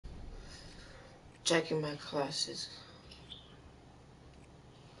checking my classes.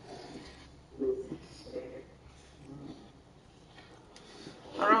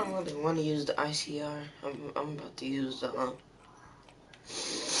 I don't really want to use the ICR. I'm about to use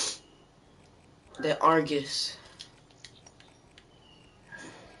the Argus.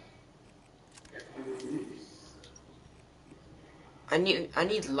 I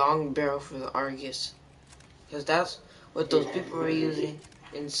need long barrel for the Argus, because that's what those people were using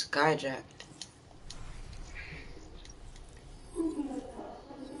in Skyjack.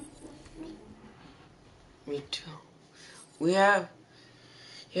 Me too. We have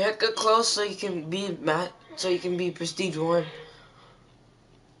get close so you can be prestige 1.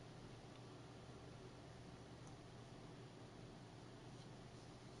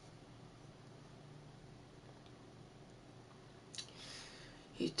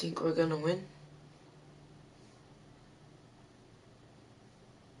 You think we're gonna win?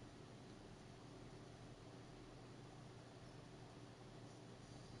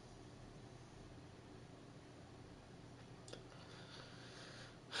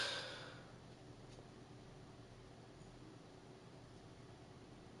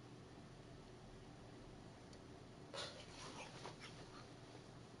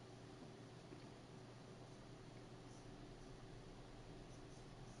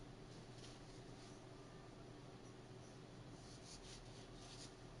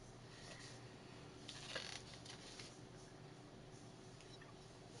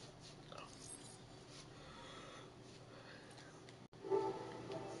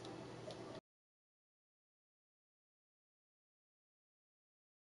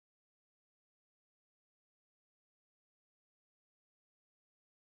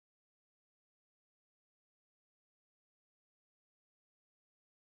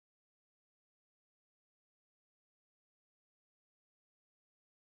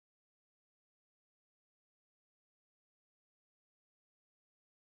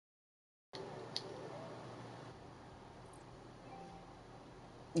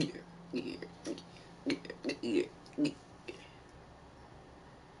 Yeah, yeah, yeah, yeah, yeah.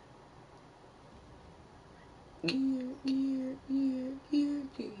 Gear, gear, gear, gear,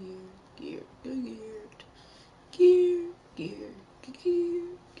 gear, gear, gear, gear,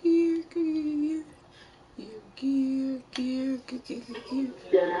 gear, gear, gear, gear, gear, gear, gear.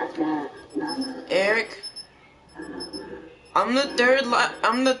 Eric, I'm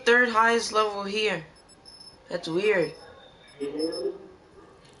the third highest level here. That's weird.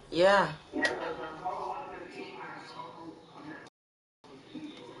 Yeah.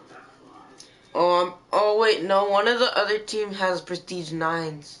 Oh wait, no, one of the other team has prestige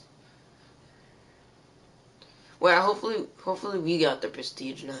 9s. Well, hopefully we got the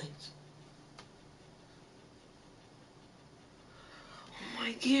prestige 9s. Oh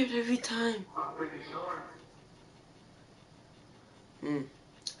my god, every time.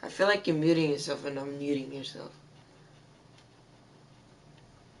 I feel like you're muting yourself and I'm muting yourself.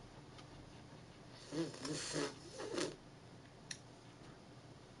 I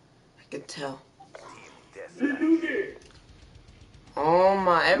can tell. Oh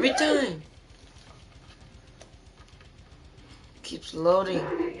my, every time. Keeps loading.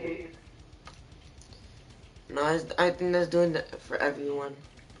 No, I think that's doing that for everyone.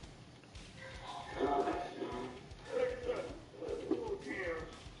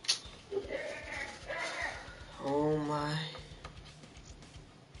 Oh my.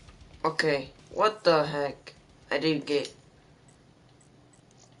 Okay, what the heck? I didn't get.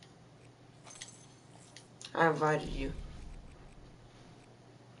 I invited you.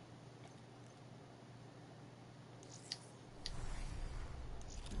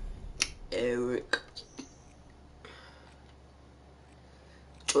 Eric.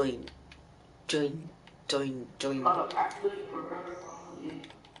 Join. Join. Join. Join.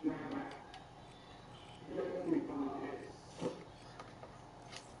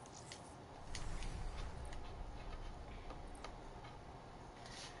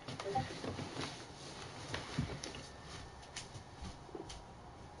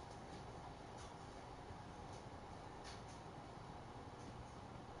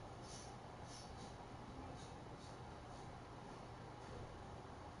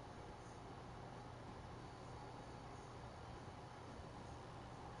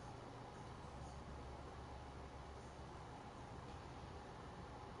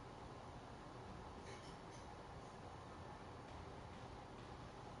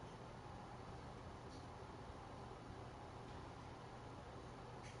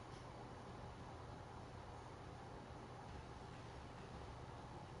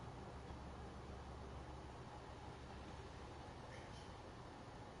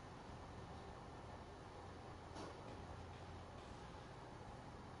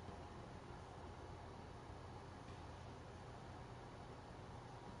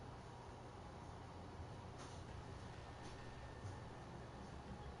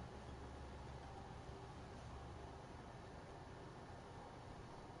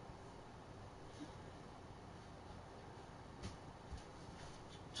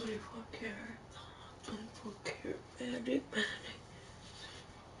 24 karat. 24 karat magic.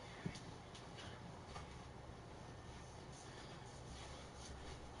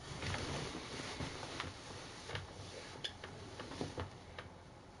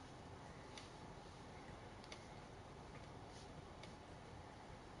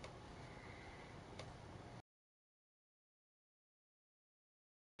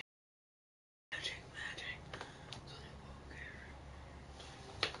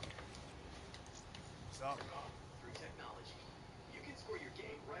 Through technology, you can score your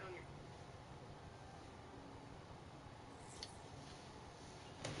game right on your...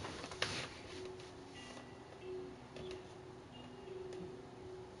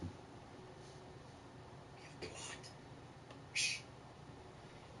 Shh.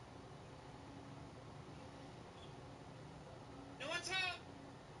 No one's home!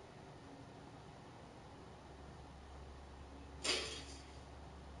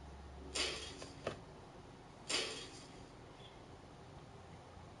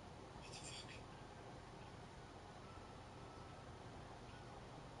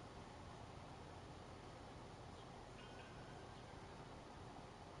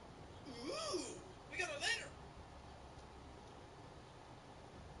 Ooh, we got a letter.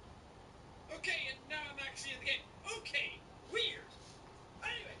 Okay, and now I'm actually in the game. Okay, weird.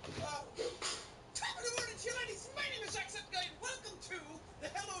 Anyway, top of the morning, you ladies. My name is Jacksepticeye, and welcome to the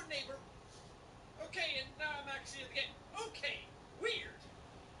Hello Neighbor. Okay, and now I'm actually in the game. Okay, weird.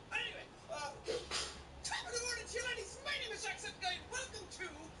 Anyway, top of the morning, you ladies. My name is Jacksepticeye, and welcome to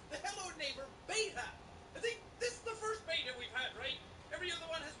the Hello Neighbor beta. I think this is the first beta we've had, right? Every other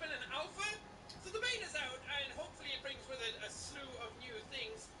one has been an alpha. So the beta's out, and hopefully it brings with it a slew of new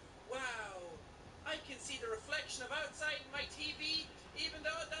things. Wow, I can see the reflection of outside in my TV, even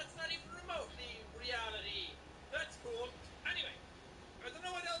though that's not even remotely reality. That's cool. Anyway, I don't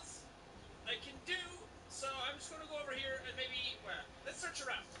know what else I can do, so I'm just going to go over here and maybe, well, let's search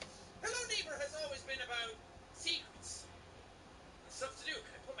around. Hello Neighbor has always been about secrets and stuff to do.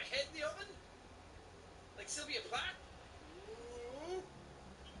 Can I put my head in the oven? Like Sylvia Plath? Ooh.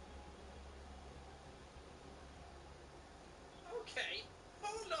 Okay,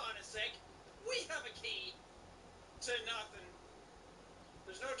 hold on a sec. We have a key to nothing.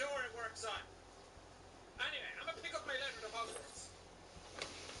 There's no door it works on. Anyway, I'm gonna pick up my letter to Hogwarts.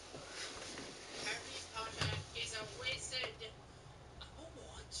 Harry Potter is a wizard. A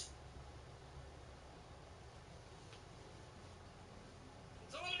what?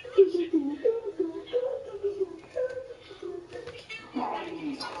 It's all in Russian.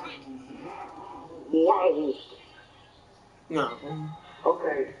 No.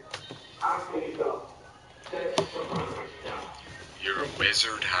 Okay, I'll pick it up. You're a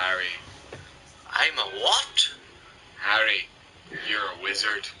wizard, Harry. I'm a what? Harry, you're a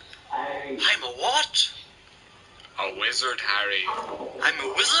wizard. I'm a what? A wizard, Harry. I'm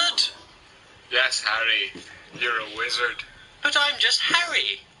a wizard? Yes, Harry, you're a wizard. But I'm just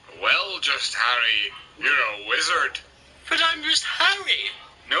Harry. Well, just Harry, you're a wizard. But I'm just Harry.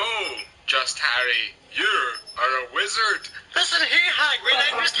 No, just Harry, you are a wizard. Listen here, Hagrid,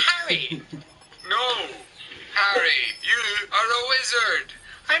 I'm just Harry. No, Harry, you are a wizard.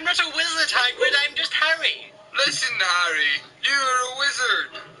 I'm not a wizard, Hagrid, I'm just Harry. Listen, Harry, you're a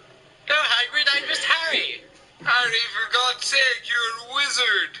wizard. No, Hagrid, I'm just Harry. Harry, for God's sake, you're a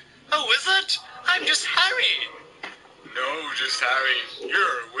wizard. A wizard? I'm just Harry. No, just Harry,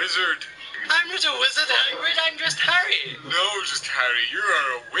 you're a wizard. I'm not a wizard, Hagrid, I'm just Harry. No, just Harry, you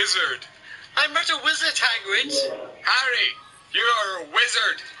are a wizard. I'm not a wizard, Hagrid. Harry, you are a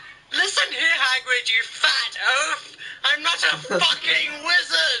wizard. Listen here, Hagrid, you fat oaf. I'm not a fucking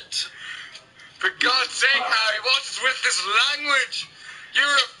wizard. For God's sake, Harry, what is with this language? You're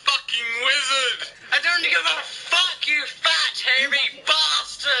a fucking wizard. I don't give a fuck, you fat, hairy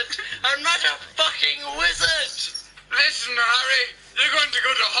bastard. I'm not a fucking wizard. Listen, Harry, you're going to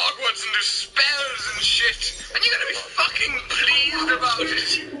go to Hogwarts and do spells and shit, and you're going to be fucking pleased about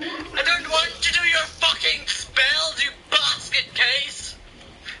it. I don't want to do your fucking spells, you basket case.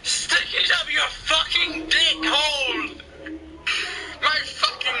 Stick it up your fucking dick hole. My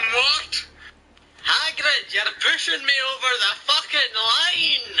fucking what? Hagrid, you're pushing me over the fucking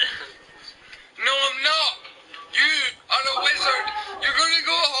line. No, I'm not. You are a wizard. You're going to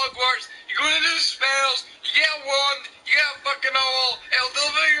go to Hogwarts. You're going to do spells. You get a wand. You get a fucking owl. It'll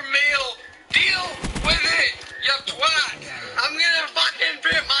deliver your mail. Deal with it, you twat. I'm gonna fucking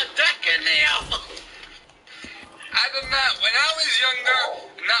put my dick in the oven. I done that when I was younger,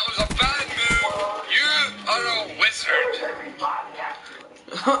 and that was a bad move. You are a wizard.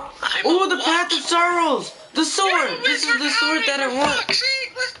 Oh, the Path of Sorrows! The sword! This is the sword that I want. See,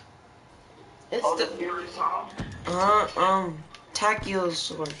 It's Oh, the the fury song? Tachyo's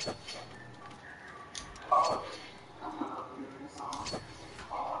sword. Oh.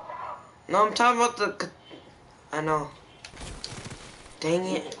 No, I'm talking about the. I know. Dang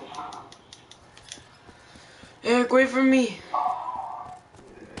it. Eric, wait for me.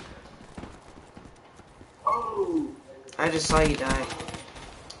 Oh. I just saw you die.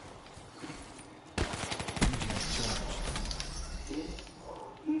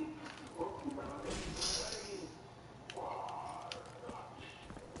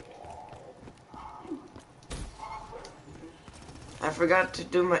 I forgot to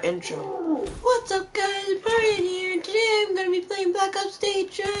do my intro. What's up, guys? Brian here, and today I'm gonna be playing Black Ops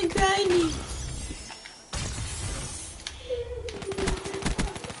Stage grinding.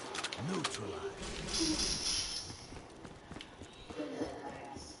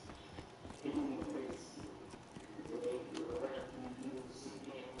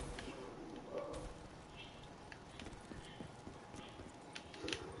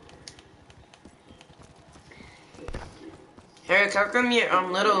 Eric, how come your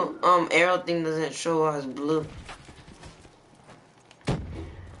little arrow thing doesn't show as blue?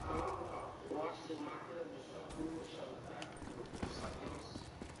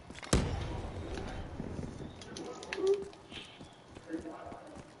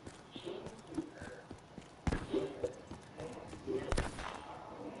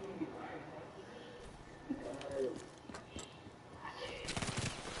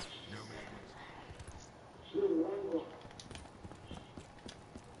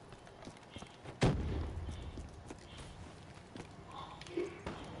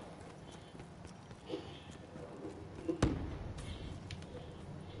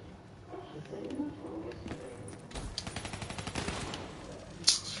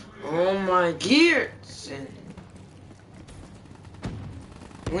 Oh my gears!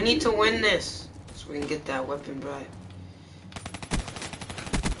 We need to win this so we can get that weapon bribe.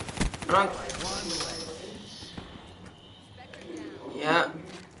 Yeah.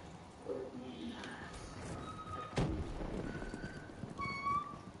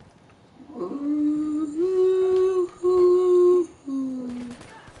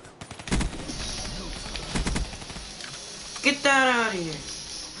 Get that out of here.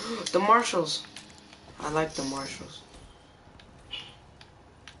 The marshals. I like the marshals.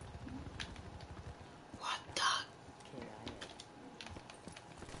 What the?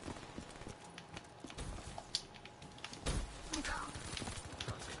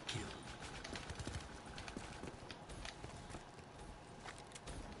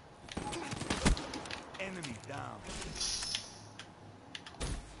 Enemy down.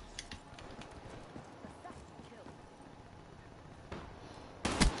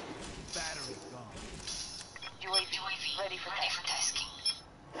 Battery gone. UAV ready for tasking.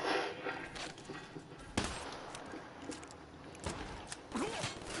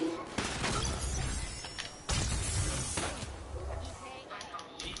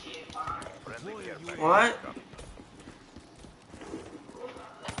 What?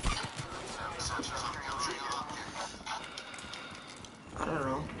 I don't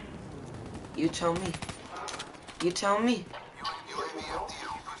know. You tell me. You tell me.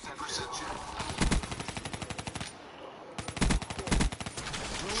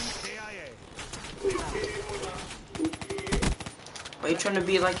 Why are you trying to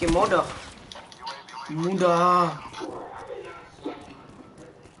be like your mother? Muda.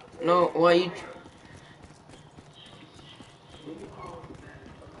 No, why you?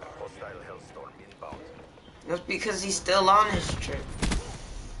 That's because he's still on his trip.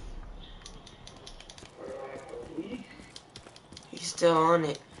 He's still on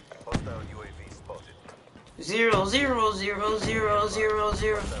it. 0 0 0 0 0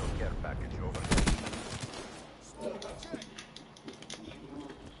 0.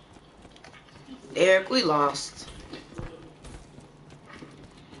 Eric, we lost.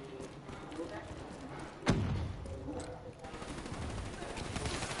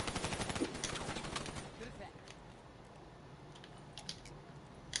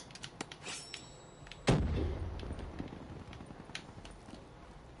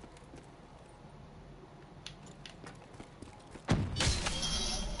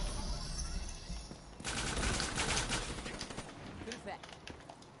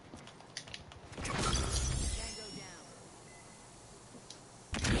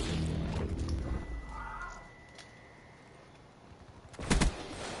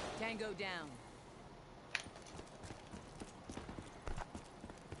 Tango down.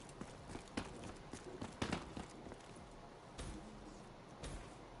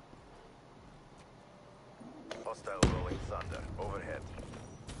 Hostile rolling thunder overhead.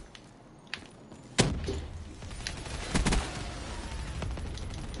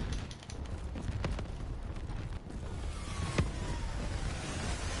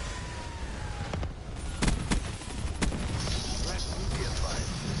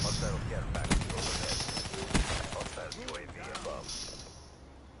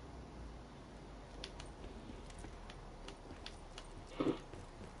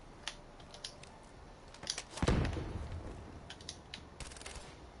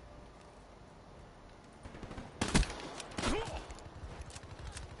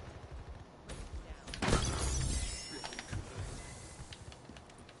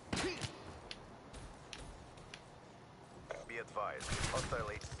 advised. Hostile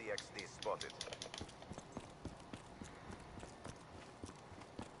HCXD spotted.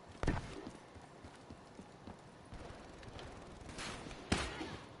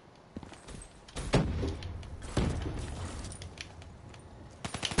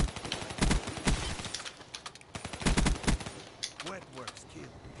 Wet works kill.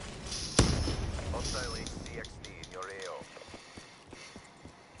 Hostile HCXD in your AO.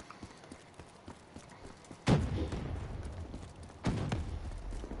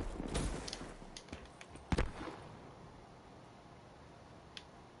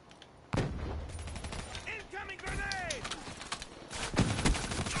 Incoming grenade!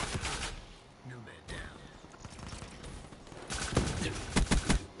 New man down.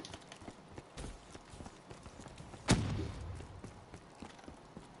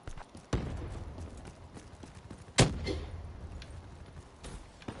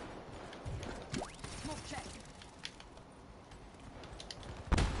 Smoke check.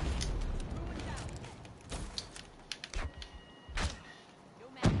 New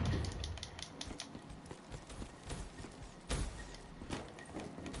man.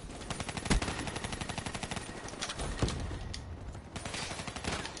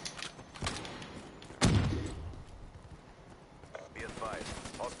 Be advised.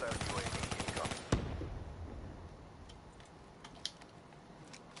 Hostile UAV incoming.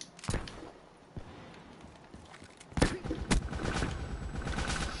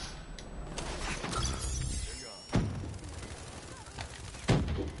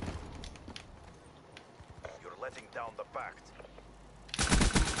 You're letting down the pact.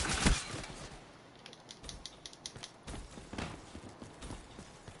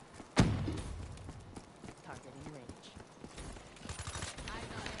 Target in range.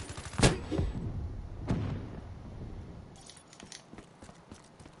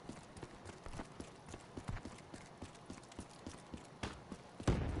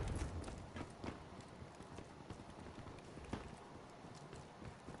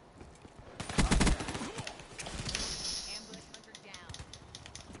 Ambush hunter down.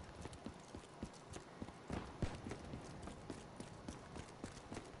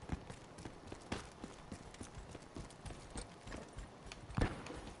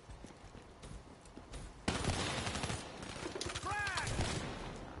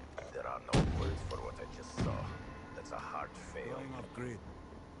 There are no words for what I just saw. That's a hard fail. Going off grid.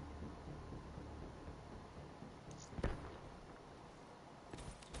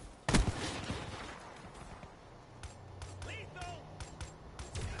 Lethal!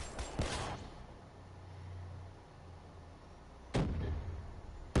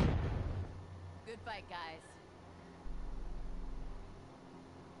 Good fight, guys.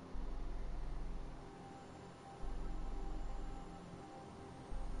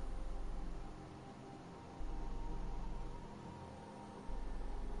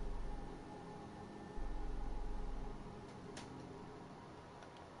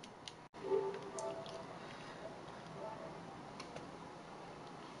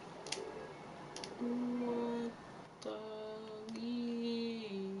 What the gear?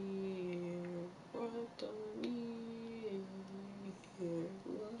 What the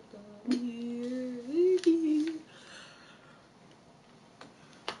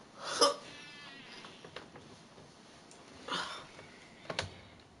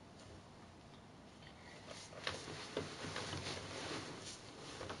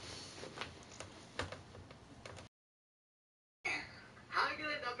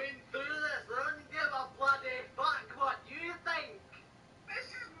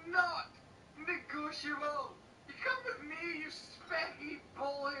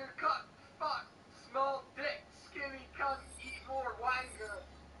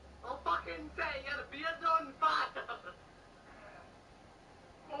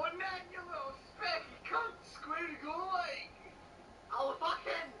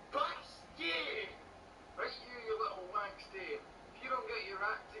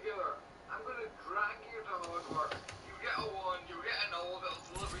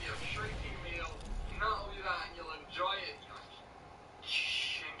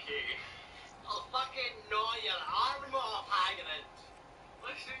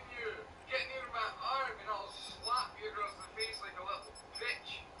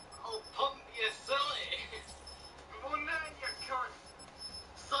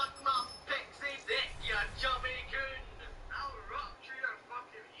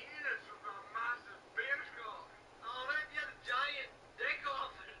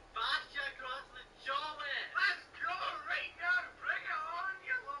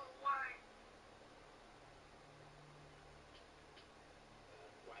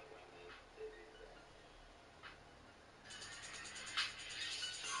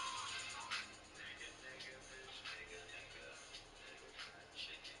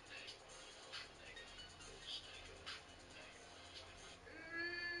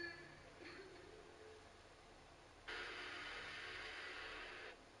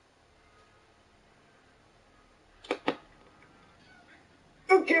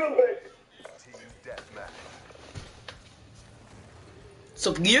Kill it. Team deathmatch.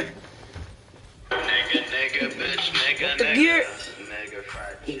 Sup, gear? Nigga, nigga, bitch, nigga, The nigga. gear. Nigga,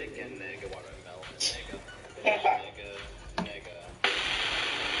 fried chicken, nigga, watermelon, nigga, bitch, nigga, nigga.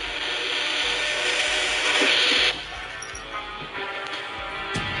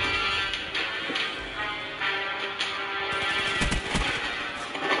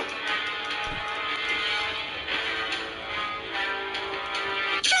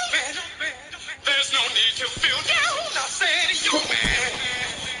 There's no need to feel down. I said, young man,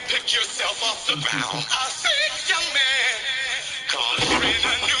 pick yourself off the ground. I said, young man, cause you're in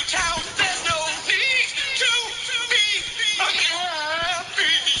a new town. There's no need to be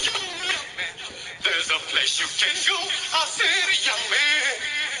unhappy, young man. There's a place you can go. I said, young man,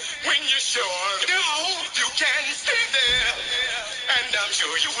 when you're sure know you can stay there. And I'm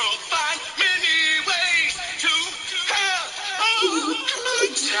sure you will find many ways to have a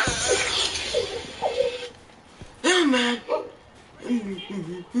good time. Yeah, man.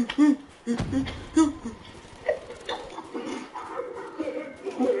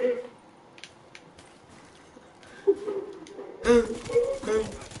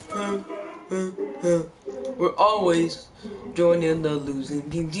 We're always joining the losing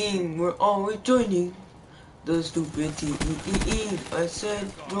team. We're always joining the stupid team. I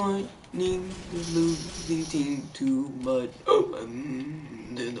said joining the losing team too much.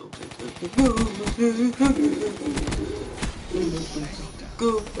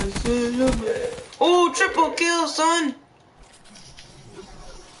 Go, I said, oh, triple kill, son!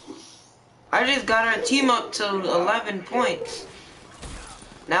 I just got our team up to 11 points.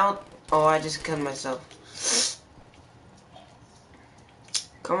 Now, oh, I just killed myself.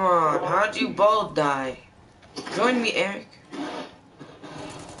 Come on, how'd you both die? Join me, Eric.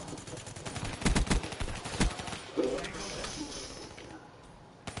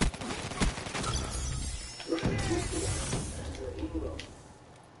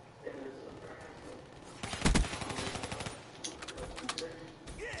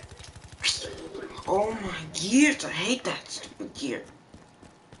 Oh my gears, I hate that stupid gear.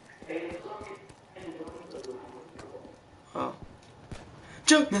 Oh.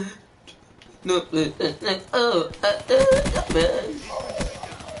 Jump man. No, oh, jump man.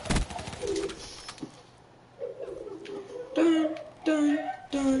 Dun, dun,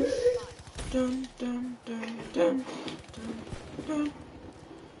 dun, dun, dun, dun, dun, dun, dun.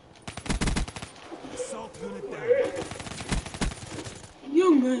 Assault unit down.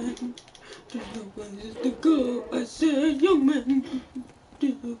 Young man, there's no places to go. I said, young man.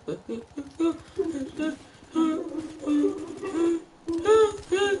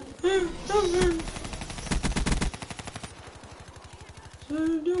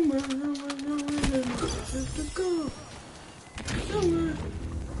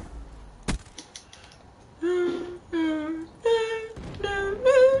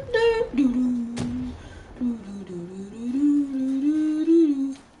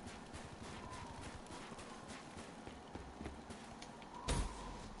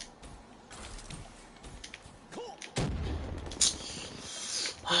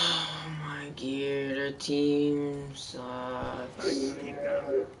 Oh my gear, the team sucks.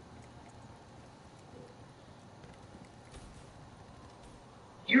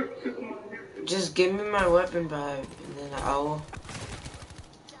 Just give me my weapon back and then I'll...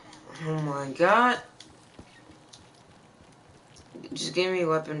 Oh my god. Just give me a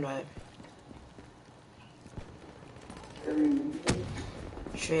weapon back.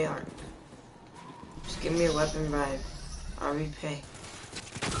 Treyarch. Just give me a weapon back. I'll repay.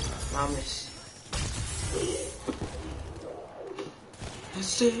 Promise. I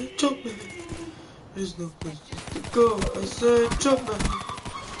said jump man. There's no place to go. I said jump man.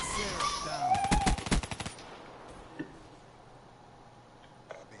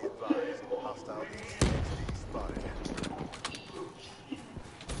 Be advised, hostile EXD spotted.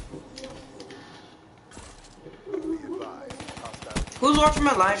 Be advised, hostile. Who's watching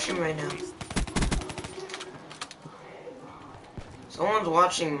my live stream right now? Someone's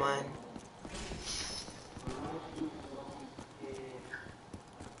watching mine.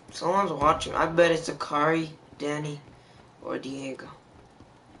 Someone's watching. I bet it's Akari, Danny, or Diego.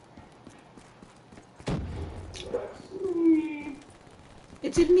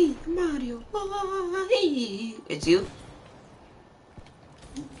 It's me, Mario. It's you?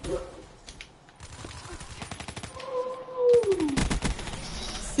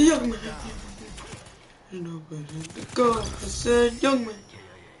 Young man. There's no place to go. I said young man.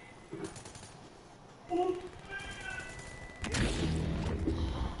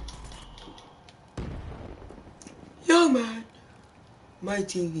 Young man. My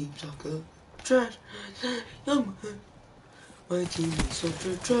team talk of trash. Young man. My team is so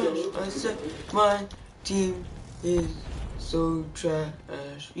trash. I said my team is so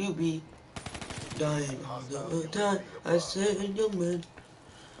trash. You be dying all the time. I said, young man,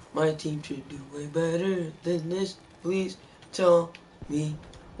 my team should do way better than this. Please tell me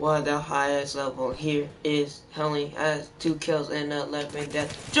why the highest level here is Helly has 2 kills and 11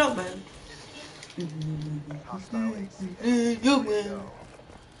 deaths. Jump man! Hostile HC. Young man!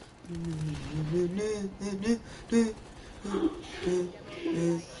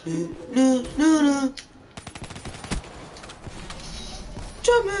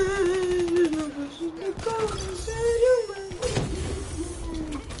 Jump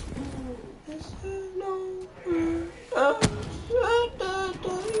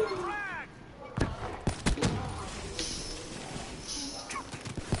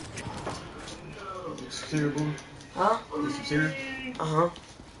Terrible. Huh? This is here. Uh-huh.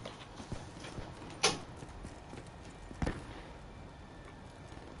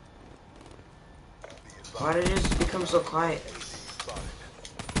 Why did it just become so quiet?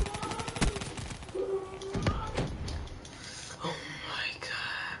 Oh my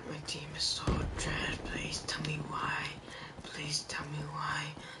god, my team is so trash. Please tell me why. Please tell me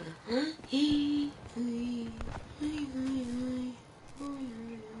why. Be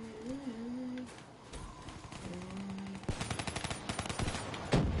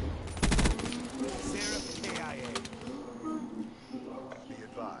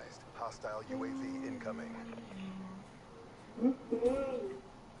advised. Hostile UAV incoming.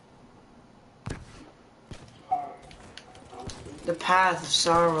 The path of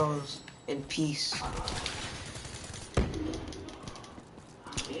sorrows and peace.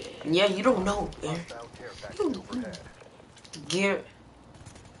 Yeah, you don't know, man. Hostile care package overhead. Gear.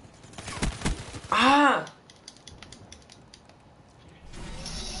 Ah!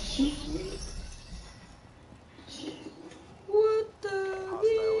 What the?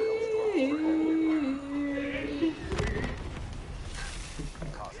 Hostile hellstorm overhead.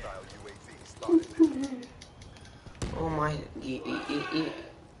 Hostile UAV spotted. Oh my.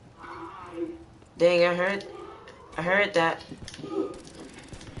 Dang, I heard that. Slipping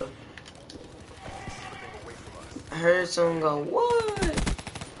away from us. I heard someone go, what?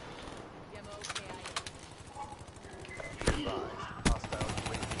 Demo KIA. Be advised. Hostile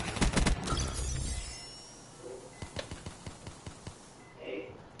UAV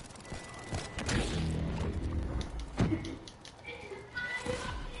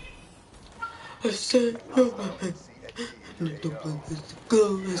I said, yo, man.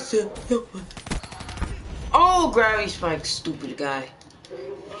 Go. I said, yo, man. Oh, gravity spike, stupid guy.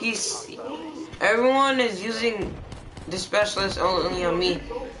 Everyone is using the specialist only on me.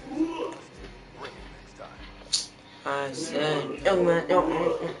 I said, yo, man,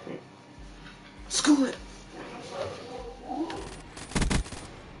 yo. School it.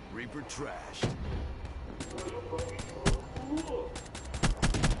 Reaper trash.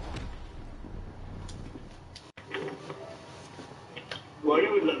 Why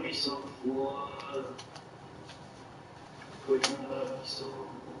you would let me so? What? Would you let me so?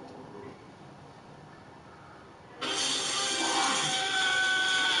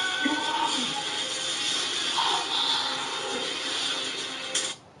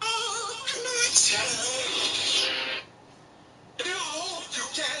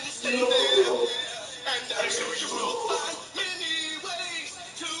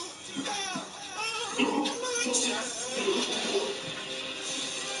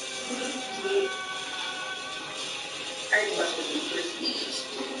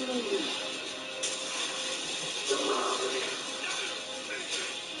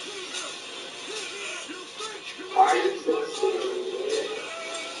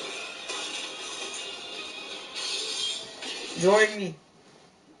 Join me.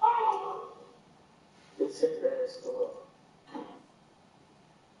 It says that it's still up.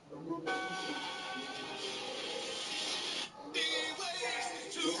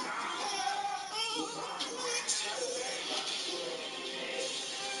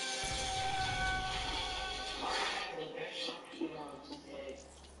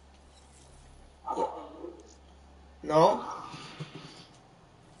 No.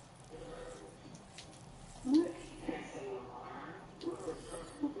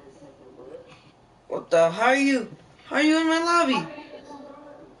 What the? How are you? How are you in my lobby?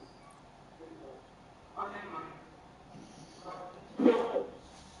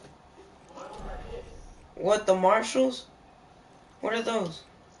 What, the marshals? What are those?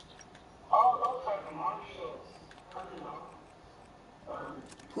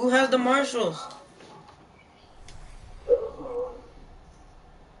 Who has the marshals?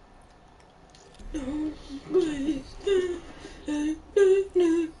 No place,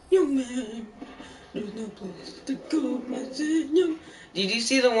 young man. There's no place to go, I said, young. Did you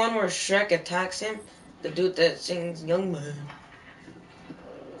see the one where Shrek attacks him? The dude that sings Young Man.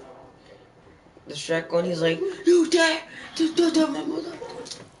 The Shrek one, he's like, you dare to do my mother.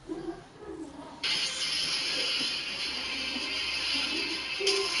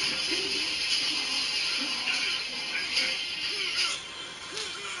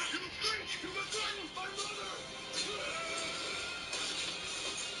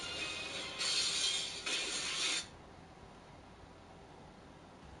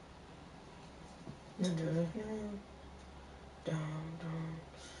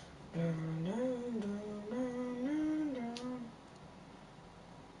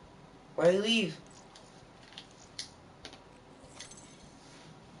 Why leave?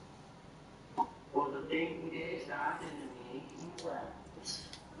 Well, the thing is that I didn't make you left.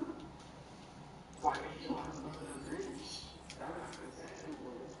 Why are you talking about the British? That's exactly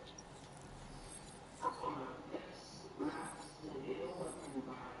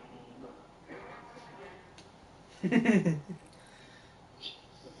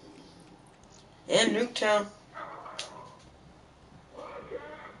And Nuketown.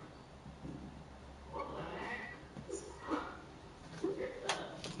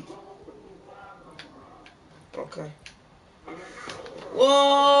 Okay.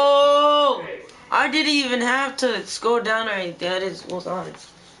 Whoa! I didn't even have to go down or anything. I just was on it.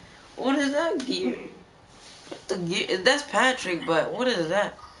 What is that gear? What the gear? That's Patrick, but what is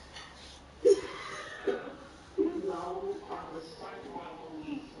that?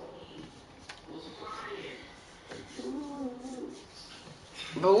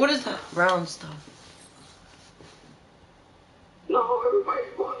 But what is that brown stuff? No, everybody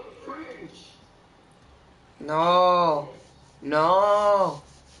wants the French. No. No.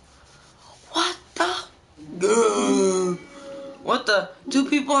 What the? Gah. What the? Two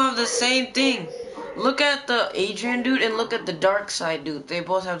people have the same thing. Look at the Adrian dude and look at the dark side dude. They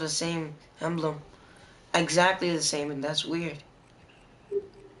both have the same emblem. Exactly the same, and that's weird.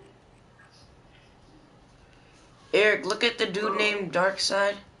 Eric, look at the dude named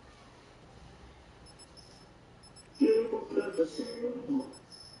Darkside.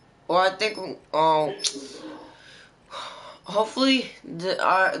 Or I think, hopefully the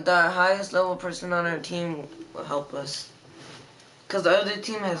highest level person on our team will help us. Cause the other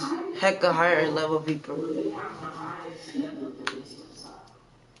team has hecka higher level people.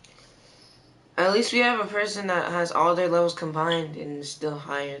 At least we have a person that has all their levels combined and is still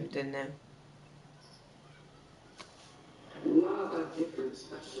higher than them.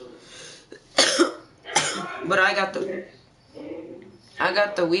 But I got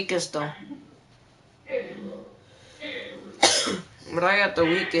the weakest though. But I got the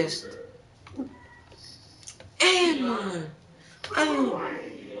weakest. And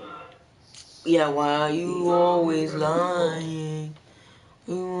yeah, why are you always lying?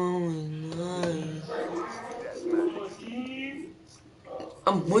 You always lying.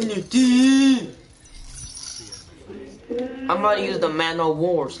 I'm on your team. I'm about to use the Man of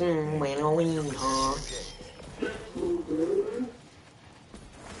Wars. Man of Wars, huh?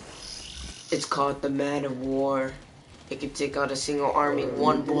 It's called the Man of War. It can take out a single army,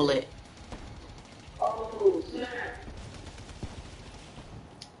 one bullet.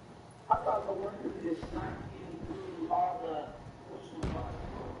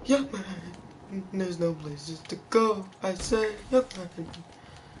 Yeah, man. There's no places to go. I say, yeah, man.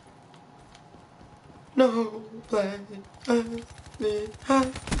 No place.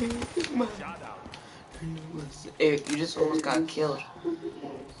 Eric, you just almost got killed.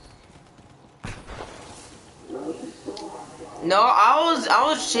 No, I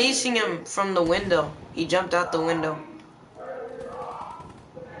was chasing him from the window. He jumped out the window.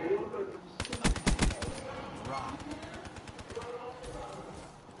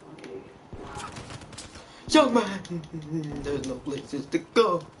 Yo, man, there's no places to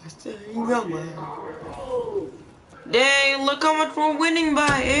go. I say, yo, man. Dang, look how much we're winning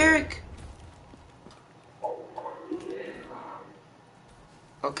by, Eric.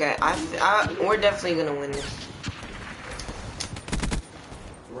 Okay, we're definitely gonna win this.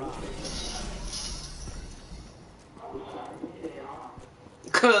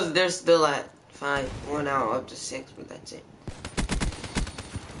 Cause they're still at 5. We're now up to 6, but that's it.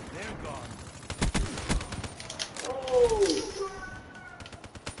 They're gone.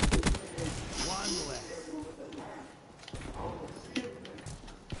 One left.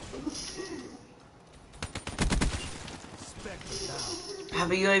 Spectre down.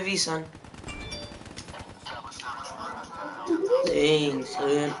 Have a UAV, son. Dang,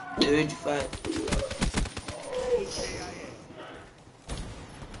 son. 35.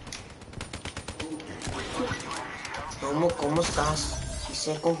 ¿Cómo estás?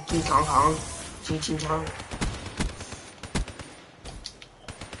 Dice con King Kong Kong. Ching Ching Chong.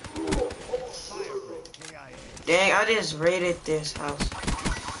 Dang, I just raided this house.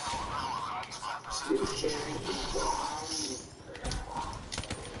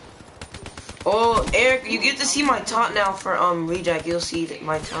 Oh, Eric, you get to see my taunt now for Rejack. You'll see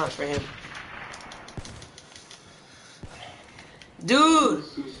my taunt for him. Dude,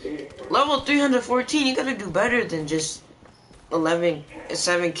 level 314, you gotta do better than just 7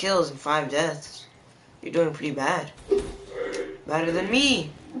 kills and 5 deaths. You're doing pretty bad. Better than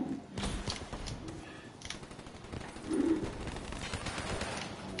me.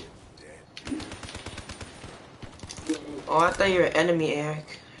 Oh, I thought you were an enemy,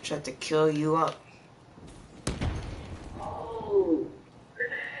 Eric. I tried to kill you up.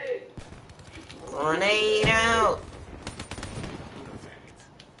 Grenade out!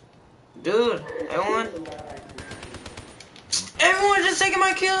 Dude, everyone's just taking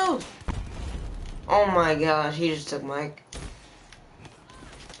my kills! Oh my gosh, he just took my...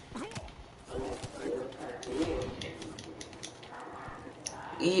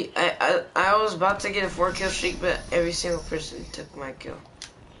 I was about to get a 4-kill streak, but every single person took my kill.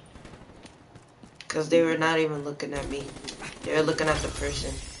 Because they were not even looking at me. They were looking at the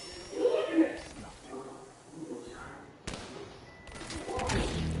person.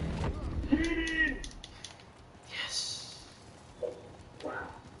 Yes.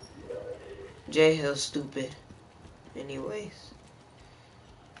 J Hill's stupid. Anyways.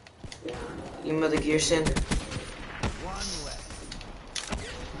 You mother Gearson.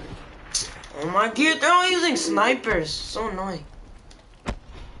 Oh my gear, they're all using snipers. So annoying.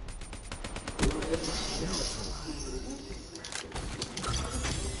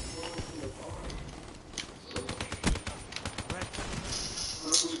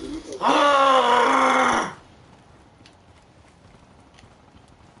 Ah!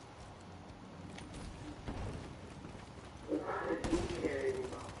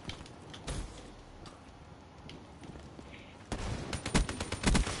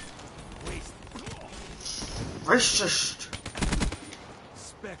 Racist.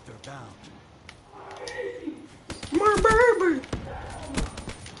 Spectre down. My baby.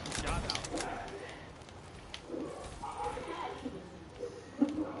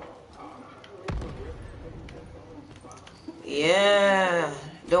 Yeah.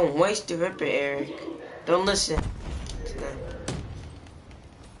 Don't waste the ripper, Eric. Don't listen to them.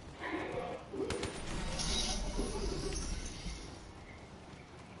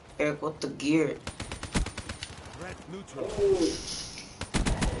 Eric, what the gear?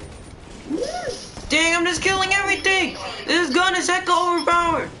 Dang, I'm just killing everything! This gun is hecka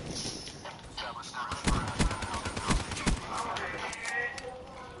overpowered!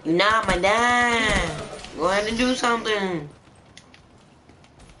 You're not my dad! Go ahead and do something!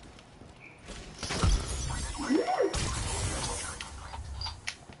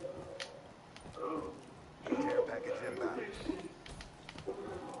 Care package inbound.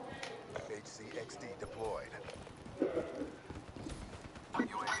 HCXD deployed.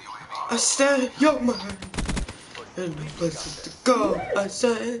 I said, yo, man! And no places to go. I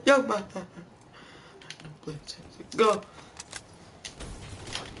said, yo, man! And no places to go.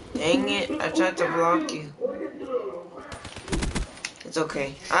 Dang it, I tried to block you. It's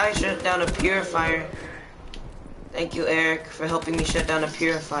okay. I shut down a purifier. Thank you, Eric, for helping me shut down a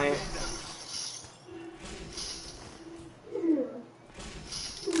purifier.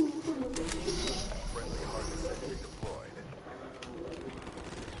 Friendly harvest sentry deployed.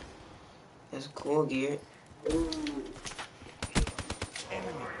 That's cool, gear. Enemy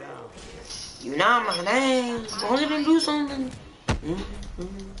down. You know my name. Go ahead and do something.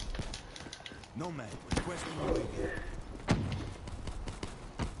 Nomad requesting UAV.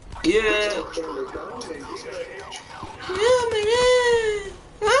 Yeah. Yeah,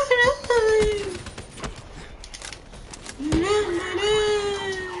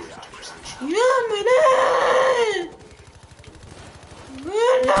 my name.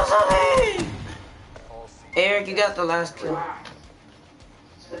 Eric, you got the last kill.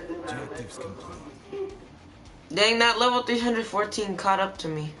 Objectives complete. Dang, that level 314 caught up to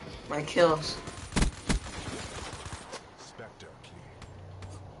me. My kills. Spectre clear.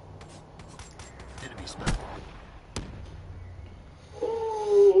 Enemy Spectre.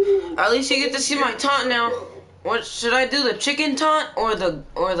 At least you get to see my taunt now. What should I do? The chicken taunt or the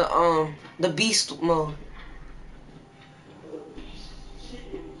beast mode?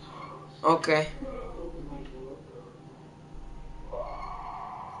 Okay.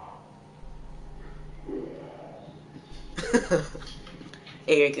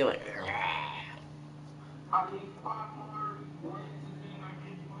 Eric, you're like.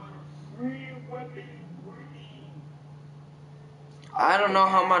 I don't know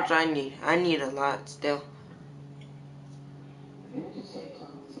how much I need. I need a lot still.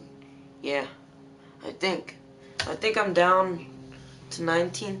 Yeah, I think I'm down to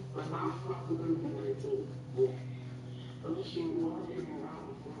 19.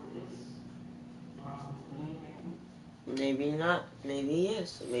 Maybe not. Maybe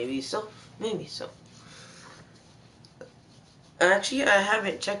yes. Maybe so. Maybe so. Actually, I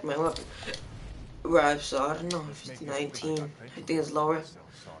haven't checked my weapon. Right, so I don't know if it's 19. I think it's lower.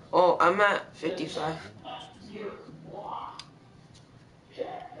 Oh, I'm at 55.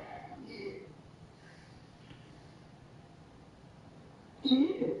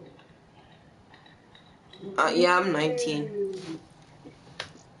 Yeah, I'm 19.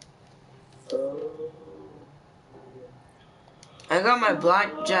 I got my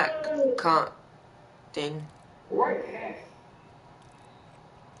blackjack thing.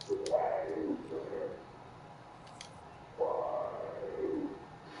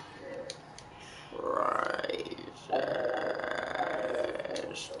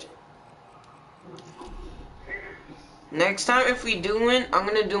 Next time, if we do win, I'm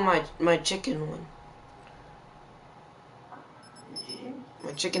gonna do my chicken one.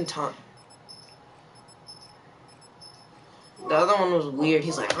 My chicken taunt. The other one was weird.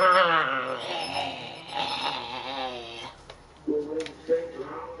 He's like,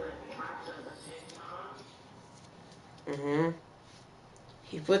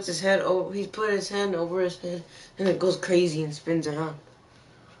 He puts his head over. He put his hand over his head, and it goes crazy and spins around.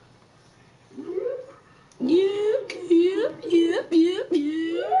 Yep.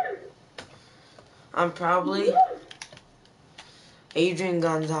 I'm probably Adrian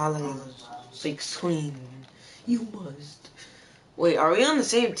Gonzalez. 16. You must. Wait, are we on the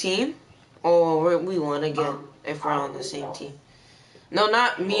same team? Or we won again if we're on the same team? No,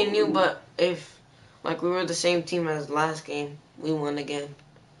 not me and you, but if like we were the same team as last game, we won again.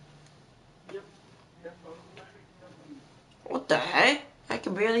 What the heck? I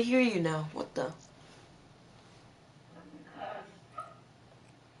can barely hear you now. What the?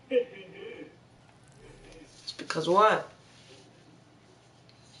 It's because what?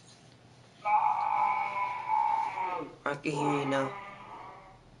 I can hear you now.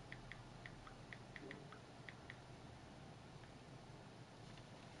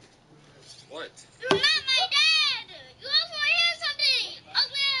 What? You're not my dad! You also hear something!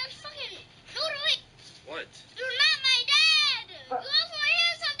 Ugly ass fucking noodle. What? You're not my dad! You also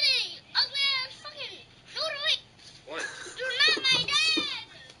hear something! Ugly ass fucking noodle. What? You're not my dad!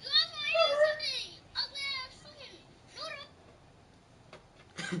 You also hear something! Ugly ass fucking noodle.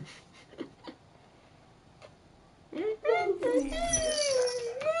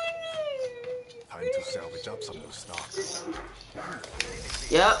 Time to salvage up some new stock.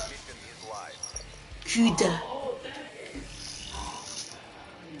 Yep. Kuda.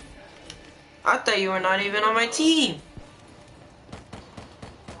 I thought you were not even on my team.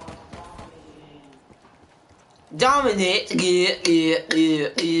 Dominate. Yeah.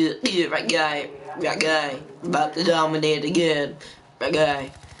 Right guy. About to dominate again. Right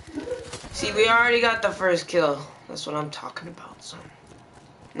guy. See, we already got the first kill. That's what I'm talking about, son.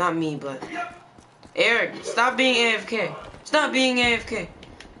 Not me, but... Eric, stop being AFK. Stop being AFK.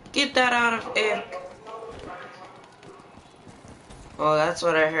 Get that out of AFK. Oh, that's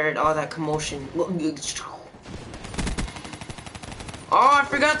what I heard. All that commotion. Oh, I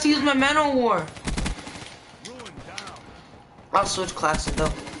forgot to use my Man War. I'll switch classes though.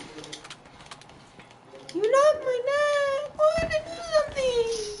 You not my dad. I want to do something.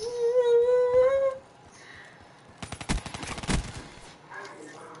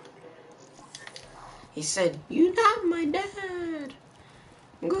 He said, "You not my dad.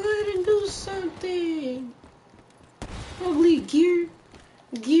 Go ahead and do something." Ugly gear.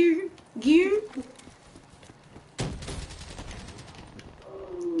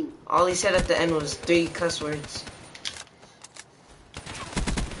 All he said at the end was 3 cuss words.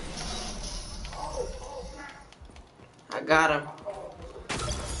 I got him.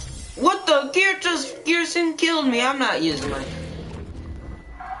 What the? Gearson killed me. I'm not using mine.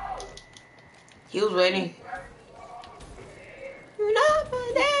 He was waiting. You're not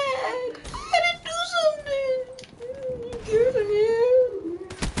my dad. I gotta do something. Gearson here.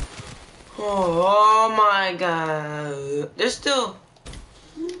 Oh my god. There's still...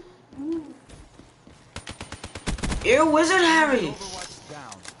 You're a wizard, Harry.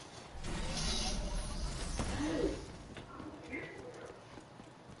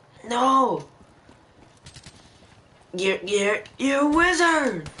 No. You're a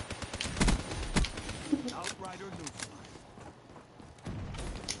wizard.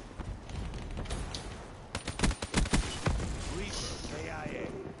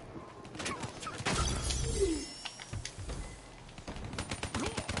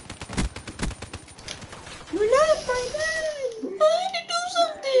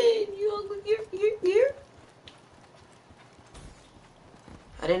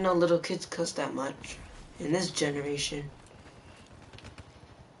 didn't know little kids cuss that much. In this generation.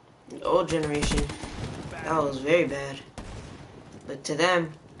 The old generation, that was very bad. But to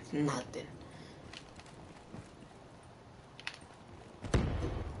them, nothing.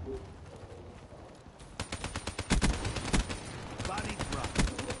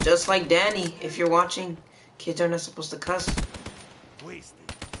 Just like Danny, if you're watching, kids are not supposed to cuss.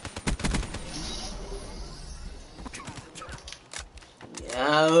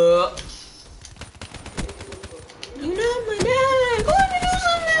 Yeah. You know my dad. Go on and do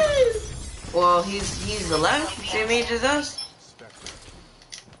something. Well, he's 11, same age as us.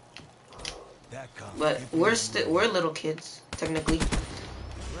 But we're little kids, technically.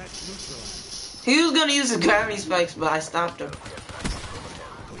 He was gonna use his gravity spikes, but I stopped him.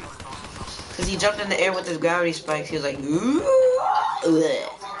 Cause he jumped in the air with his gravity spikes. He was like, ooh.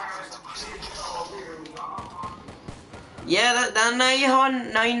 Yeah, that now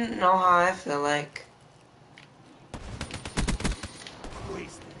you know how I feel like.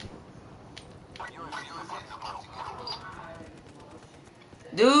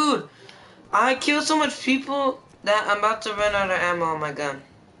 Dude, I killed so much people that I'm about to run out of ammo on my gun.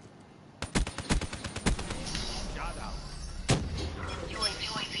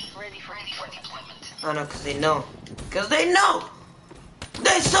 I know, cause they know. Cause they know!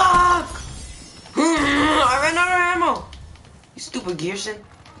 They suck! I ran out of ammo! You stupid Gearson.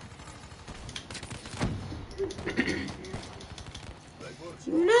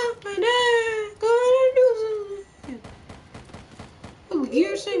 Not my dad, gonna do something. Oh,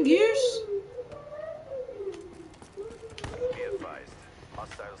 Gearson, Gears. Be advised.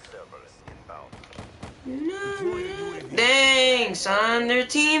 Hostile servers inbound. No, dang, son, their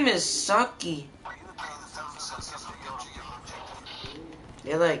team is sucky.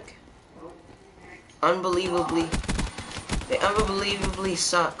 They're like unbelievably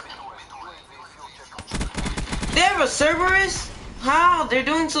suck. They have a Cerberus? How? They're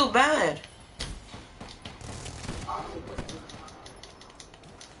doing so bad.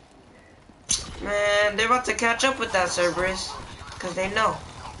 Man, they're about to catch up with that Cerberus. Because they know.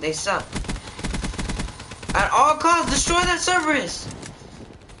 They suck. At all costs, destroy that Cerberus.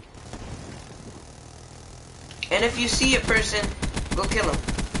 And if you see a person, go kill him.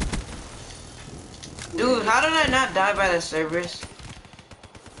 Dude, how did I not die by that Cerberus?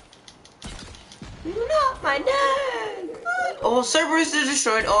 Not my dad. Oh, Cerberus is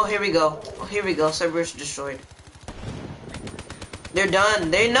destroyed. Oh, here we go. Oh, here we go. Cerberus destroyed. They're done.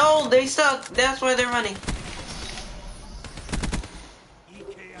 They know they suck. That's why they're running.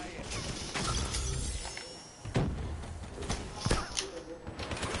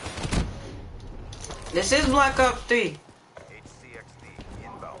 This is Black Ops 3.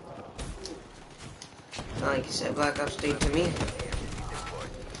 Not like you said Black Ops 3 to me.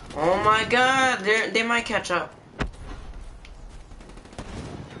 Oh my god, they might catch up.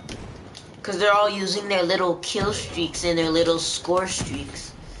 Because they're all using their little kill streaks and their little score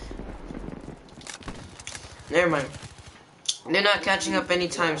streaks. Never mind. They're not catching up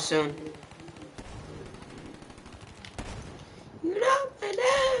anytime soon. You know my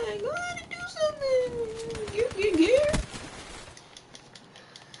dad, go on and do something. Gear.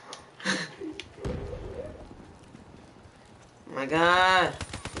 Oh my god.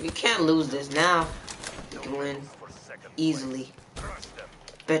 We can't lose this now. We can win easily.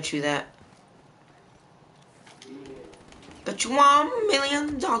 Bet you that. Bet you $1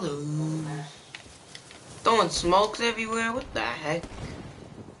 million. Throwing smokes everywhere. What the heck?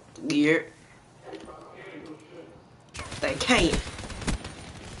 Gear. They can't.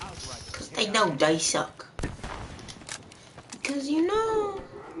 Because they know they suck. Because you know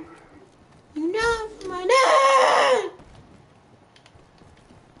my dad.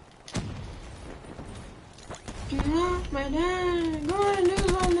 You know my dad. Go on and do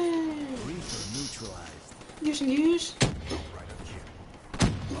something. Gears and gears.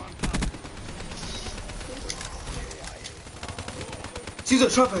 Caesar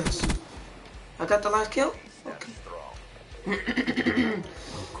Chavez. I got the last kill? Okay.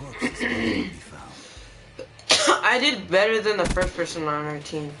 I did better than the first person on our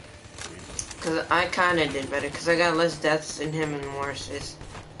team. Because I kind of did better. Because I got less deaths than him and more assists.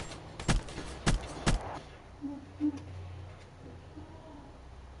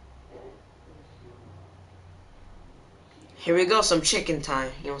 Here we go, some chicken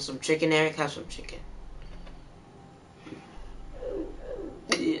time. You want some chicken, Eric? Have some chicken.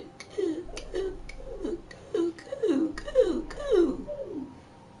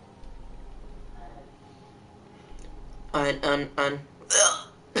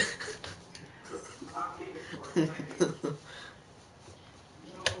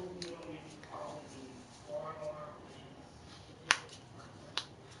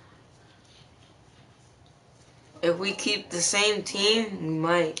 if we keep the same team, we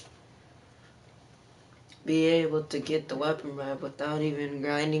might be able to get the weapon right without even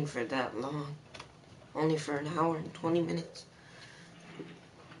grinding for that long. Only for an hour and 20 minutes.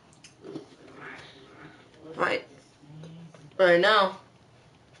 Right now,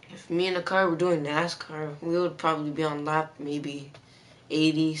 if me and the car were doing NASCAR, we would probably be on lap maybe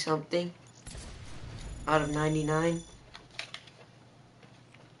 80 something out of 99.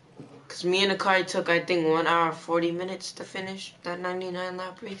 Cause me and the car took, I think, 1 hour 40 minutes to finish that 99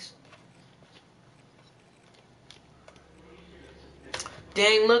 lap race.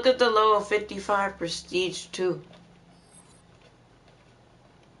 Dang, look at the low of 55 prestige too.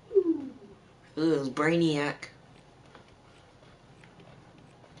 Ooh, it's Brainiac.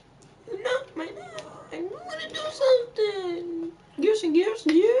 No, my dad, I want to do something. Gears and gears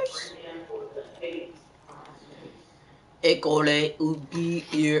and gears. École, oogie,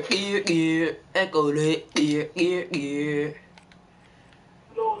 ear, ear, ear. École, ear, ear, ear.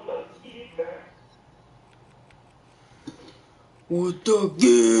 What the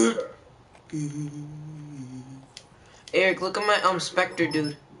gear? Eric, look at my Spectre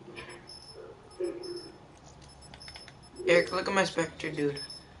dude. Eric, look at my Spectre dude.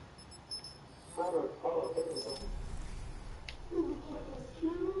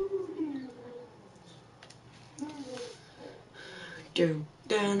 Down,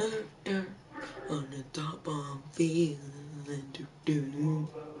 down, down, on the top I'm feeling. Do, do, do,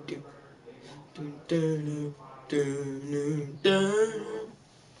 do, do, do, do, do, do.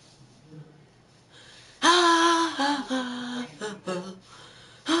 Ah, ah, ah, ah, ah.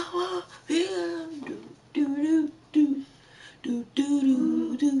 Ah, yeah. Do, do, do, do, do, do,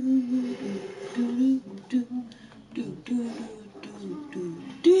 do, do, do, do, do, do, do,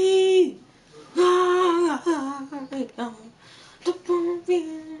 do. Ah, ah, ah.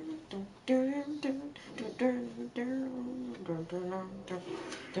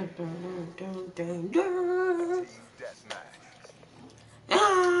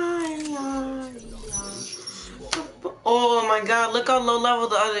 Oh my god, look how low level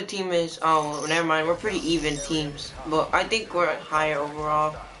the other team is. Oh, never mind, we're pretty even teams. But I think we're higher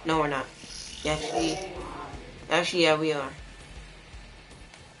overall. No, we're not. Actually, yeah, we are.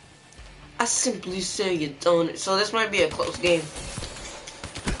 I simply say you don't. So this might be a close game.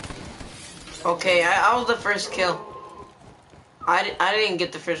 Okay, I was the first kill. I didn't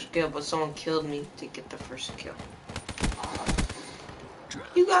get the first kill, but someone killed me to get the first kill.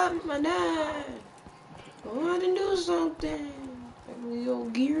 You got my dad. Oh, I didn't do something. Yo,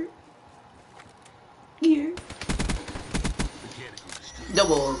 gear. Gear.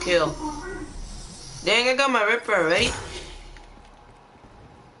 Double kill. Dang, I got my Ripper already.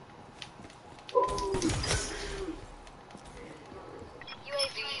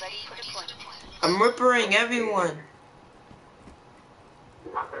 I'm rippering everyone.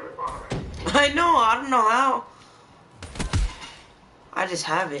 I know, I don't know how. I just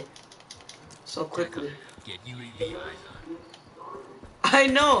have it. So quickly. I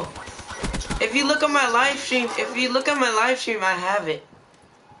know. If you look at my live stream, I have it.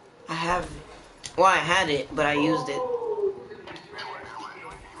 I have it. Well, I had it, but I used it.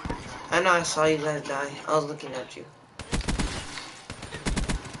 I know I saw you guys die. I was looking at you.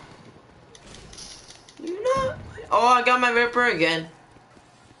 You're not. Oh, I got my Ripper again.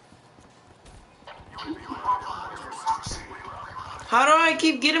 How do I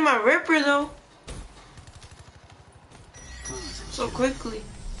keep getting my Ripper though? So quickly.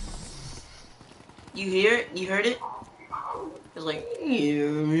 You hear it? You heard it? It's like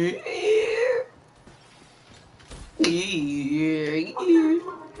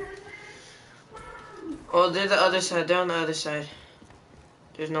oh, they're the other side. They're on the other side.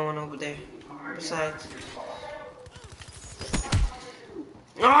 There's no one over there. Besides.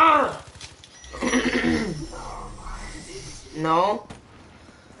 Ah! No.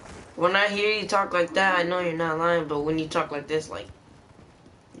 When I hear you talk like that, I know you're not lying, but when you talk like this, like,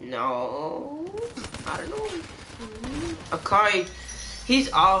 no, I don't know. Akari,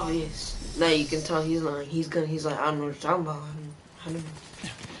 he's obvious. Now you can tell he's lying. He's like, I don't know what you're talking about. I don't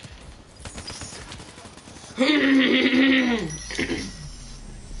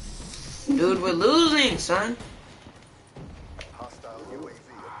know. Dude, we're losing, son.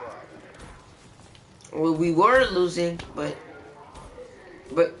 Well, we were losing, but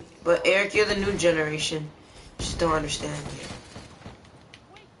Eric, you're the new generation. Just don't understand.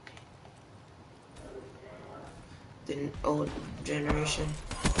 The old generation.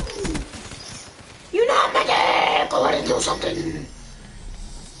 You know my dad. Go ahead and do something.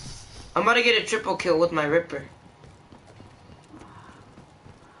 I'm about to get a triple kill with my Ripper.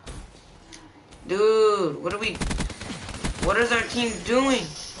 Dude, what are we? What is our team doing?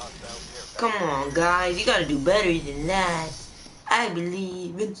 Come on, guys. You gotta do better than that. I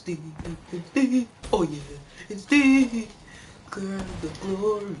believe in Steve. Oh, yeah. It's Steve. Grab the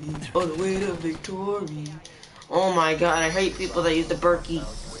glory. All the way to victory. Oh, my God. I hate people that use the Berkey.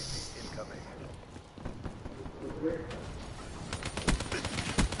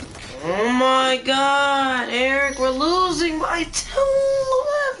 Oh, my God. Eric, we're losing by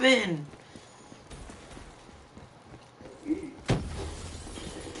 2-11.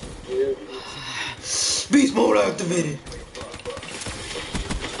 Beast mode activated.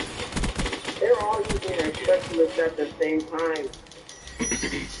 They're all using their specialists at the same time.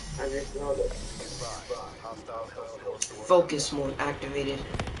 I just know that. Focus mode activated.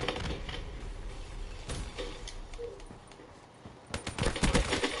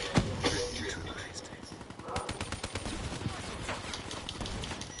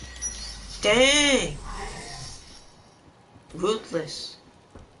 Dang! Ruthless.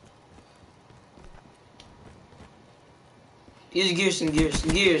 Use Gearson.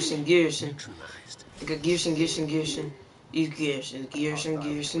 I got Gearson. Use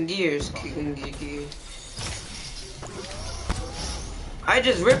Gears. I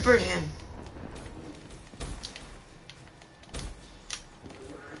just rippered him.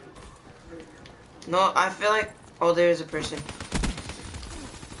 No, I feel like... Oh, there's a person.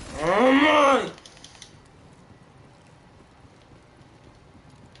 Oh my!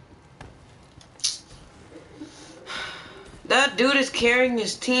 That dude is carrying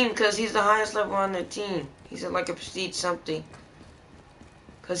his team because he's the highest level on the team. He's at like a prestige something.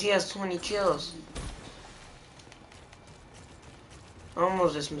 Because he has 20 kills.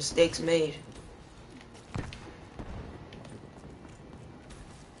 Almost just mistakes made.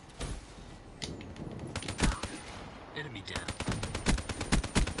 Enemy down.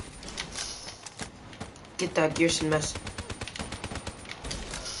 Get that Gearson mess.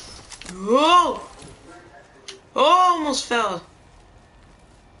 Whoa! Oh, almost fell.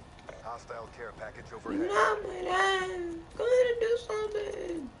 Hostile care package overhead. No, my dad. Go ahead and do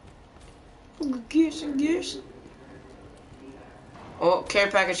something. Gearson. Oh, care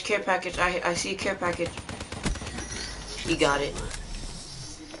package. I see a care package. He got it.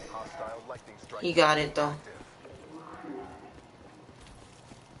 Hostile lightning strike. He got it though.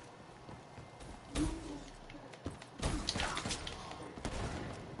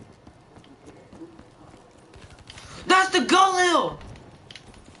 That's the Gull Hill!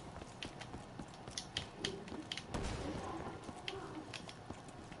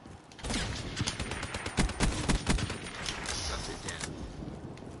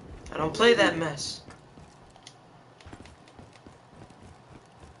 I don't play that mess.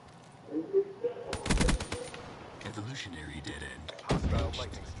 Evolutionary dead end. Hostile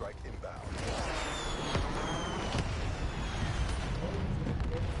lightning strike inbound.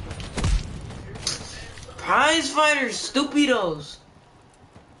 Prize fighters, stupidos.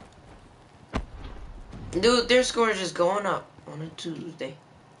 Dude, their score is just going up on a Tuesday.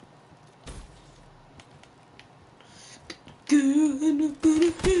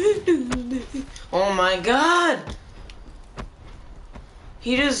 Oh my god!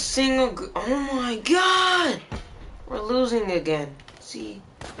 He just oh my god! We're losing again. See?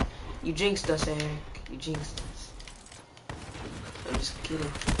 You jinxed us, Eric. You jinxed us. I'm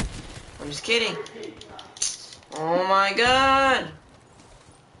just kidding. Oh my god!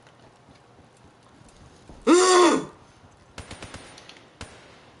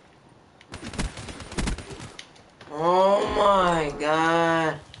 Oh my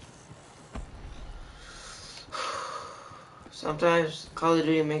god. Sometimes Call of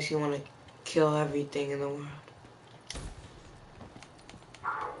Duty makes you want to kill everything in the world.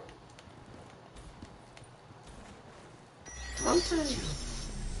 Sometimes.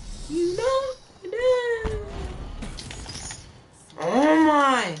 You know it. Oh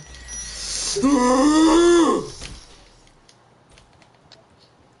my.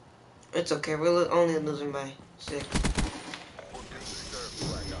 It's okay, we're only losing by 6.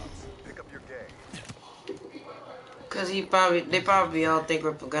 Pick up your game. Cause they probably all think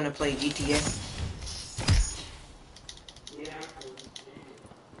we're gonna play GTA.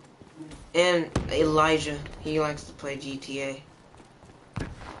 And Elijah, he likes to play GTA.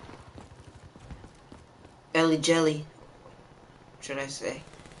 Ellie Jelly, should I say?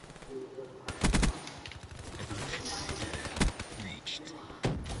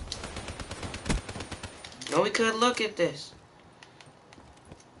 No, we could look at this.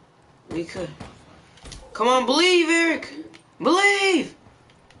 We could. Come on, believe, Eric! Believe!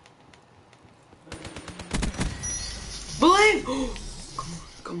 Believe!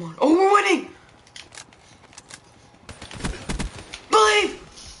 Come on. Oh, we're winning!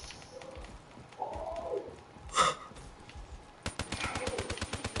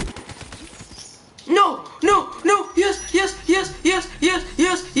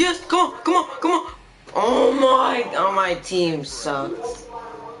 team sucks. Our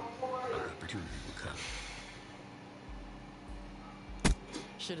opportunity will come.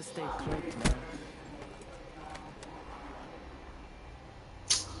 Should have stayed cloaked, man.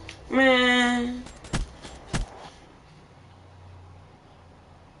 Man.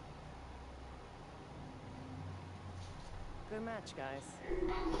 Good match, guys.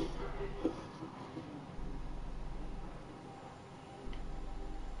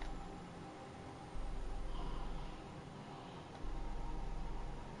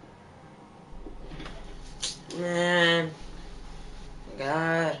 Man.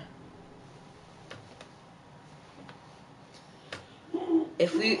 God.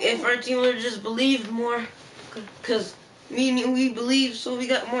 If our team would have just believed more, cause we believed, so we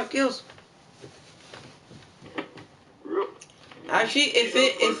got more kills. Actually,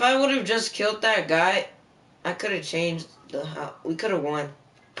 if I would have just killed that guy, I could have changed we could have won.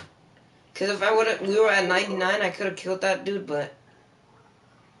 Cause if we were at 99, I could have killed that dude, but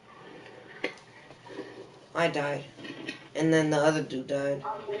I died, and then the other dude died.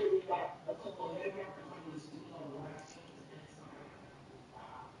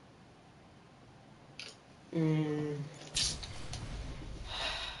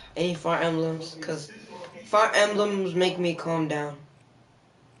 Any fire emblems? Cause fire emblems make me calm down.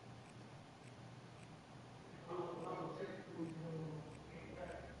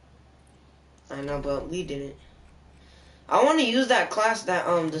 I know, but we didn't. I want to use that class that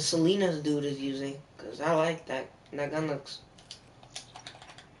the Selena's dude is using, cause I like that. That gun looks.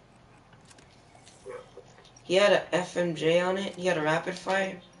 He had a FMJ on it. He had a rapid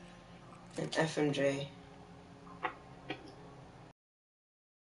fire, and FMJ.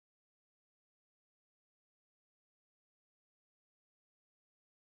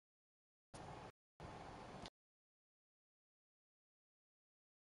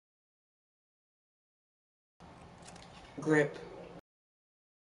 Grip.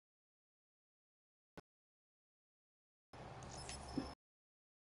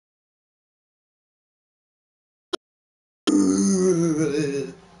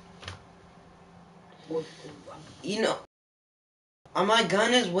 You know, my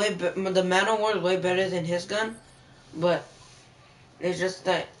gun is the Man War is way better than his gun, but it's just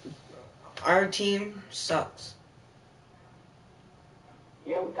that our team sucks.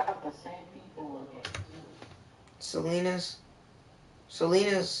 Yeah, we got the same people in it.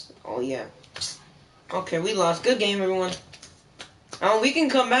 Selena's, oh yeah. Okay, we lost. Good game, everyone. We can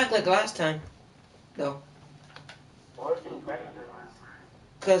come back like last time, though. Or do better than last time.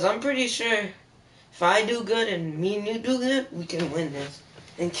 Cause I'm pretty sure if I do good and me and you do good, we can win this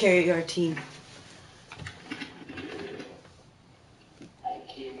and carry our team.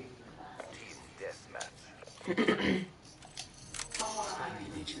 Team deathmatch. Maybe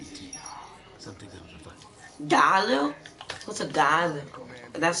HVT. Something of the fun. Galil? What's a Galil?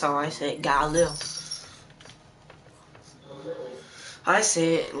 That's how I say it, Galil. I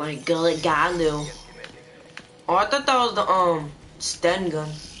say it like Galil. Oh, I thought that was the Sten gun.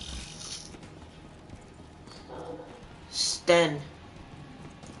 Sten.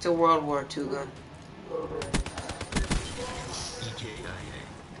 It's a World War II gun. EKIA.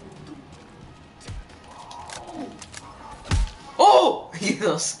 Oh! You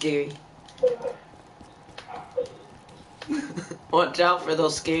know, scary. Watch out for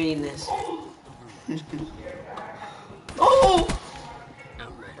those scariness. Oh!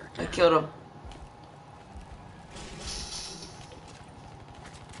 Outrider I down. killed him.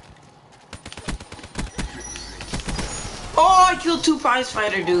 Oh, I killed 2 prize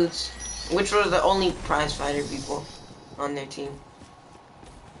fighter dudes, which were the only prize fighter people on their team.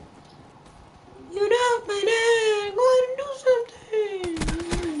 You know, my dad, go ahead and do something.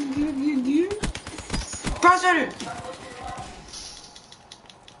 Prize fighter.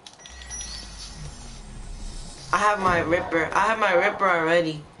 I have my Ripper. I have my Ripper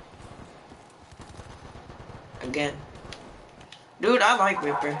already. Again. Dude, I like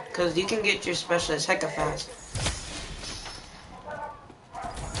Ripper, because you can get your specialist hecka fast.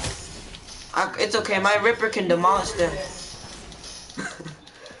 It's okay, my Ripper can demolish them.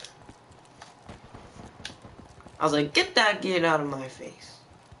 I was like, get that kid out of my face.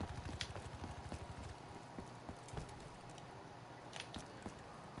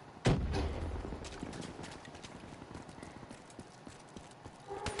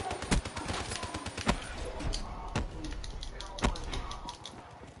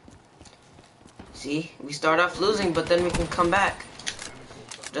 See, we start off losing, but then we can come back.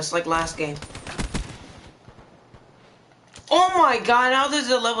 Just like last game. Oh my god, now there's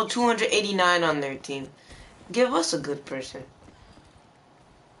a level 289 on their team. Give us a good person.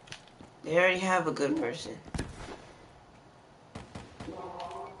 They already have a good person.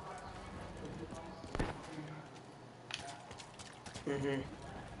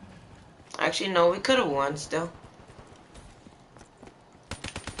 Actually, no, we could have won still.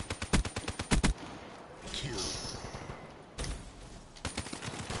 Kill.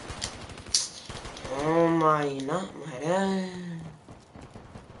 Oh my, not my dad.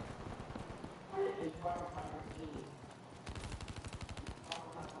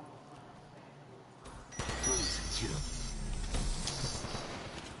 Please, kill.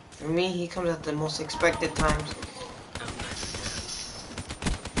 For me, he comes at the most expected times.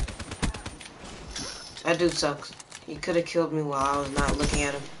 That dude sucks. He could have killed me while I was not looking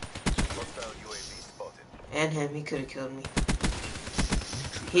at him. Hostile UAV spotted. And him, he could have killed me.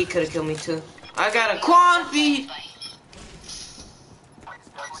 He could have killed me too. I got a quad feed!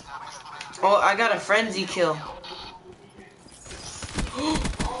 Oh, I got a frenzy kill.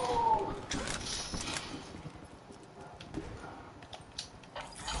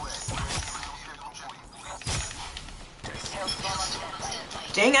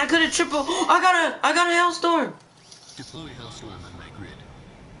 Dang, I could have triple. I got a hailstorm. Deploy Hellstorm on my grid.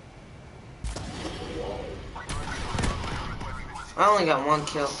 I only got one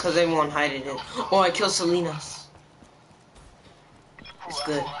kill because everyone hiding it. Oh, I killed Salinas. It's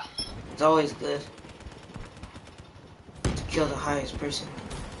good. It's always good to kill the highest person.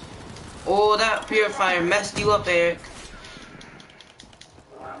 Oh, that purifier messed you up, Eric.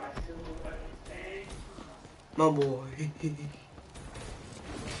 My boy.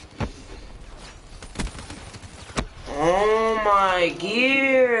 Oh my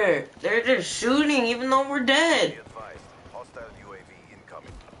gear! They're just shooting even though we're dead. Be advised. Hostile UAV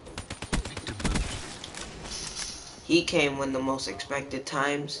incoming. He came when the most expected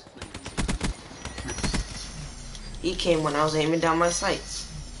times. He came when I was aiming down my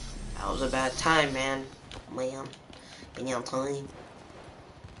sights. That was a bad time, man. Man. Bad time.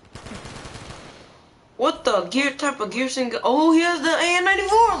 What the gear type of gear gun? Oh, he has the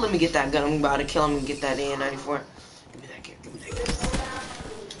AN-94. Let me get that gun. I'm about to kill him and get that AN-94.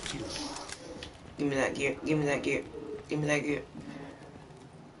 Give me that gear. Give me that gear. Give me that gear. Give me that gear. Give me that gear.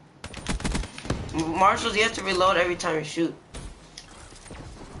 Marshals, you have to reload every time you shoot.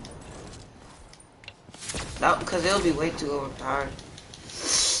 That, because it'll be way too overpowered.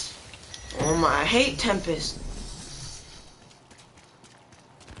 Oh my, I hate Tempest.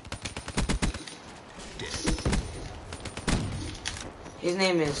 His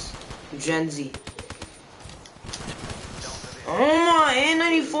name is Gen Z. Oh my,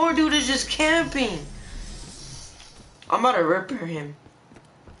 A94 dude is just camping. I'm about to ripper him.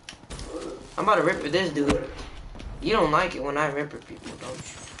 I'm about to ripper this dude. You don't like it when I ripper people, don't you?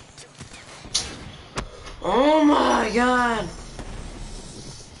 Oh my god.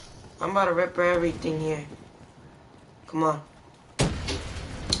 I'm about to ripper everything here. Come on.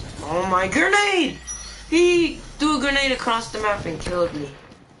 Oh my, grenade! He threw a grenade across the map and killed me.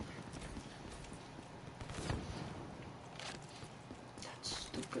 That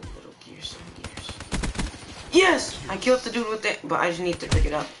stupid little gears and gears. Yes! I killed the dude with it, but I just need to pick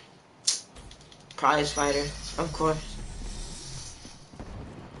it up. Prize fighter, of course.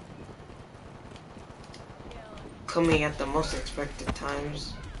 Coming at the most expected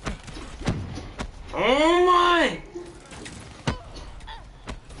times. Oh my!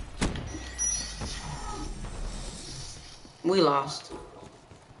 We lost.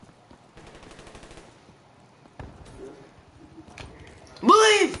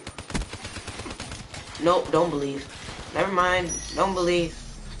 Believe! Nope, don't believe. Never mind, don't believe.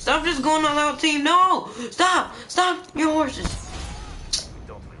 Stop just going all out, team. No! Stop! Stop your horses! We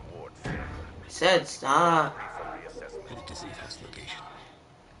don't reward failure. I said stop. Headed to safe house location.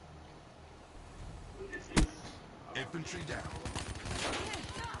 Infantry down.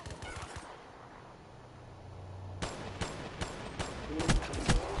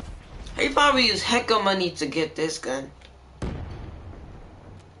 He probably used hecka money to get this gun. Good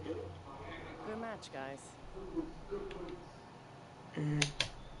match, guys.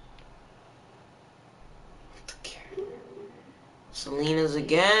 Selena's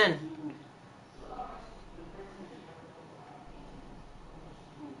again.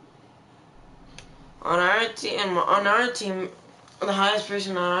 On our team, the highest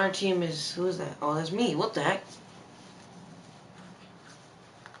person on our team is, who is that? Oh, that's me. What the heck?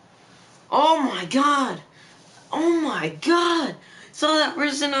 Oh my god! Oh my god! Saw that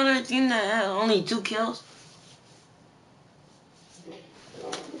person on our team that had only 2 kills?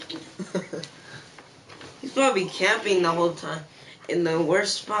 He's probably camping the whole time in the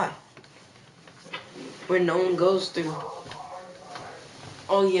worst spot where no one goes through.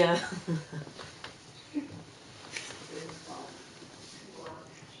 Oh yeah.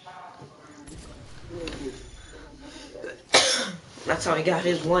 That's how he got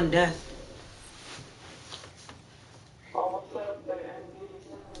his one death.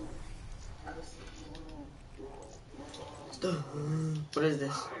 What is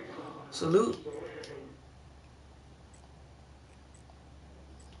this? Salute?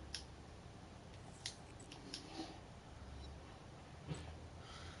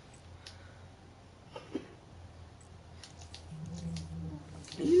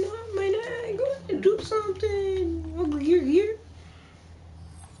 You know, I might not go ahead and do something. Over here.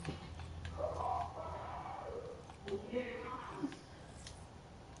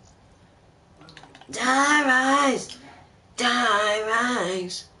 Die, rise! Die,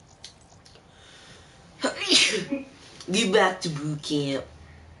 rise! Get back to boot camp.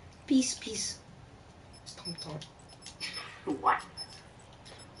 Peace, peace. Stomp, stomp. What?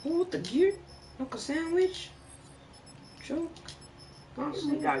 Oh, the gear? Uncle sandwich? Joke?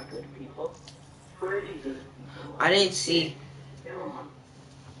 We got good people. Pretty good people. I didn't see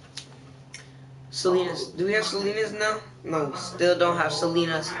Selena's. Do we have Selena's now? No, still don't have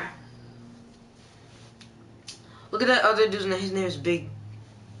Selena's. Look at that other dude's name. His name is Big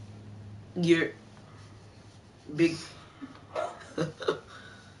Gear. Big.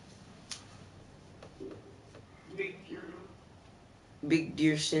 Big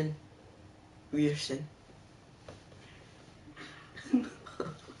Deerson. Rearson.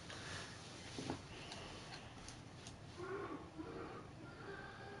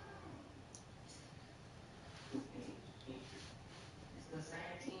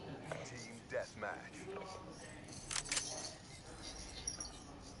 Team deathmatch.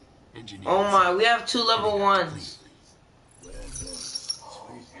 Engineers. Oh my, we have 2 level 1s.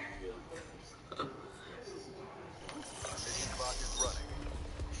 Mission clock is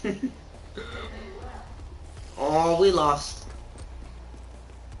running. Oh, we lost.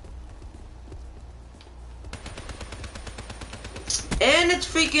 And it's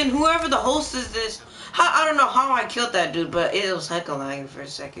freaking whoever the host is this. I don't know how I killed that dude, but it was hecka lagging for a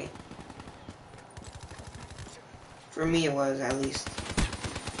second. For me it was, at least.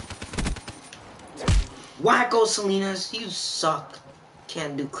 Wacko Selenas, you suck.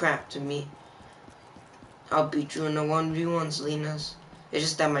 Can't do crap to me. I'll beat you in the 1v1, Selenas. It's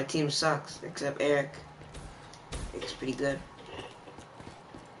just that my team sucks, except Eric. Eric's pretty good.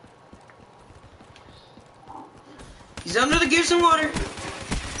 He's under the gears and water.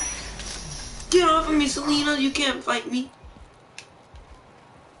 Get off of me, Selena. You can't fight me.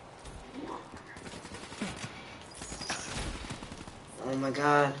 Oh my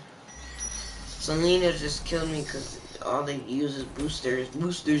god. Selena just killed me because all they use is boosters.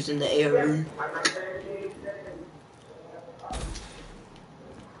 Boosters in the air.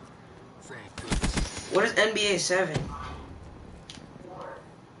 What is NBA 7?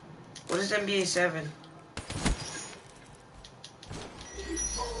 What is NBA 7?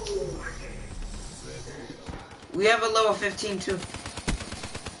 We have a level 15 too.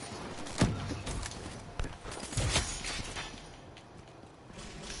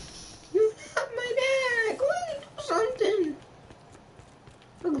 You got my dad. Go ahead and do something.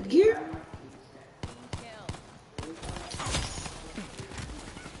 Look, gear.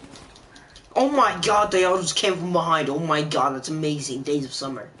 Oh my god, they all just came from behind. Oh my god, that's amazing. Days of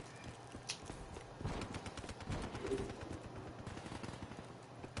Summer.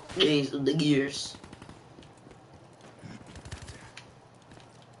 Days of the Gears.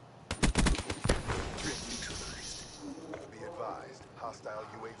 Be advised, hostile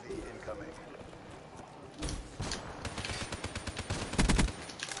UAV incoming.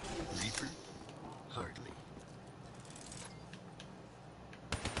 Reaper? Hardly.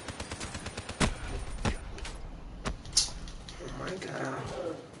 Oh my god.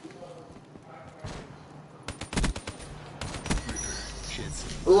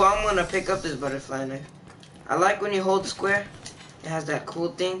 Ooh, I'm gonna pick up this butterfly knife. I like when you hold square. It has that cool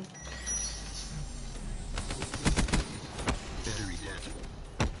thing. Battery down.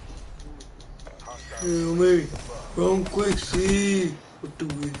 Hail Mary, run quick, see. What do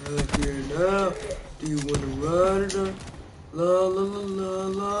we have here now? Do you wanna ride it or? La la la la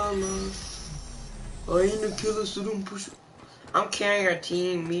la la. I ain't a killer, so don't push it. I'm carrying our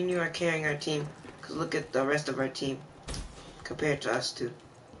team. Me and you are carrying our team. Cause look at the rest of our team compared to us two.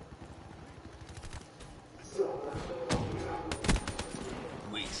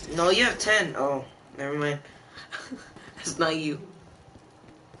 Wasted. No, you have 10. Oh, never mind. That's not you.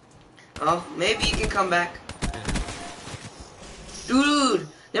 Oh, maybe you can come back. Dude,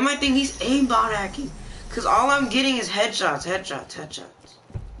 they might think he's aimbot hacking. Cause all I'm getting is headshots, headshots, headshots.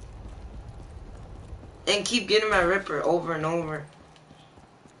 And keep getting my Ripper over and over.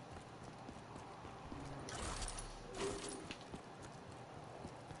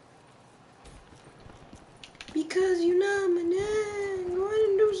 Because you know my name. Go ahead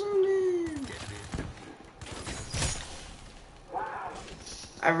and do something.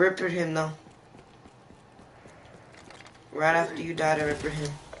 I ripped him though. Right after you died, I ripped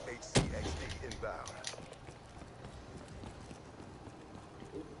him. HCXD inbound.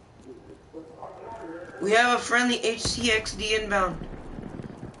 We have a friendly HCXD inbound.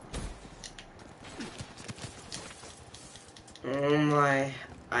 Oh my.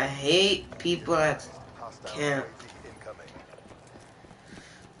 I hate people that camp.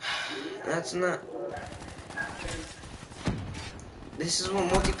 That's not... This is what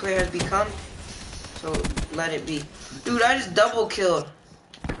multiplayer has become. So let it be. Dude, I just double killed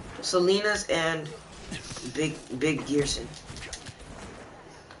Selena's and Big Gearson.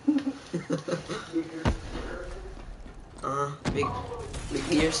 Big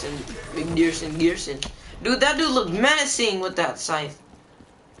Gearson. Dude, that dude looks menacing with that scythe.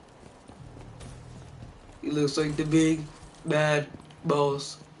 He looks like the big bad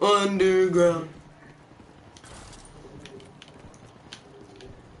boss underground.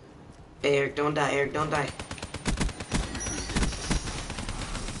 Hey, Eric, don't die. Eric, don't die.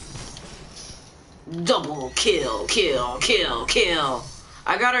 Double kill.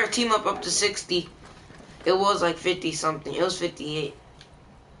 I got our team up to 60. It was like 50 something. It was 58.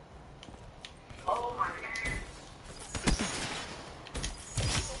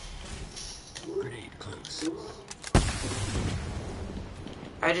 Grenade close.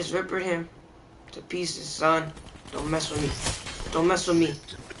 I just ripped him to pieces, son. Don't mess with me. Don't mess with me.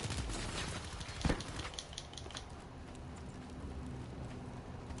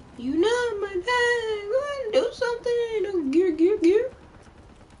 You know my name. Go ahead and do something. Do gear.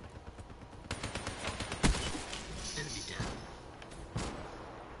 Enemy down.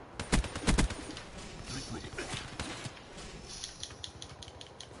 Liquid.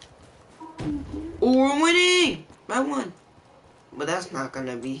 Oh, we're winning by 1. But that's not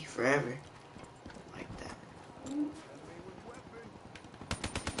gonna be forever like that.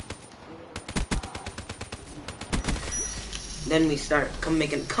 Then we start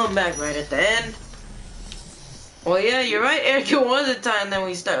making a comeback right at the end. Oh yeah, you're right, Eric. It was a time then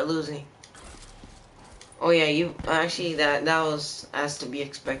we start losing. Oh yeah, you actually that was as to be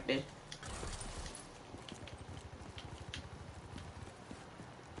expected.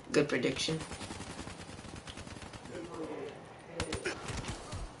 Good prediction.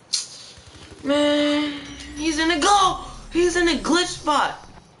 Man, he's in a glitch spot.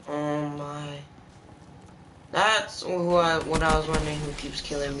 Oh my. That's what I was wondering, who keeps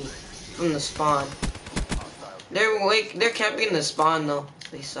killing me from the spawn. They're camping the spawn though.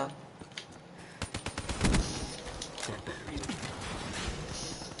 They suck. That battery's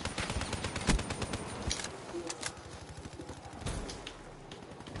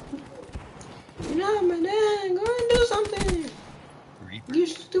You know my dad, go and do something. Reaper. You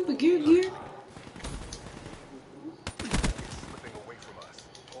stupid gear.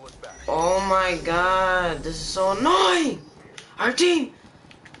 Oh my god, this is so annoying. Our team.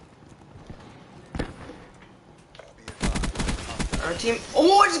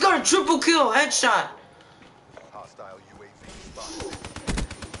 Oh, I just got a triple kill, headshot. Hostile UAV spotted.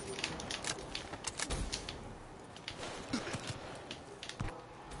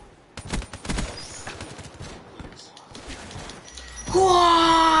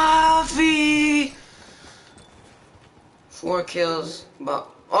 Coffee. 4 kills, but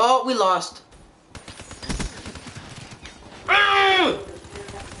oh, we lost.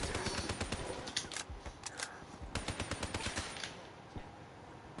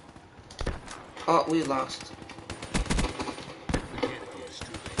 Oh, we lost. Mechanical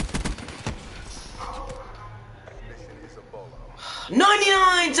destroyed. Mission is a bolo.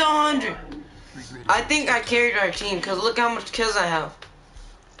 99 to 100. Regretted. I think I carried our team because look how much kills I have.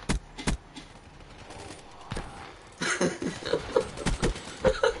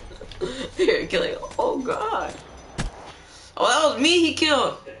 You're killing. Oh god. Oh, that was me he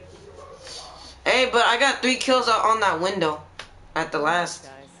killed. Hey, but I got 3 kills out on that window at the last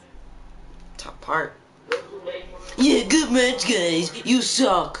Guys. top part. Yeah, good match, guys. You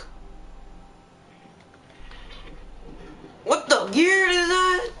suck. What the gear is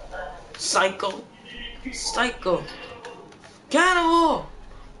that? Psycho. Cannibal.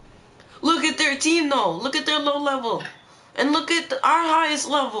 Look at their team though. Look at their low level. And look at our highest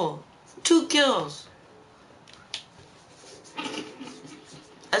level. 2 kills.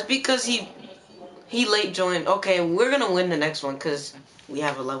 That's because he late joined. Okay, we're gonna win the next one because we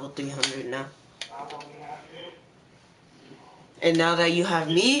have a level 300 now. And now that you have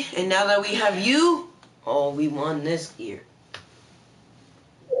me, and now that we have you, oh, we won this gear.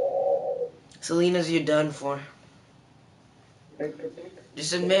 Selena's, you're done for.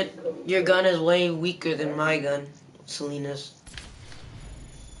 Just admit your gun is way weaker than my gun, Selena's.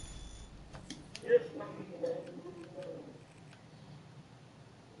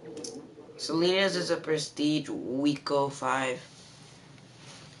 Selena's is a Prestige Weeko 5.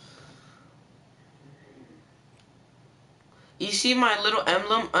 You see my little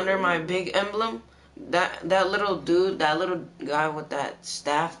emblem under my big emblem? That little dude, that little guy with that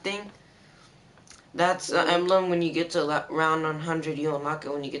staff thing? That's the emblem when you get to round 100. You unlock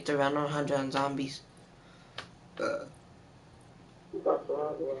it when you get to round 100 on zombies. It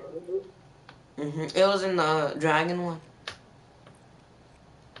was in the dragon one.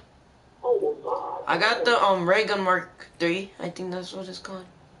 I got the ray gun Mark III. I think that's what it's called.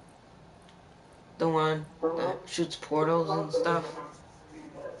 The one that shoots portals and stuff.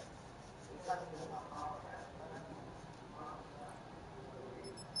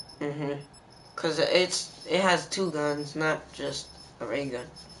 Cause it has two guns, not just a ray gun.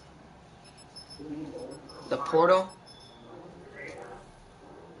 The portal.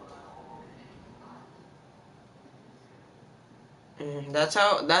 That's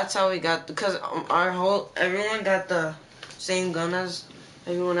how we got, because everyone got the same gun as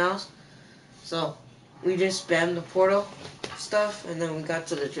everyone else, so we just spammed the portal stuff, and then we got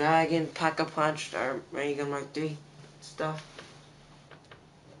to the dragon, pack-a-punched our ray gun Mark III stuff,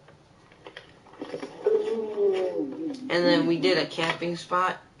 and then we did a camping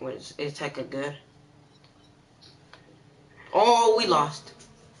spot, which is hecka good. Oh, we lost.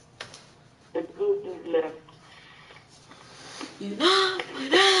 You know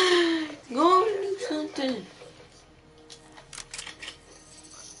what I'm gonna do something.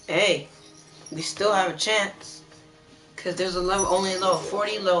 Hey, we still have a chance. Cause there's only level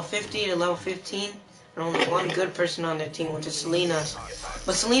 40, level 50, and level 15. And only one good person on their team, which is Selena's.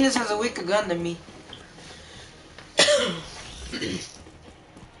 But Selena's has a weaker gun than me.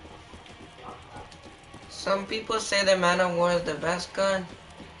 Some people say the Man of War is the best gun.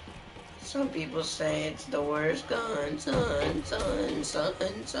 Some people say it's the worst gun, son.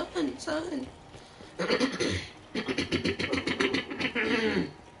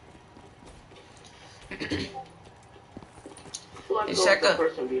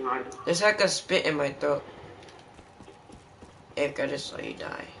 There's like a spit in my throat. Eric, I just saw you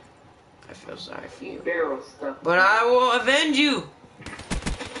die. I feel sorry for you. But I will avenge you!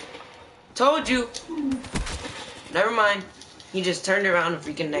 Told you! Never mind. He just turned around and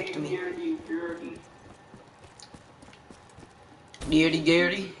freaking next to me.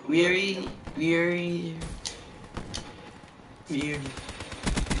 Weirdy.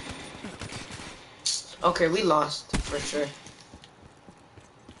 Okay, we lost for sure.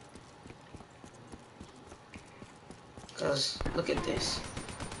 Cause look at this.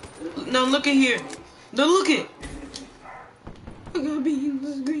 Now look at here. Now look it. Look at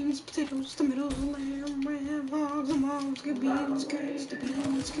beans, greens, potatoes, tomatoes, lamb, hogs, hogs, good beans, greens, the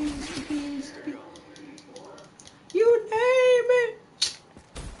beans. You name it.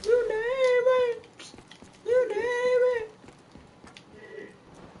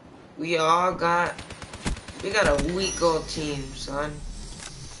 We got a weak old team, son.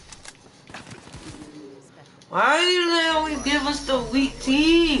 Why do they always give us the weak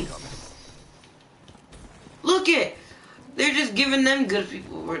team? Look it! They're just giving them good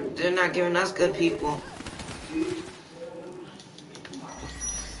people. They're not giving us good people.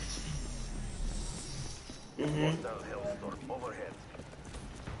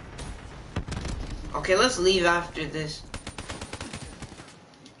 Okay, let's leave after this.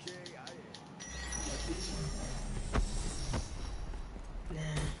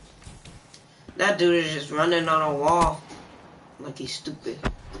 That dude is just running on a wall like he's stupid.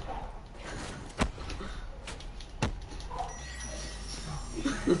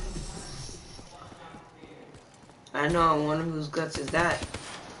 I know, I wonder whose guts is that.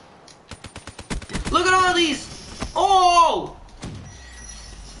 Look at all these! Oh!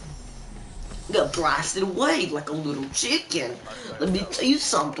 We got blasted away like a little chicken. Let me tell you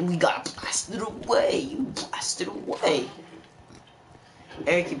something, we got blasted away. You blasted away.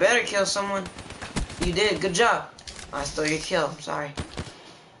 Eric, you better kill someone. You did, good job. I stole your kill, I'm sorry.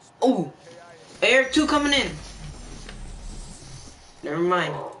 Oh! Eric 2 coming in. Never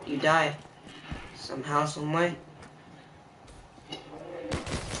mind, you died. Somehow, some way.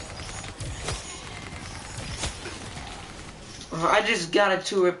 I just got a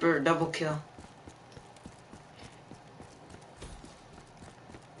 2-ripper double kill.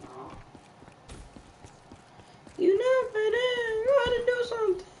 You never did. You had to do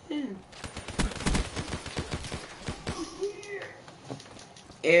something.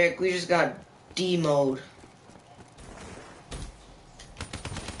 Eric, we just got D mode.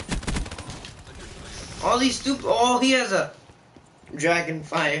 All these stupid. Oh, he has a dragon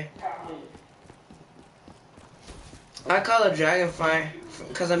fire. I call it dragon fire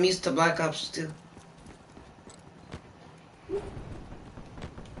because I'm used to Black Ops 2.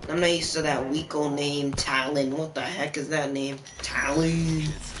 I'm not used to that weak old name, Talon. What the heck is that name? Talon.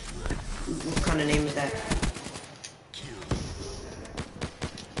 What kind of name is that?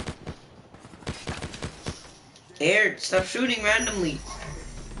 Eric, stop shooting randomly.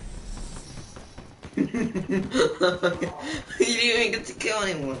 You didn't even get to kill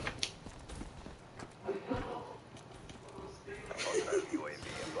anyone.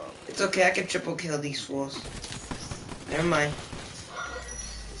 It's okay, I can triple kill these fools. Never mind.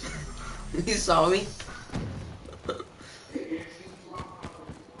 You saw me?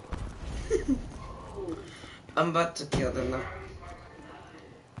 I'm about to kill them now.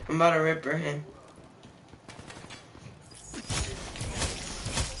 I'm about to ripper him.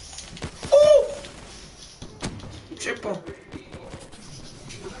 Oh! Triple.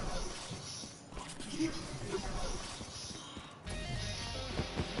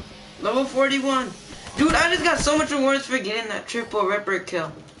 Level 41. Dude, I just got so much rewards for getting that triple ripper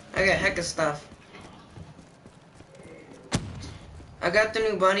kill. I got heck of stuff. I got the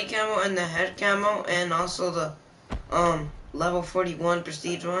new body camo and the head camo and also the level 41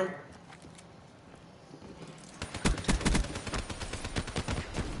 prestige one.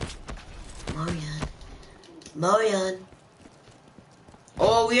 Marion.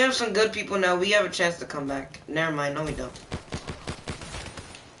 Oh, we have some good people now. We have a chance to come back. Never mind. No, we don't.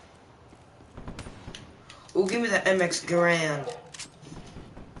 Oh, give me that MX Grand.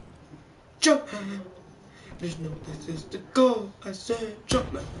 Jump! There's no places to go. I said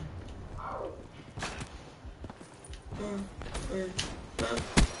jump, man.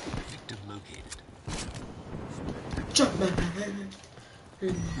 Victim located. Jump, man.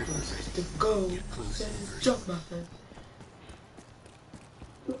 There's no places to go. I said jump, man.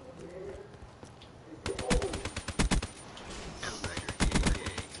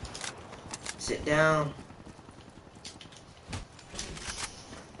 Sit down.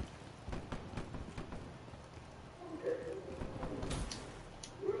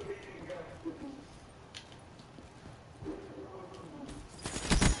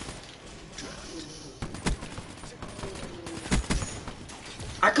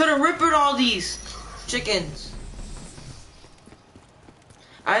 I could have rippered all these chickens.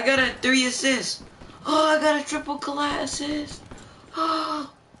 I got a 3 assists. Oh, I got a triple collat assist.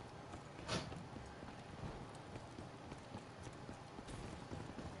 Oh.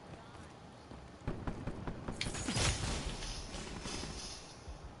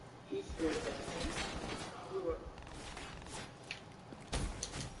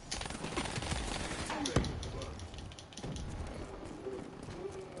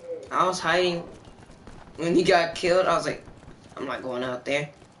 I was hiding when he got killed. I was like, I'm not going out there.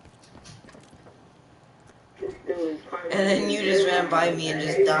 And then you just ran by me and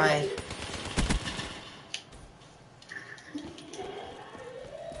just died.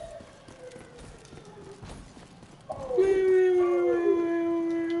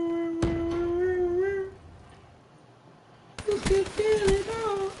 You could feel it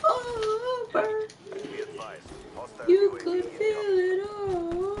all over. You could feel it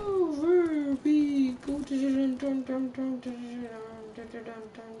all over. People.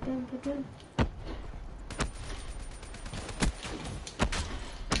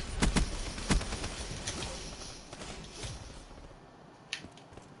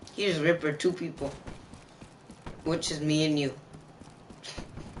 He just rippered 2 people, which is me and you.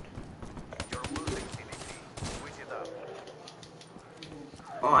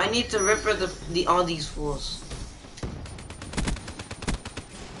 Oh, I need to ripper the all these fools.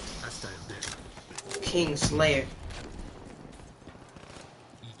 King Slayer.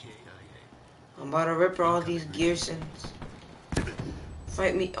 I'm about to ripper all these Gearsons.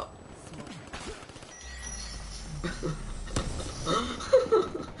 Fight me. Oh.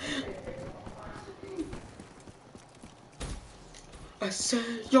 I said,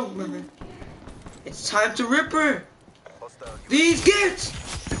 yo man, it's time to ripper these Gears.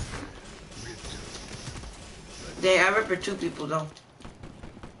 Dang, I rippered 2 people though.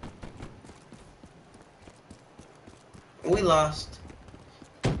 We lost.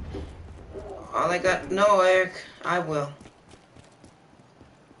 All I got, no, Eric, I will.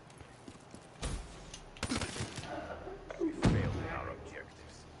 We failed in our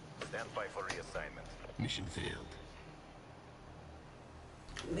objectives. Stand by for reassignment. Mission failed.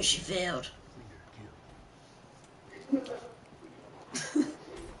 Mission failed.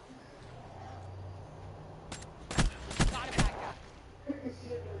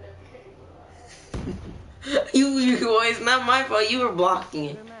 Well, it's not my fault. You were blocking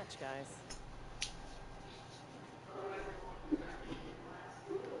it. Good match, guys.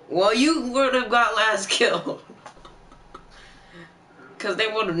 Well, you would have got last kill. Because they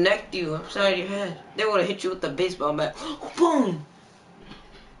would have necked you upside your head. They would have hit you with the baseball bat. Boom!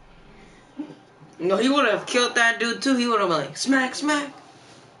 No, he would have killed that dude too. He would have been like, smack, smack.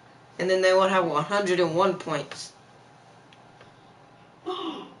 And then they would have 101 points.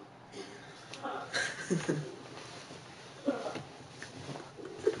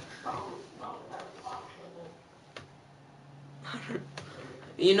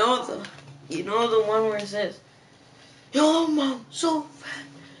 You know the one where it says, "Yo, mom, so fat."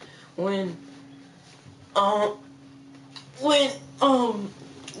 When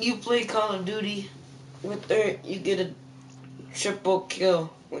you play Call of Duty with her, you get a triple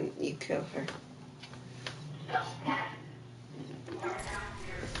kill when you kill her.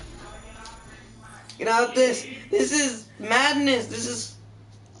 Get out this. This is madness. This is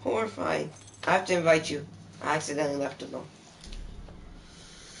horrifying. I have to invite you. I accidentally left it alone.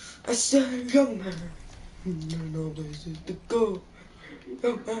 I said, young man, no places to go.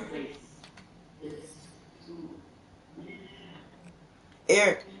 Young man.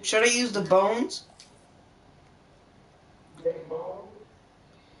 Eric, should I use the bones?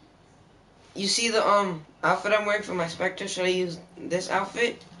 You see the outfit I'm wearing for my Spectre? Should I use this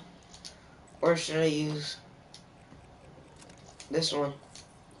outfit? Or should I use this one?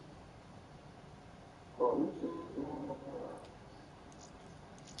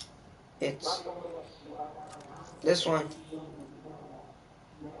 It's this one.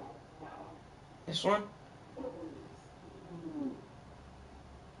 This one?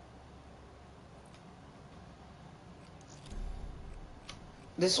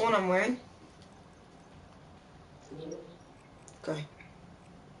 This one I'm wearing? Okay.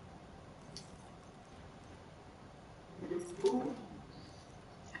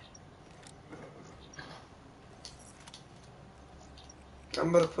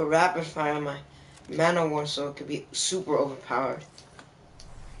 I'm gonna put rapid fire on my mana war so it could be super overpowered.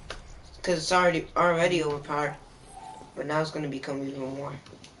 Cause it's already overpowered. But now it's gonna become even more.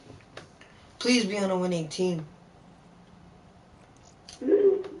 Please be on a winning team.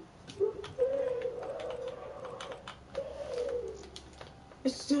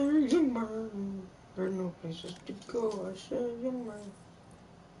 It's the young man. There's no places to go. I said young man.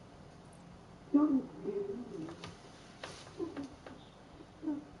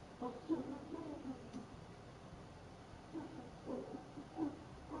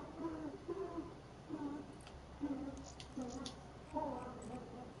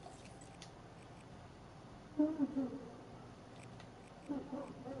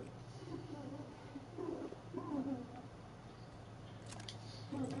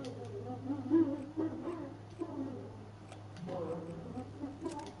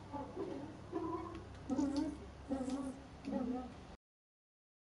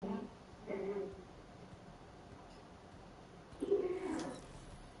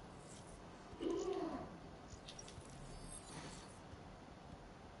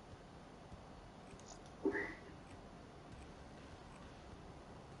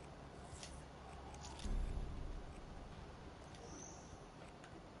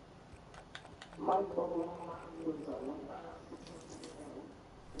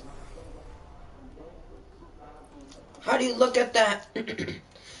 How do you look at that?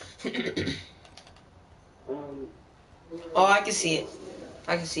 Oh, I can see it.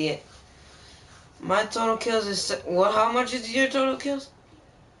 I can see it. My total kills is what? How much is your total kills?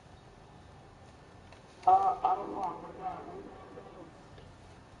 I don't know.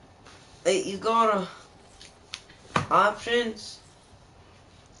 Hey, you go to options.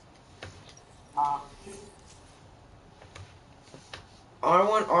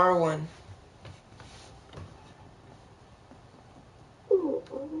 R1, R1.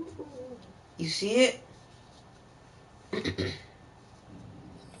 You see it?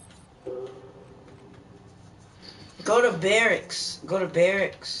 Go to barracks. Go to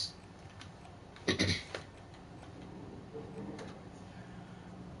barracks.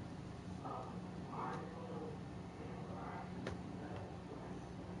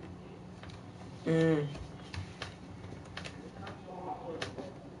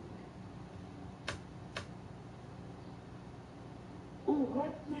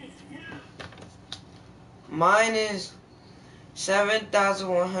 Mine is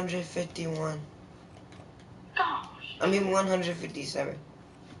 7,151. I mean 157.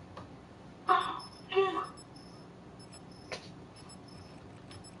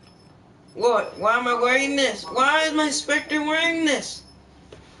 What? Why am I wearing this? Why is my Spectre wearing this?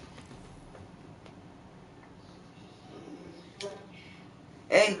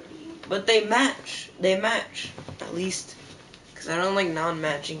 But they match. They match. At least. Because I don't like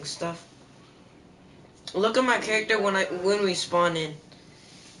non-matching stuff. Look at my character when we spawn in.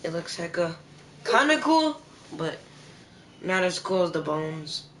 It looks hecka kind of cool, but not as cool as the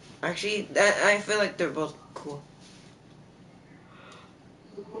bones. Actually, I feel like they're both cool.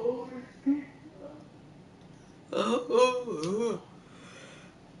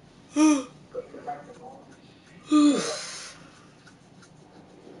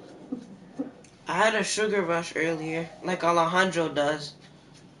 I had a sugar rush earlier, like Alejandro does.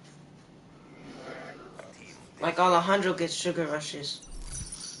 Like Alejandro gets sugar rushes.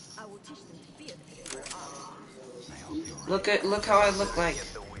 I will teach them to fear the physical art. Look how I look like.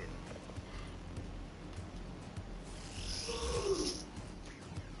 Get the win.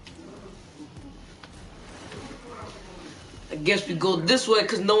 I guess we go this way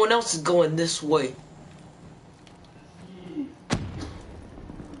because no one else is going this way.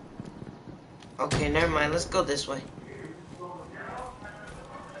 Okay, never mind. Let's go this way.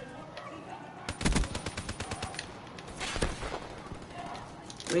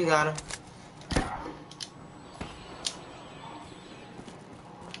 We got him.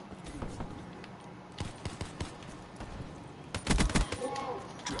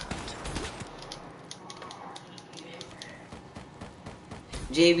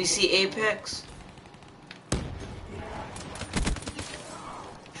 JVC Apex.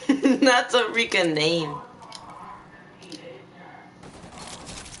 That's a freaking name.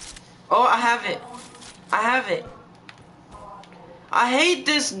 Oh, I have it. I have it. I hate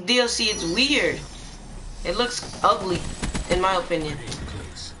this DLC. It's weird. It looks ugly, in my opinion.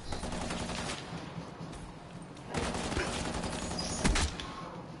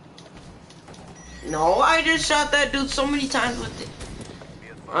 No, I just shot that dude so many times with it.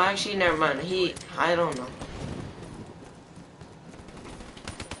 Oh, actually, never mind. I don't know.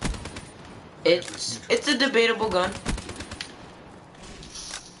 It's a debatable gun.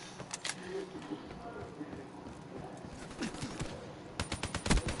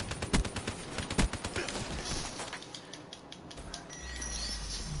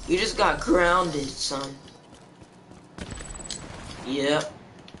 You just got grounded, son. Yep.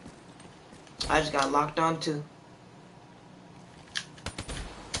 I just got locked on too.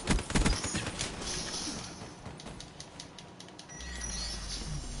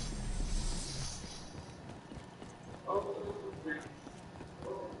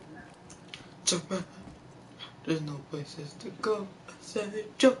 Jump man. There's no places to go. I said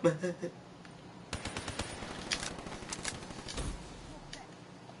jump man.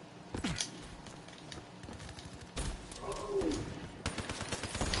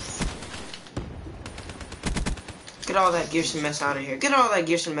 Get all that Gearson mess out of here. Get all that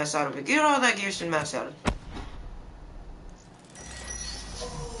Gearson mess out of it. Get all that Gearson mess out of it.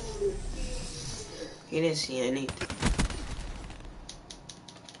 He didn't see anything.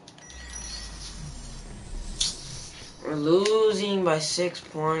 We're losing by 6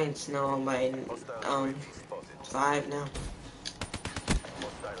 points. No, by 5 now.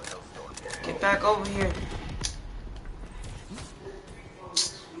 Get back over here.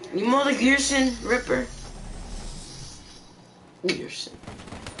 You mother Gearson Ripper. Gearson.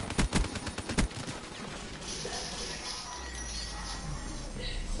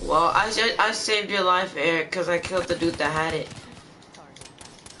 Well, I saved your life, Eric, because I killed the dude that had it.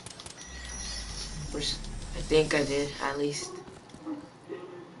 Which I think I did, at least.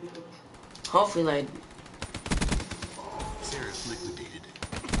 Hopefully I... Seraph liquidated.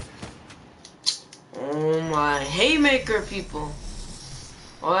 Oh my, haymaker people.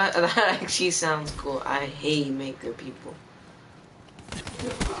 Oh, that actually sounds cool. I haymaker people.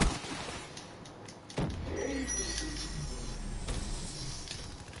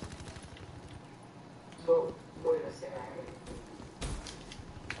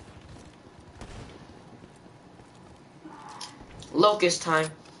 Locust time.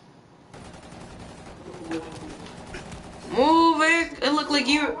 Move, Eric. It looked like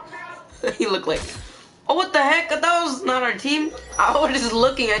you. He looked like. Oh, what the heck? That was not our team. I was just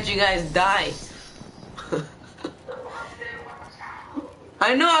looking at you guys die.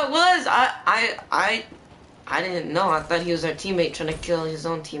 I know I was. I didn't know. I thought he was our teammate trying to kill his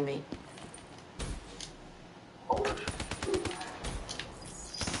own teammate.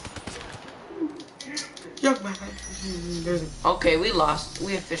 Young man. Okay, we lost.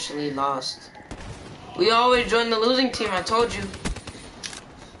 We officially lost. We always join the losing team, I told you.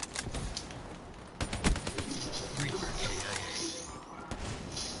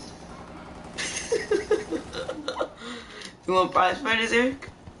 You want prize fighters, Eric?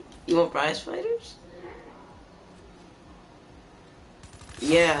 You want prize fighters?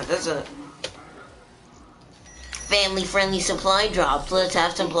 Yeah, that's a family-friendly supply drops. Let's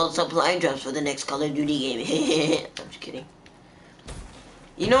have some supply drops for the next Call of Duty game. I'm just kidding.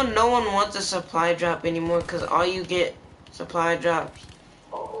 You know, no one wants a supply drop anymore because all you get supply drops.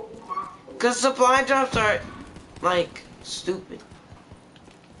 Because supply drops are, like, stupid.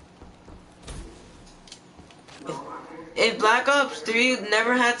 If Black Ops 3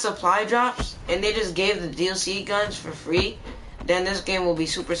 never had supply drops and they just gave the DLC guns for free, then this game will be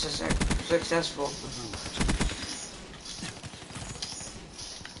super successful.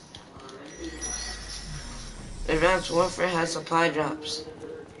 Advanced Warfare has supply drops.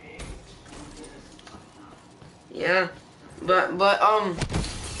 Yeah, but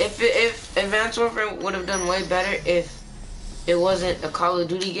if Advanced Warfare would have done way better if it wasn't a Call of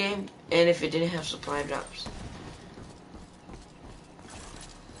Duty game and if it didn't have supply drops.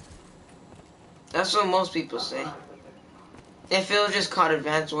 That's what most people say. If it was just called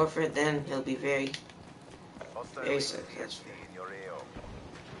Advanced Warfare, then it'll be very successful.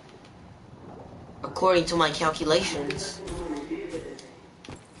 According to my calculations.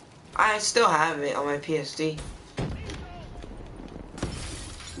 I still have it on my PSD.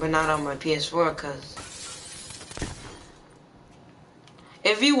 But not on my PS4, cause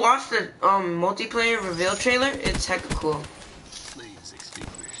if you watch the multiplayer reveal trailer, it's hecka cool. Flames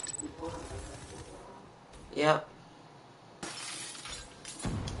extinguished. Yep.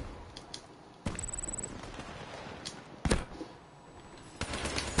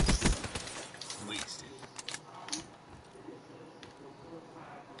 Wasted.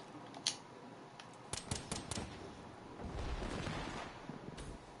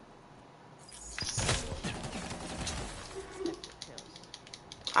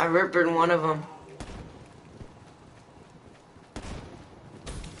 I rippered one of them.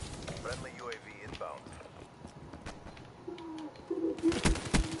 Friendly UAV inbound.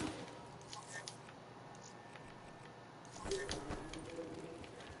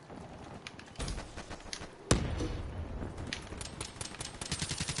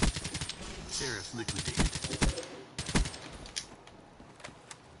 Seraph liquidated.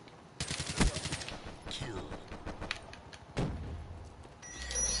 Kill.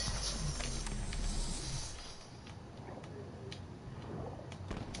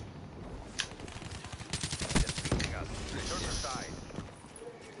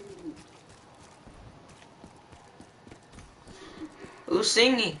 Who's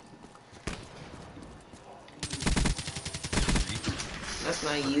singing? That's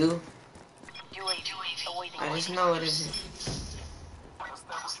not you. I just know it isn't.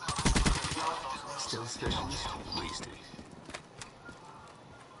 Stealth specialist wasted.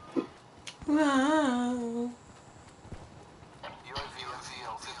 Wow.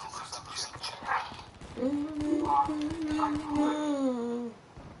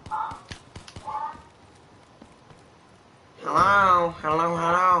 Hello, hello,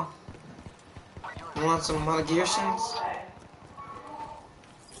 hello. You want some more Gearsons?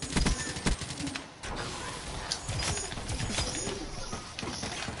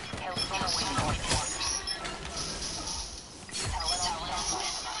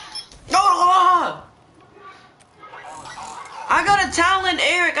 Oh! I got a Talon,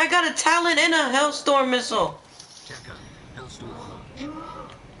 Eric. I got a Talon and a Hellstorm missile. Check out. Hellstorm launch.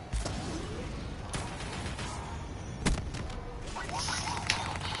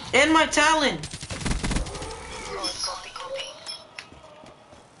 And my Talon.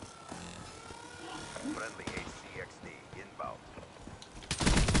 Friendly HCXD inbound.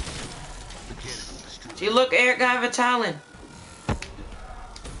 Mechanical destroyed. See, look, Eric, I have a Talon.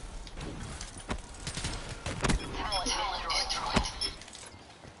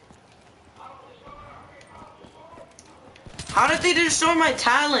 How did they destroy my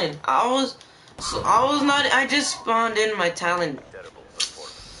Talon? I just spawned in my Talon. Terrible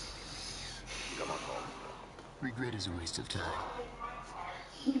performance. Come on home. Regret is a waste of time.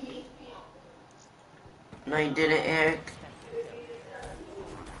 No, you didn't, Eric.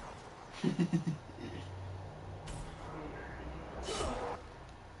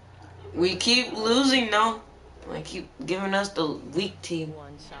 We keep losing, though. They keep giving us the weak team.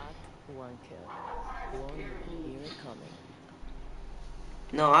 One shot, one kill. Won't even hear it coming.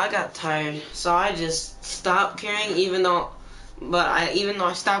 No, I got tired, so I just stopped caring. Even though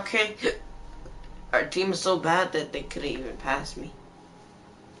I stopped caring, our team is so bad that they couldn't even pass me.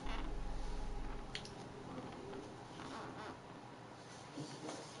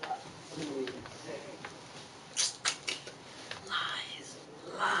 Lies,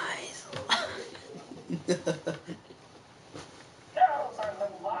 lies.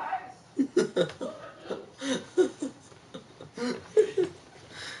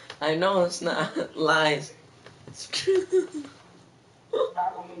 I know it's not lies. It's true.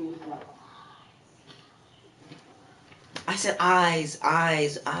 I said eyes,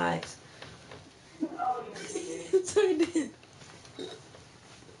 eyes, eyes. That's what I did.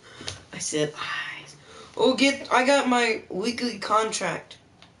 I said eyes. Oh, I got my weekly contract.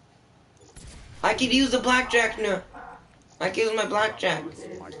 I could use the blackjack now. I can use my blackjack. My clients are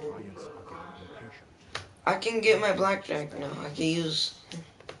getting impatient. I can get my blackjack now. I can use.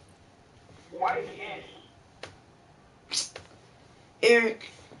 Eric,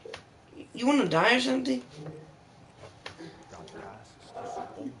 you want to die or something? Thou passest to suppose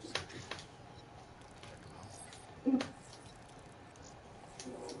such matters.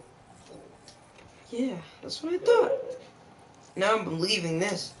 Yeah, that's what I thought. Now I'm believing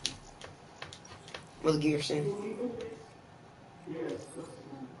this. With Gearson.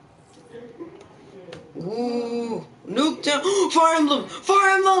 Ooh, Nuketown. Fire Emblem!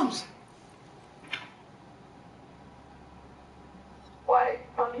 Fire Emblems!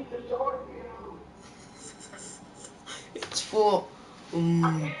 It's full.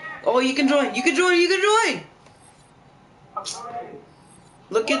 Oh, you can join. You can join. You can join.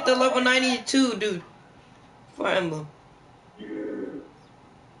 Look at the level 92, dude. Fire Emblem.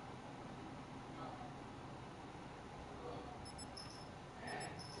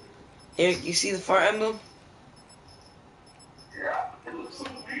 Eric, you see the Fire Emblem?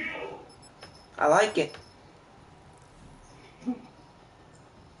 I like it.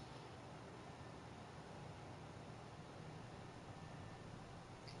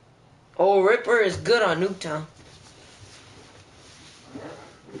 Oh, Ripper is good on Nuketown.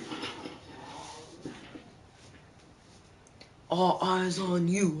 All eyes on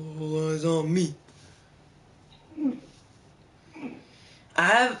you, all eyes on me. I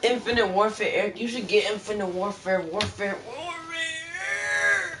have Infinite Warfare, Eric. You should get Infinite Warfare, Warfare.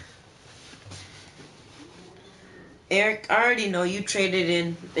 Eric, I already know you traded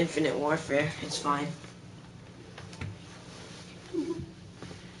in Infinite Warfare. It's fine.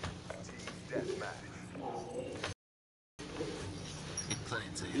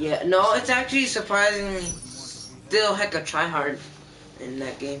 Yeah, no, it's actually surprisingly still heck a tryhard in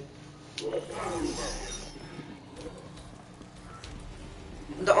that game.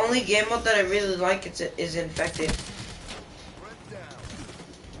 The only game mode that I really like is Infected.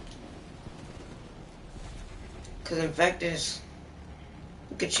 Cause Infected is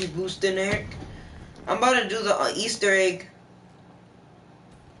get you boosting, Eric. I'm about to do the Easter egg.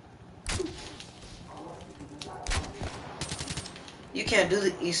 You can't do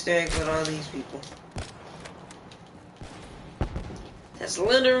the Easter egg with all these people. That's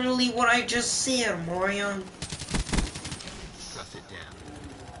literally what I just said, Morion. Rough it down.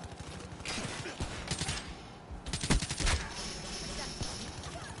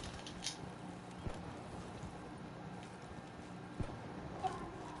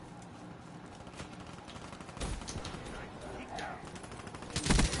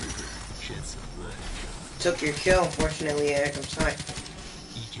 Shed some blood. Took your kill, unfortunately, Eric. I'm sorry.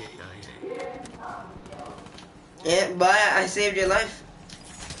 EKIA. Yeah, but I saved your life.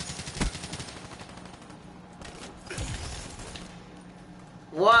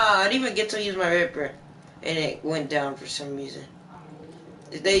 Wow, I didn't even get to use my Ripper. And it went down for some reason.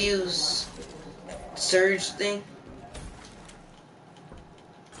 Did they use Surge thing?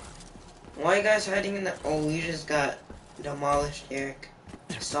 Why are you guys hiding in the... Oh, you just got demolished, Eric.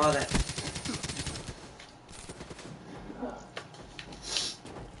 I saw that.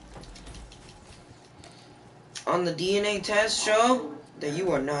 On the DNA test show that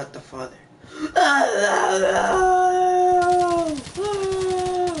you are not the father.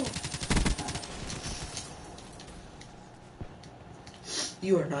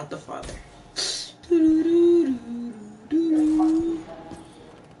 You are not the father.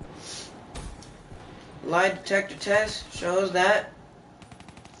 Lie detector test shows that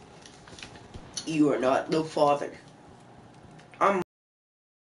you are not the father.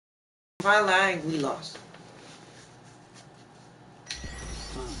 If I lag, we lost.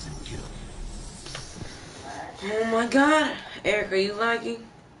 Oh my god. Eric, are you lagging?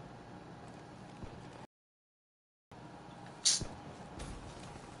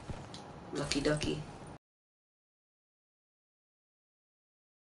 Lucky ducky.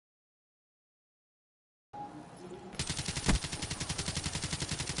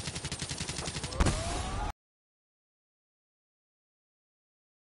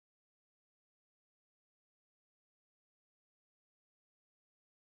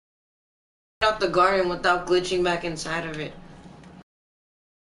 Out the garden without glitching back inside of it.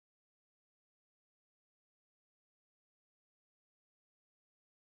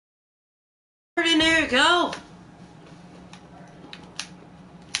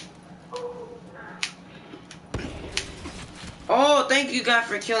 thank you God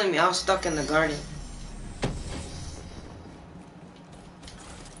for killing me. I was stuck in the garden.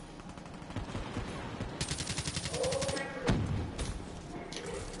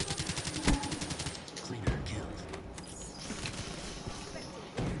 Cleaner killed.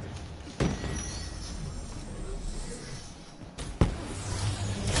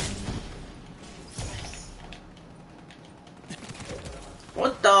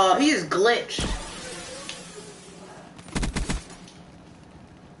 What the? He is glitched.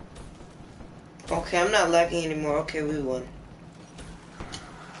 Okay, I'm not lagging anymore. Okay, we won.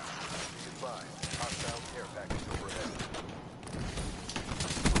 Hostile care package overhead.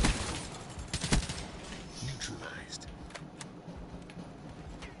 Neutralized.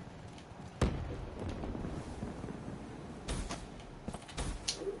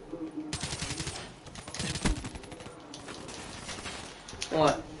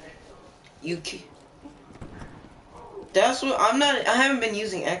 What? Yuki. That's what I'm not. I haven't been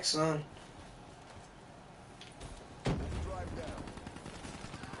using X on.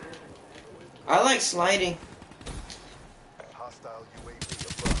 I like sliding. Hostile UAV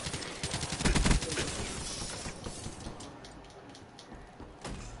above.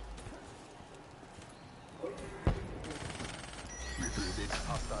 Rebooted.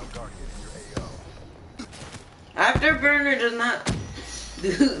 Hostile Guardian in your AO. Afterburner does not.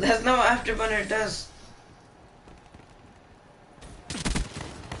 Dude, that's not what Afterburner does.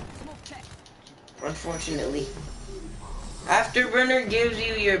 Unfortunately. Afterburner gives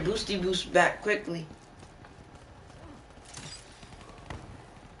you your boosty boost back quickly.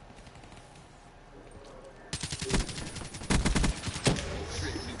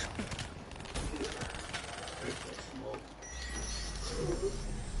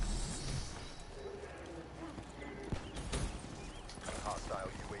 Hostile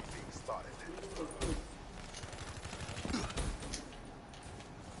UAV spotted.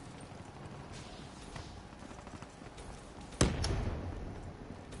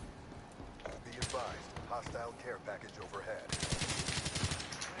 Be advised, hostile care package overhead.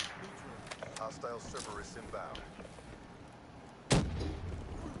 Hostile Cerberus inbound.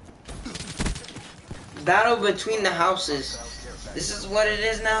 Battle between the houses. This is what it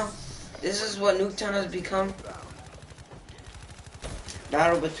is now. This is what Nuketown has become.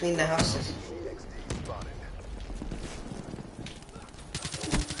 Battle between the houses. XD spotted.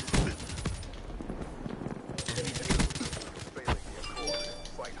 Failing the accord.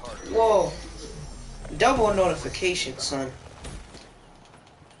 Fight harder. Whoa. Double notification, son.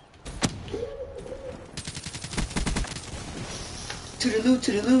 To the loo,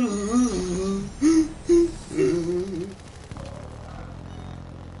 to the loo.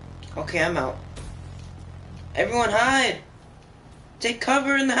 Okay, I'm out. Everyone hide. Take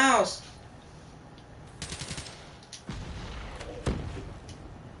cover in the house.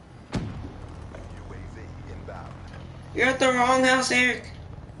 UAV inbound. You're at the wrong house, Eric.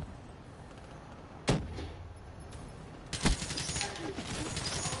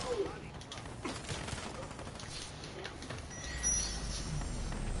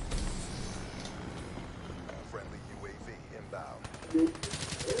 Friendly UAV inbound.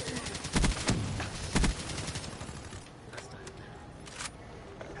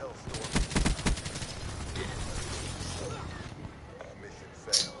 Hellstorm. Mission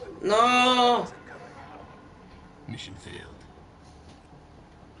failed. No. Mission failed.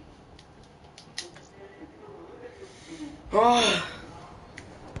 Oh.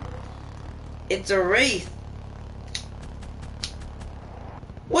 It's a wraith.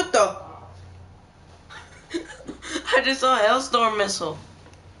 What the? I just saw a Hellstorm missile.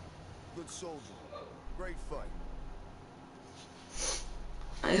 Good soldier. Great fight.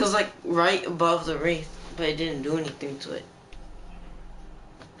 It was like right above the wraith, but it didn't do anything to it.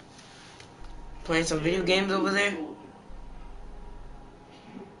 Playing some video games over there?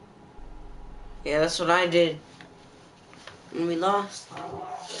 Yeah, that's what I did. And we lost.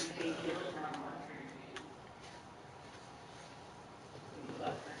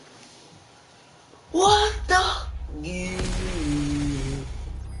 What the?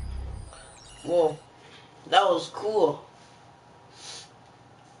 Whoa, that was cool.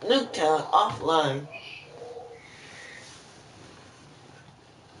 Nuketown offline.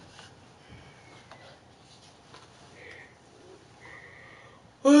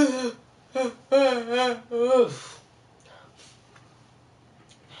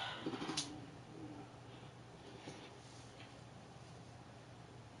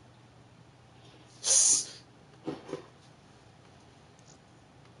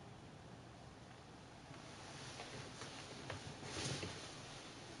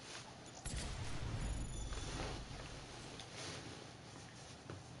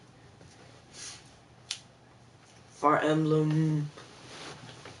 Fire Emblem.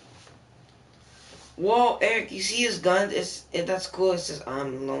 Whoa, Eric, you see his gun? That's cool. It says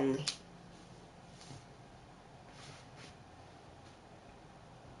I'm lonely.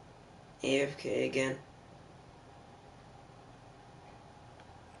 AFK again.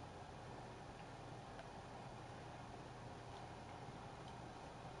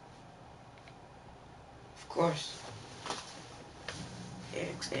 Of course.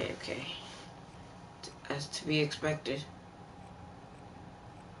 Eric's AFK. As to be expected.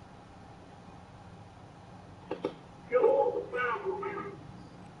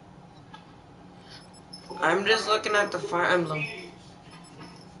 I'm just looking at the Fire Emblem.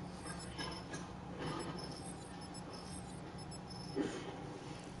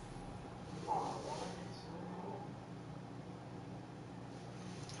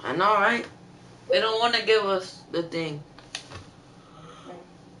 I know, right? They don't want to give us the thing.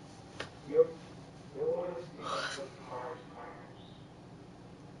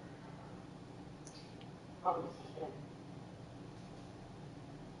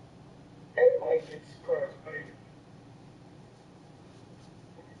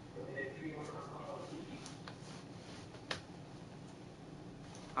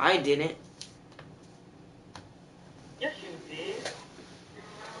 I didn't. Yes, you did.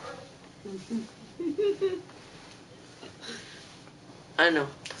 I know.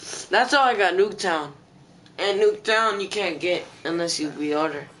 That's how I got Nuketown. And Nuketown you can't get unless you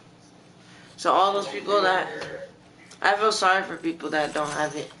reorder. So all those people that... I feel sorry for people that don't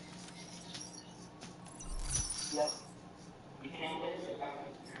have it. Yep. You can't get it.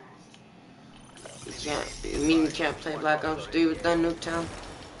 You can't... You mean you can't play Black Ops 3 without Nuketown?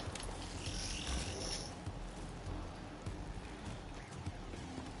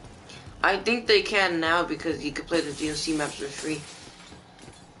 I think they can now because you can play the DLC maps for free.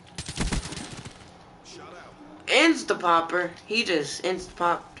 Insta-popper. He just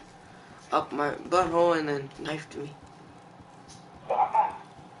insta-popped up my butthole and then knifed me.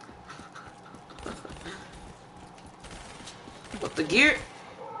 What the gear?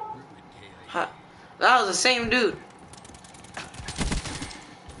 Ha. That was the same dude.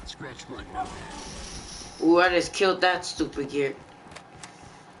 Scratch my nose. Ooh, I just killed that stupid gear.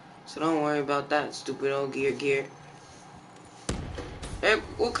 So don't worry about that stupid old gear. Hey,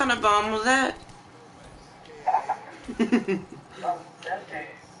 what kind of bomb was that?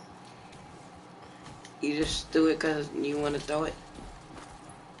 You just do it because you want to throw it?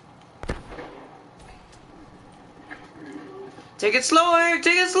 Take it slow, Eric!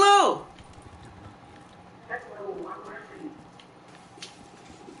 Take it slow!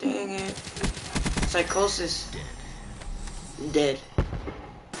 Dang it. Psychosis. Dead.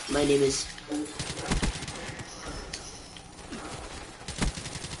 My name is...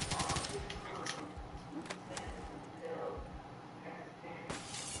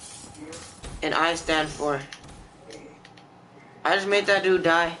 And I stand for... I just made that dude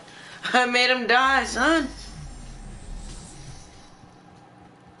die. I made him die, son!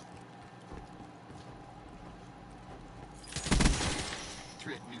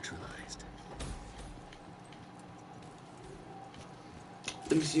 Threat neutralized.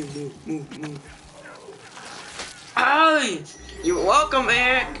 Let me see you move. Ow! You're welcome,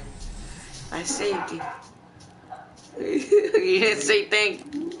 Eric! I saved you. You didn't say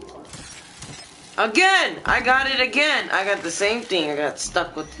thank you. Again! I got it again! I got the same thing. I got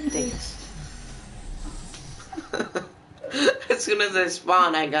stuck with the things. As soon as I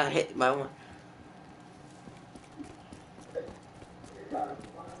spawned, I got hit by one.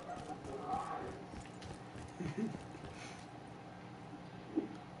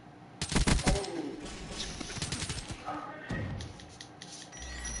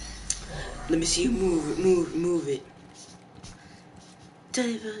 Let me see you move it.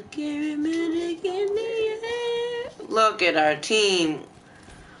 Look at our team.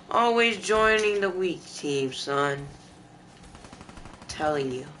 Always joining the weak team, son.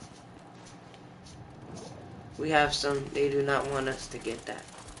 Telling you. We have some, they do not want us to get that.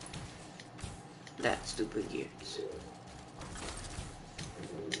 That stupid gears.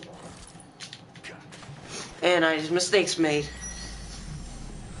 And I just mistakes made.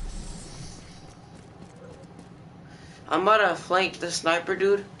 I'm about to flank the sniper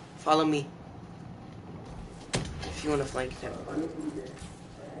dude. Follow me. If you want to flank him.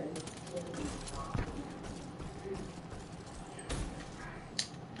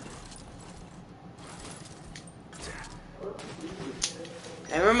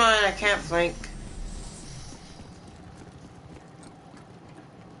 Never mind, I can't flank.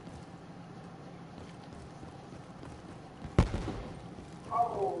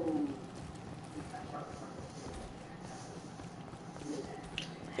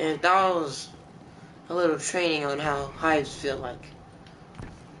 And that was a little training on how hives feel like.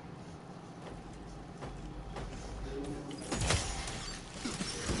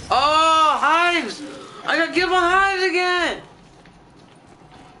 Oh, hives! I got killed by hives again!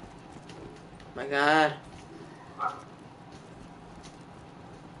 My God.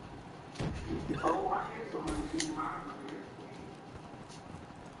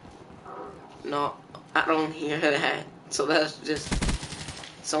 No, I don't hear that. So that's just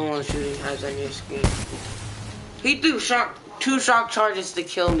someone shooting hives on your screen. He threw two shock charges to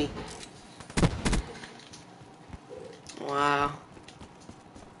kill me. Wow.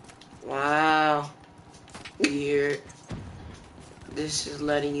 Wow. Weird. This is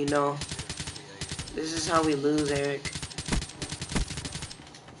letting you know. This is how we lose, Eric.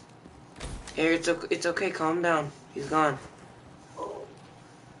 Eric, it's okay. Calm down. He's gone.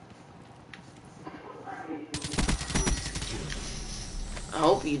 I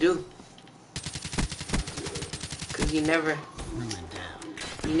hope you do. Cause you never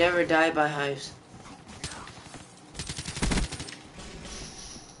die by hives.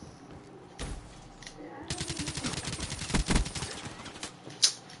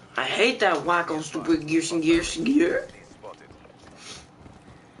 I hate that wacko stupid gear.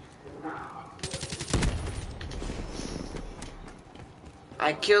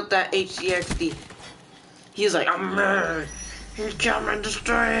 I killed that HCXD. He's like, I'm mad. You killed and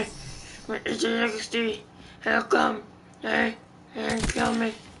destroy my HCXD. How come? Hey, kill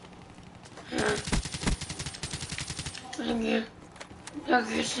me. Thank you.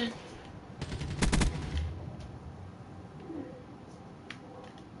 Okay.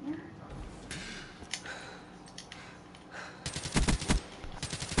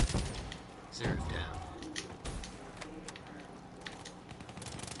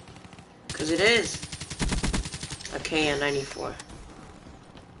 Cause it is a KN-94.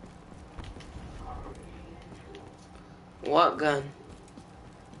 What gun?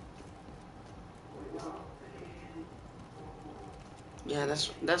 Yeah,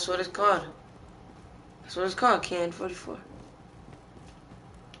 that's what it's called. That's what it's called, KN-44.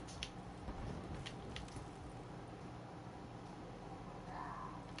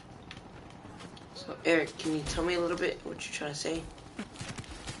 So Eric, can you tell me a little bit what you're trying to say?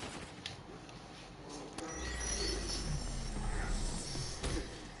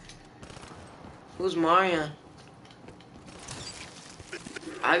 Who's Marion?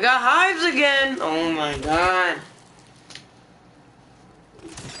 I got hives again! Oh my God.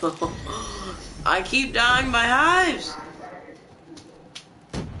 I keep dying by hives.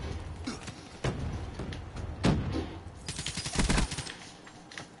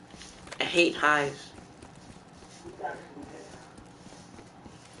 I hate hives.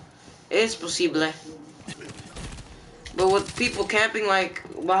 Es posible. But with people camping like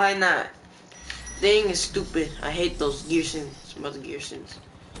behind that thing is stupid. I hate those Gearsons, mother Gearsons.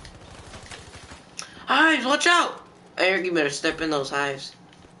 Hives, watch out! Eric, you better step in those hives.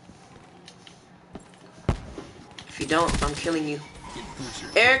 If you don't, I'm killing you.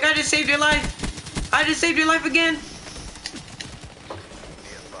 Eric, I just saved your life. I just saved your life again.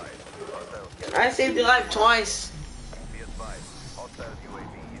 I saved your life twice.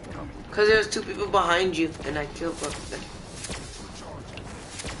 Cause there's two people behind you, and I killed both of them.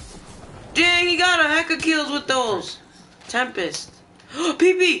 Dang, he got a heck of kills with those. Tempest.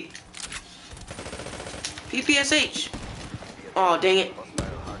 PP. PPSH. Oh, dang it.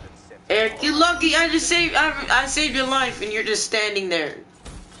 Eric, you're lucky. I saved your life, and you're just standing there.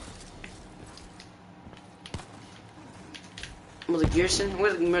 Mother Gearson?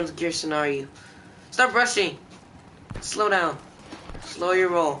 Where Mother Gearson are you? Stop rushing. Slow down. Slow your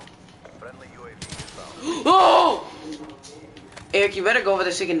roll. Oh! Eric, you better go over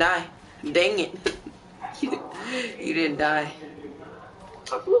there so you can die. Dang it. You didn't die.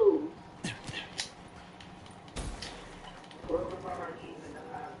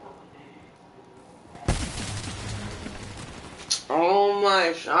 Oh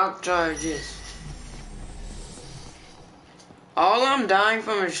my shock charges. All I'm dying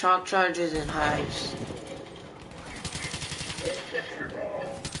from is shock charges and hives.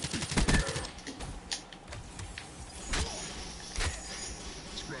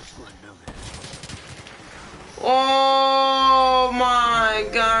 Oh my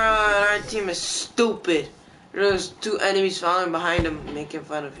God, our team is stupid. There's two enemies following behind him, making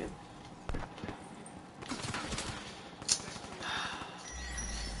fun of him.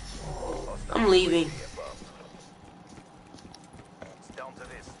 I'm leaving. Down to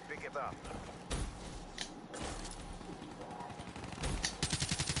this. Pick it up.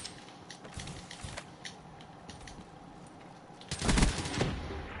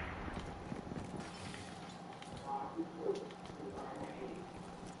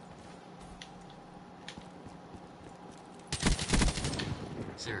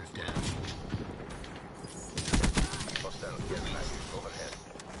 Seraph down. Hostile care package overhead.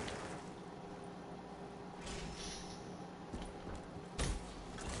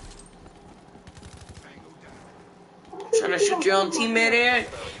 Trying to shoot your own teammate, Eric?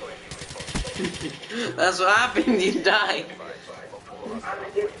 That's what happened, you died. No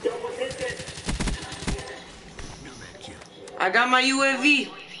med kill. I got my UAV.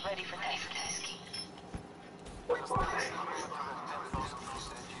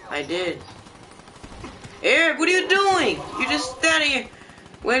 I did. Eric, what are you doing? You just standing here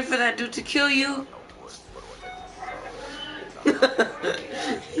waiting for that dude to kill you.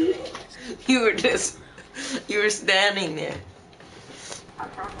 You were standing there.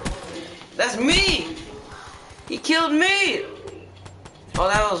 That's me. He killed me. Oh,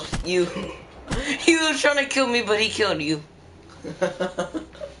 that was you. He was trying to kill me, but he killed you.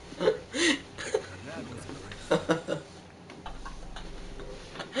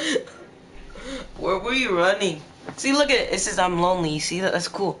 Where were you running? See, look at it. It says I'm lonely. You see that? That's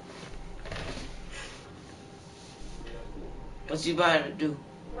cool. What's you about to do?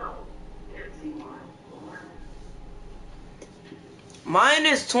 Mine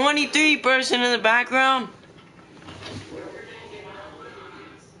is 23% in the background.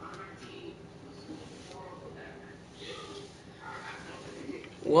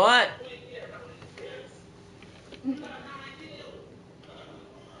 What?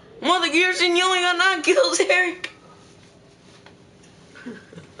 Mother Gearson, you only got 9 kills, Eric.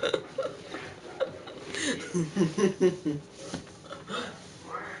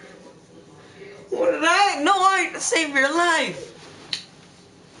 What did I? No, I had to save your life.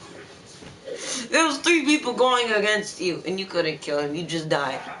 There was 3 people going against you, and you couldn't kill him. You just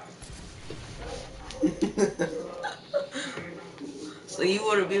died. So you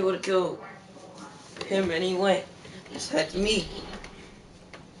wouldn't be able to kill him anyway. Besides me.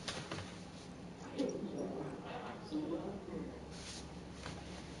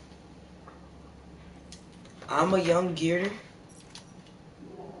 I'm a young gearder.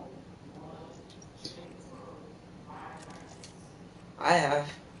 I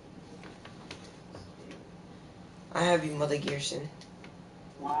have you, Mother Gearson.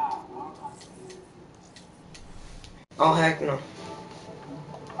 Oh, heck no.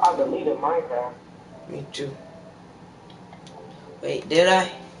 I deleted Minecraft. Me too. Wait, did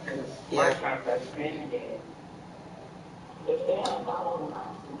I? Yeah. Minecraft has been dead.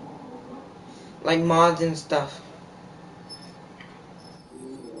 Like mods and stuff.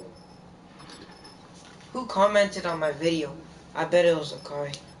 Who commented on my video? I bet it was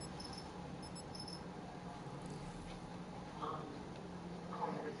Akari.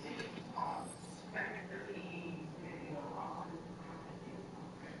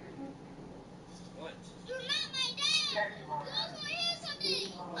 What? You're not my dad! You also hear something!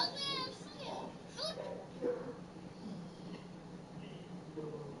 Ugly ass fucking food!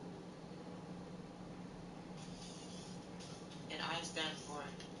 And I stand for it.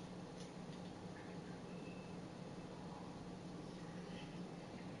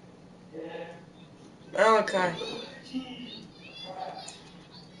 Malachi. Team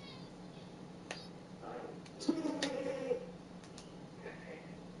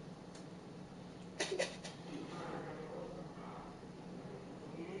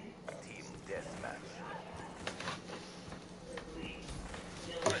deathmatch.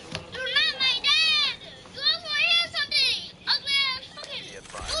 You're not my dad! You also hear something! Ugly ass fucking Be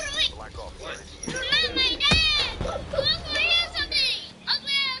advised. doodly! Black Ops What? 3 You're not my dad! You also hear something!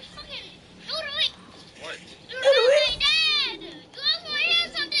 Ugly ass fucking doodly! What? You're not my dad! You also hear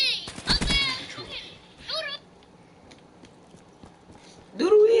something! Ugly ass fucking doodly!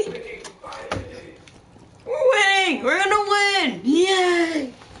 Doodle-wee. We're winning! We're gonna win!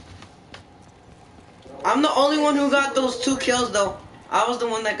 Yay! I'm the only one who got those 2 kills though. I was the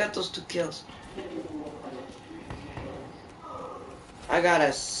one that got those 2 kills. I got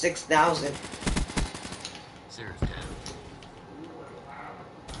a 6,000. Seraph down.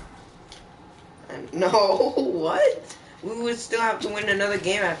 And no, what? We would still have to win another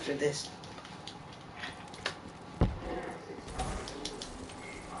game after this.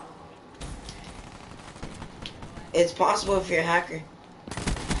 It's possible if you're a hacker.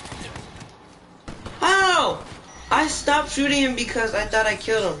 How? I stopped shooting him because I thought I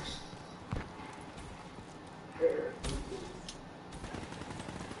killed him.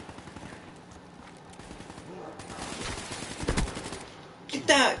 Get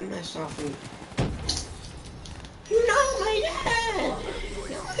that mess off me. You're not my dad!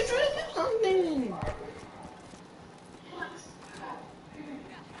 You're trying to do something!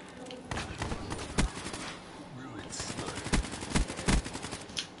 Ruined slug.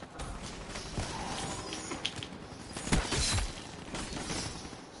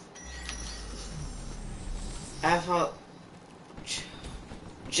 laugh how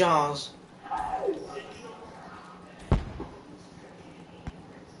Jaws.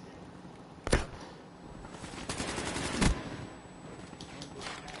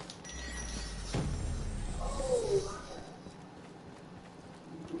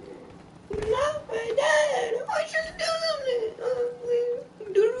 Not my dad. I should do something.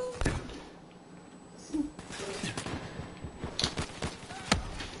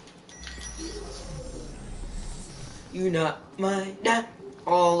 You're not my dad.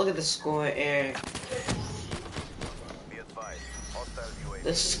 Oh, look at the score, Eric. Be advised, hostile UAV.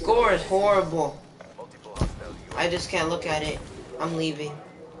 The score is horrible. Multiple hostile UAV. I just can't look at it. I'm leaving.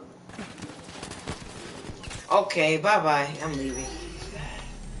 Okay, bye-bye. I'm leaving.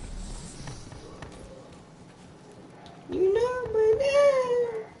 You're not my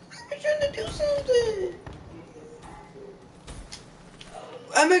dad. I'm trying to do something.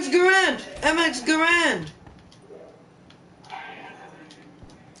 MX Garand! MX Garand!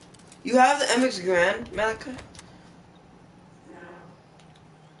 You have the MX Garand, Malika?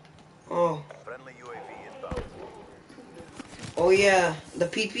 Oh. Friendly UAV inbound. Oh yeah, the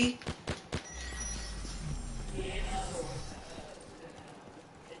PP?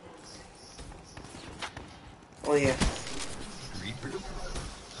 Oh yeah. Reaper.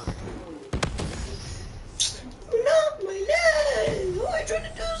 Not my dad! Oh, I trying to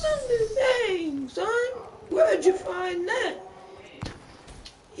do something. Dang, son. Where'd you find that?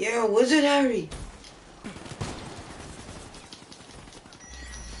 Yeah, Wizard Harry.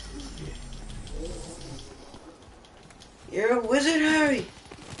 You're a Wizard Harry.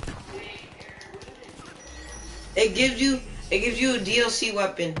 It gives you a DLC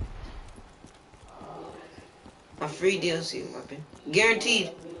weapon. A free DLC weapon.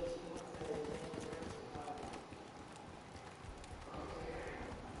 Guaranteed.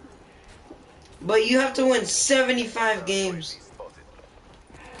 But you have to win 75 games. Spotted.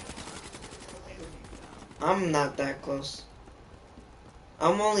 I'm not that close.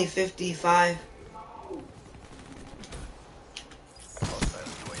 I'm only 55. Hostile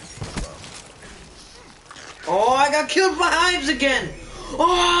UAV inbound. Oh, I got killed by hives again.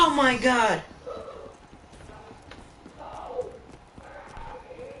 Oh my god.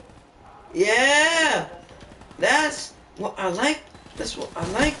 Yeah. That's what I like. That's what I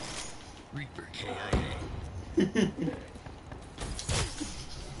like. Reaper KIA.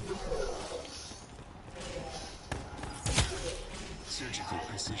 Surgical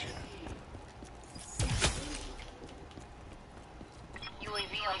precision.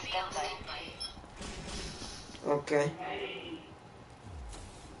 UAV on standby. Okay.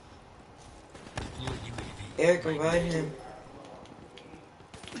 Deploy UAV. Eric, invite him.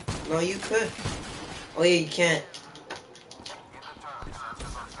 No, you could. Oh yeah, you can't.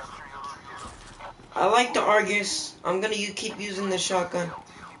 I like the Argus. I'm gonna keep using the shotgun.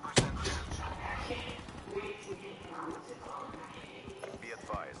 Be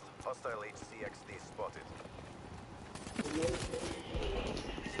advised, hostile HCXD spotted.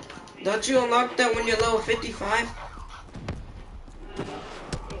 Don't you unlock that when you're level 55?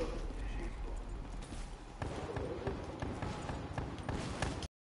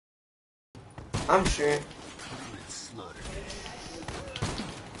 I'm sure. Fluid slaughtered.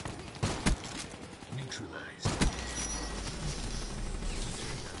 Neutralized.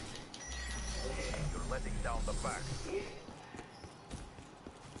 You're letting down the back.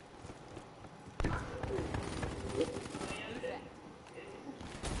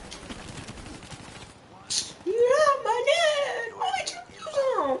 You're not my dad! Oh, I took you.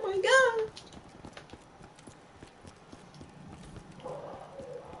 Oh my god.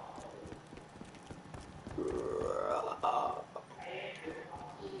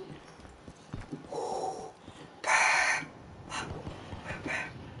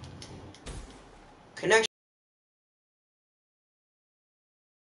 Connection.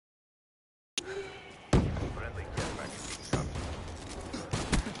 Friendly care package incoming.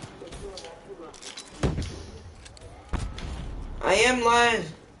 I am live.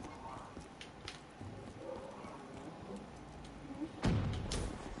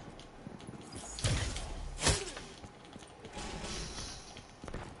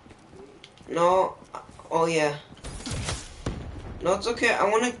 No. Oh yeah. No, it's okay. I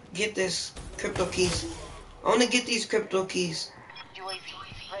want to get this crypto keys. I want to get these crypto keys. UAV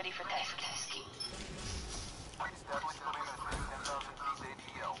ready for test.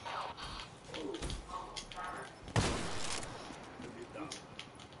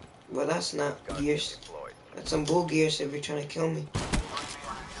 But that's not gears. Deployed. That's some bull gears if you're trying to kill me.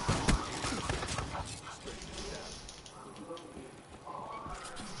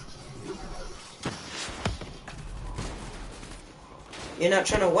 You're not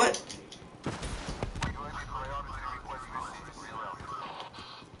trying to what?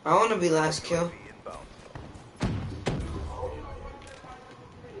 I want to be last kill.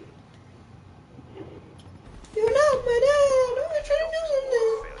 You're not my dad. I'm trying to do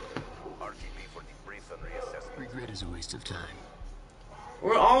something. Regret is a waste of time.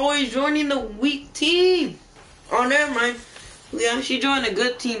 We're always joining the weak team. Oh, never mind. We actually joined a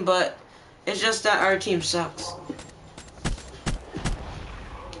good team, but it's just that our team sucks.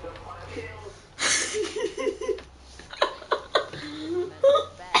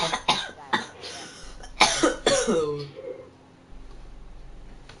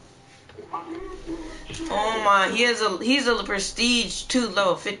 Oh my, he's a prestige 2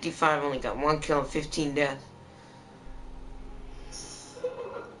 level 55, only got 1 kill and 15 deaths.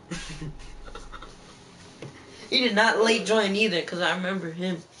 He did not late join either, because I remember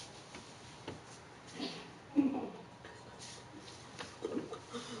him.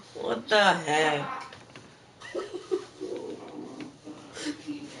 What the heck?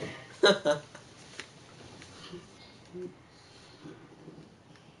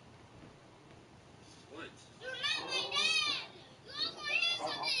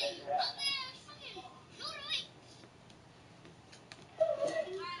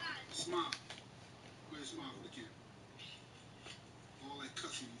 Smile. Go ahead, smile for the camera. All that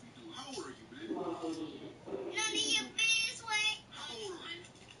cussing you be doing. How old are you, man? None of your business. How old are you?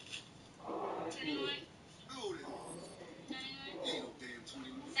 21. How old is he? 21. Ain't no damn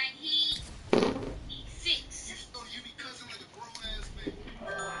 21. Like he's 6. Oh, you be cussing like a grown ass man.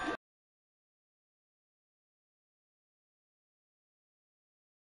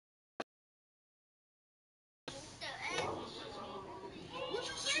 What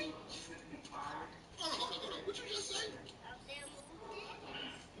you say? Hold on. What you just say?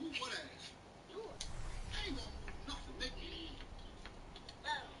 Move what ass? I ain't gonna move nothing, nigga.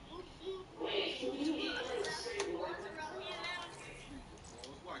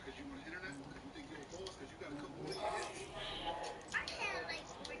 Why? Because you on the internet? Because you think you're a boss? Because you got a couple million hits? I had like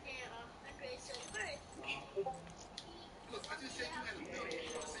more than 100 subscribers. Look, I just said you had a million. You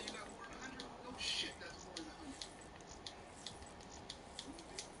want to say you got more than 100? No shit, that's more than 100.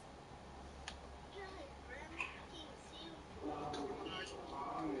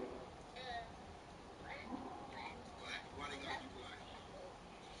 Black. Why they got you black?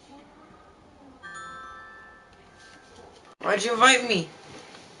 Why'd you invite me?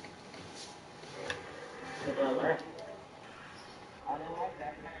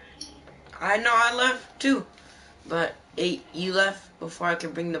 I know I left too, but you left before I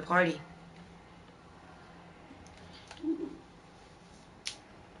could bring the party.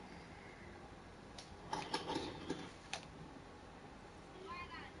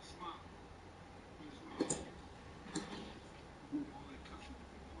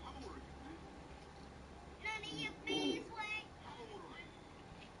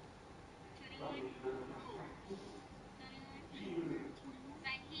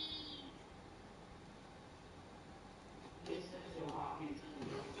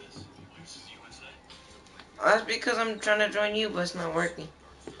 That's because I'm trying to join you, but it's not working.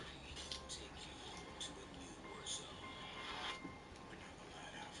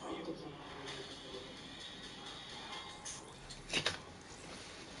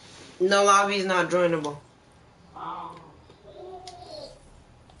 The lobby's not joinable.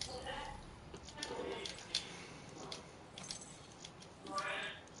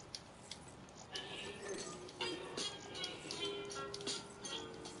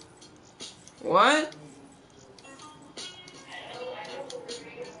 What?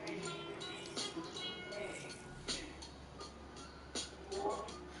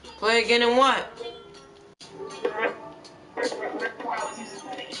 Play again and what?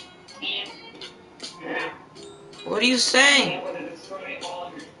 What are you saying?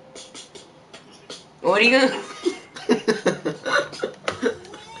 What are you gonna...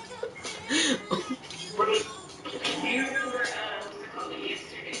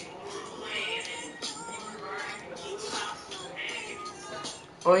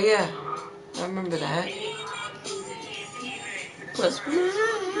 Oh yeah, I remember that. Plus mine.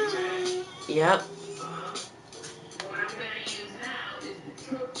 Yep.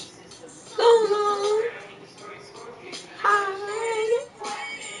 So long.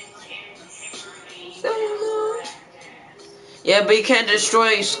 So long. Yeah, but you can't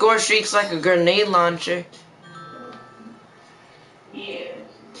destroy score streaks like a grenade launcher.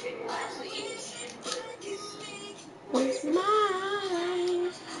 What's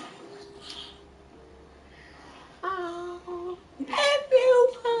mine? Oh,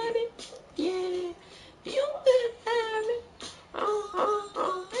 everybody, yeah, you can have it. Oh,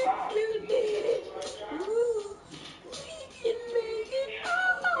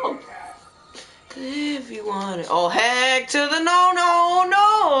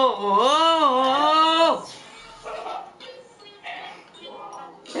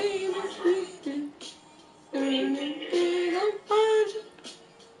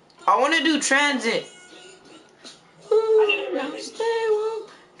 I want to do transit. Ooh, now stay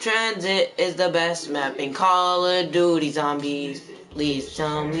woke. Transit is the best map in Call of Duty Zombies. Please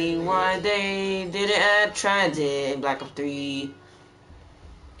tell me why they didn't add transit in Black Ops 3.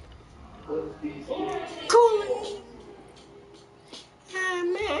 Cool.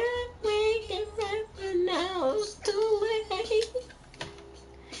 I'm making but now it's too late.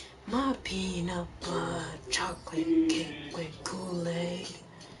 My peanut butter chocolate cake with Kool-Aid.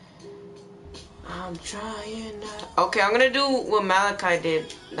 I'm trying not. Okay, I'm gonna do what Malachi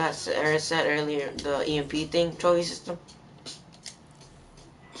did. That's said earlier, the EMP thing, trophy system.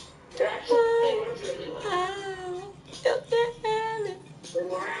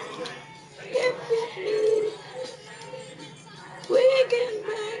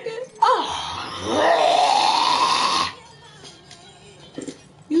 Oh,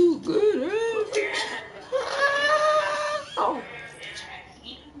 you good, right? Oh,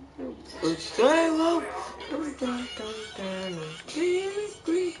 stay well. Gonna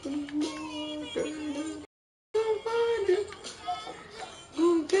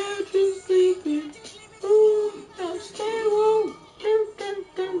catch you sleeping. Ooh, now stay woke.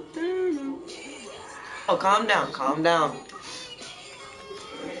 Oh, calm down, calm down.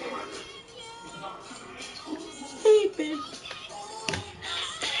 Sleeping.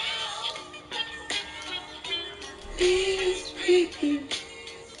 He's sleeping.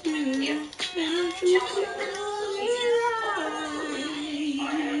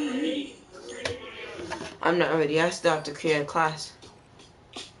 I'm not ready. I still have to create a class.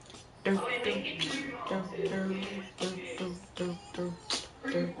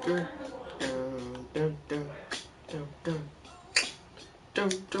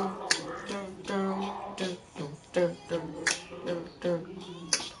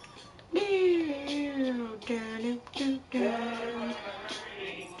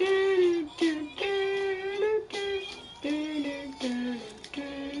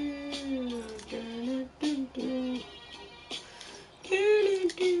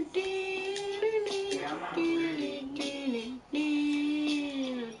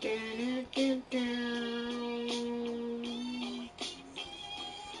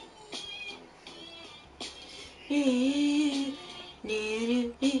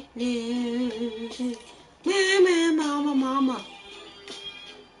 Mama.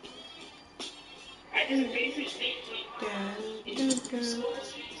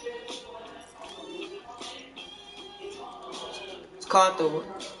 It's called the.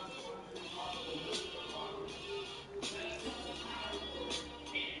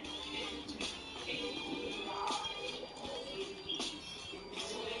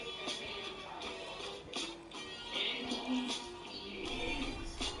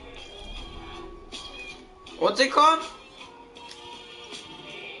 What's it called?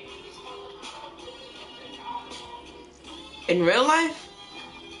 In real life?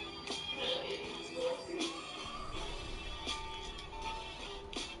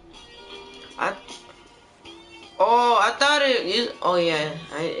 I thought it is. Oh yeah,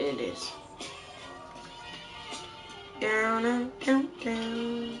 it is. Down, down,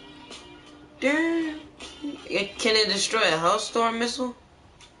 down, down. Can it destroy a Hellstorm missile?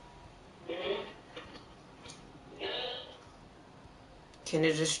 Can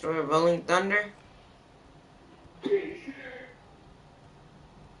it destroy a Rolling Thunder?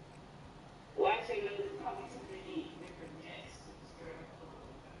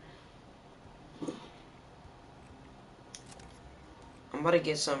 I'm about to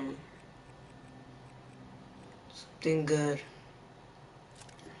get something good.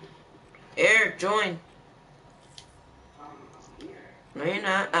 Eric, join. No, you're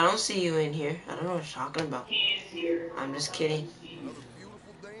not. I don't see you in here. I don't know what you're talking about. I'm just kidding. Another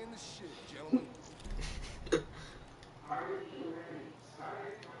beautiful day in the shit, gentlemen.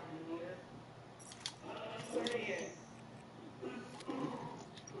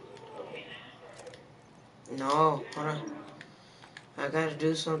 No, hold on. I gotta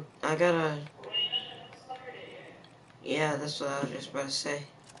do some. Yeah, that's what I was just about to say.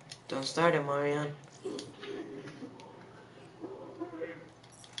 Don't start it, Marianne.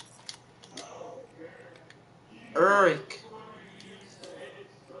 Eric.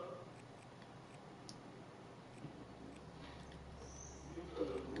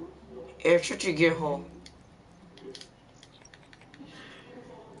 Eric, shut your gear hole.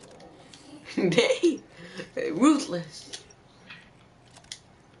 Dang. Ruthless.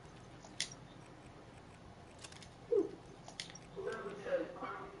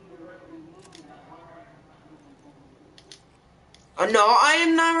 No, I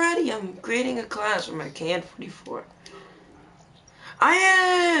am not ready. I'm creating a class for my KN44. I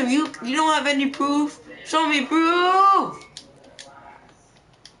am! You don't have any proof? Show me proof!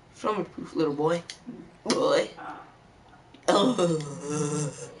 Show me proof, little boy. Boy. Oh,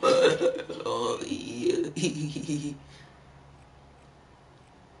 yeah.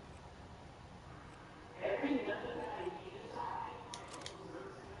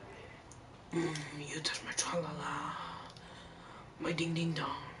 You touch my tra-la-la. My ding-ding-dong.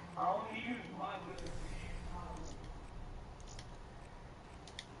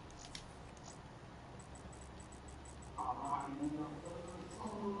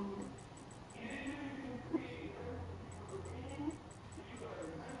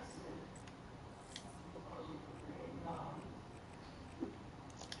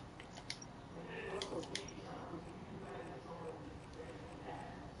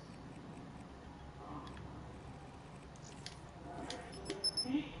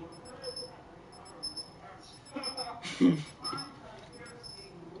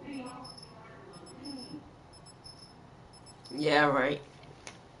 Yeah, right.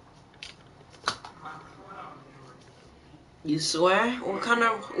 You swear? What kind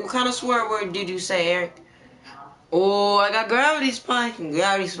of swear word did you say, Eric? Oh, I got gravity spike, and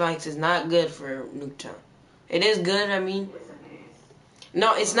gravity spikes is not good for Nuketown. It is good, I mean.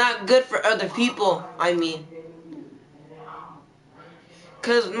 No, it's not good for other people, I mean.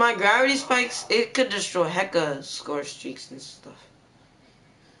 Cause my gravity spikes, it could destroy hecka score streaks and stuff.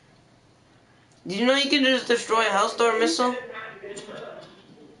 Did you know you can just destroy a Hellstorm missile?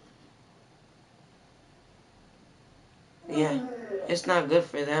 Yeah, it's not good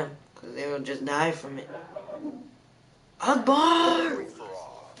for them, cause they will just die from it. Akbar!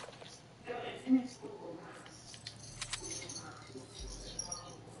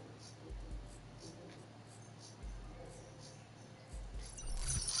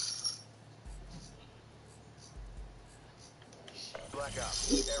 Blackout.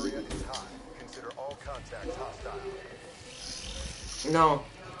 Area is hot. Consider all contacts hostile. No.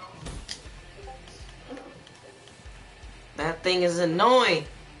 That thing is annoying.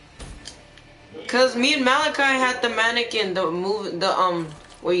 Cause me and Malachi had the mannequin,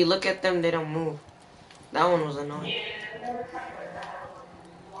 where you look at them, they don't move. That one was annoying.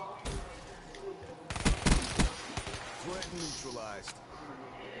 Threat neutralized.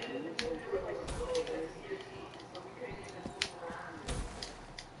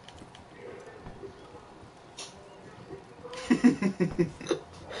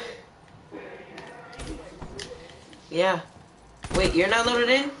 Yeah. Wait, you're not loaded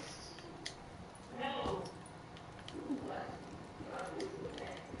in?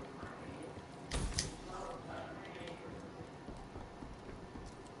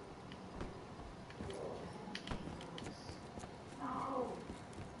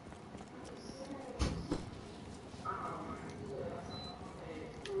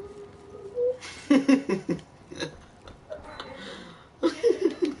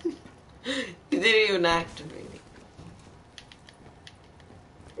 You didn't even activate it.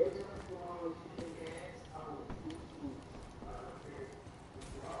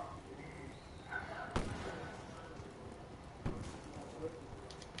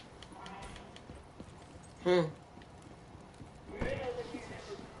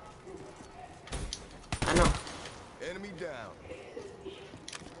 I know. Enemy down.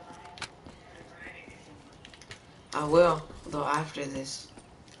 I will, though after this.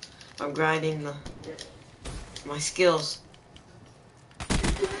 I'm grinding my skills.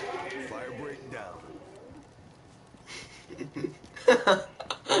 Fire break down.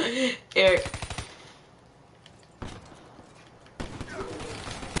 Eric.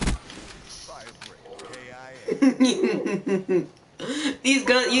 Fire break. KIA. These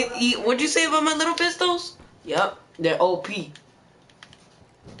guns, what'd you say about my little pistols? Yup, they're OP.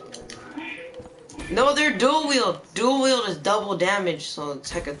 No, they're dual wield. Dual wield is double damage, so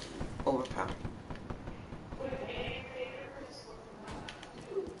it's hecka overpowered.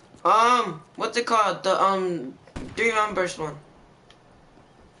 What's it called? The 3-round burst one.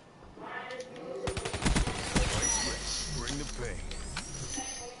 Bring the pain.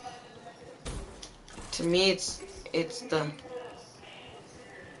 To me, it's the.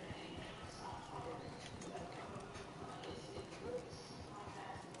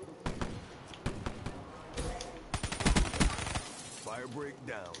 Fire break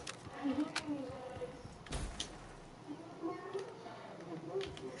down.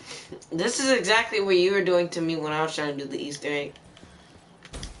 This is exactly what you were doing to me when I was trying to do the Easter egg.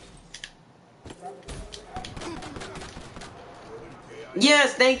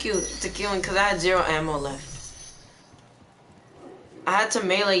 Yes, thank you to killing, because I had 0 ammo left. I had to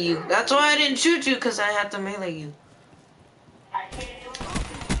melee you. That's why I didn't shoot you, because I had to melee you.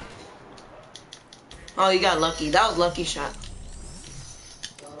 Oh, you got lucky. That was lucky shot.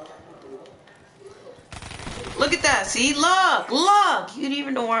 Look at that. See? Luck! Luck! You didn't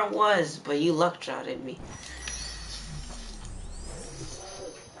even know where it was, but you luck shotted me.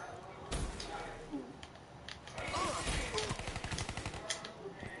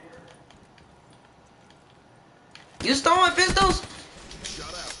 You stole my pistols?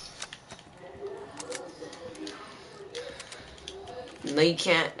 No, you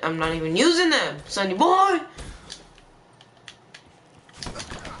can't. I'm not even using them, sonny boy.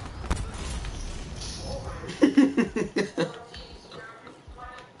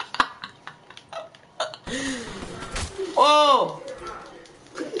 Oh!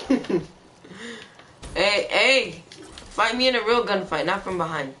 Hey, hey! Fight me in a real gunfight, not from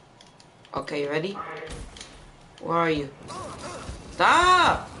behind. Okay, you ready? Where are you?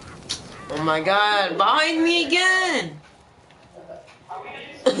 Stop! Oh my god, behind me again!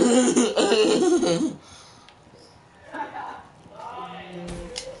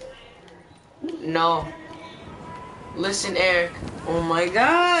 No. Listen, Eric. Oh my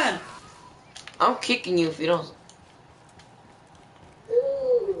god! I'm kicking you if you don't.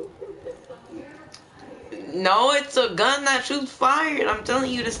 No, it's a gun that shoots fire, and I'm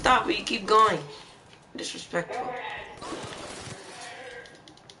telling you to stop, but you keep going. Disrespectful.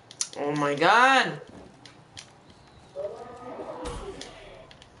 Oh my god.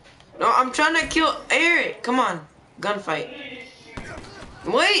 No, I'm trying to kill Eric. Come on. Gunfight.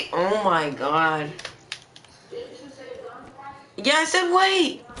 Wait. Oh my god. Yeah, I said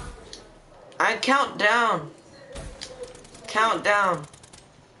wait. I count down. Count down.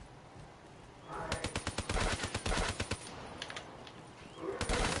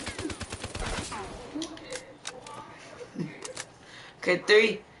 Okay,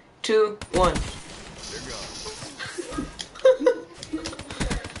 3, 2, 1.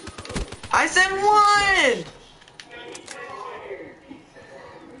 I said 1!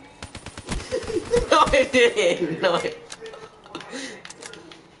 No, I didn't. No.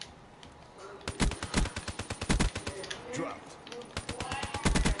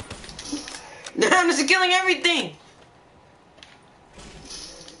 I'm just killing everything.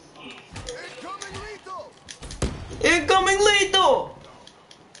 Incoming lethal.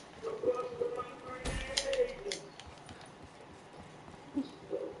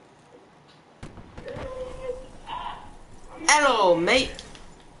 Hello, mate.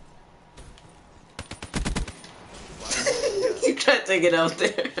 You try to take it out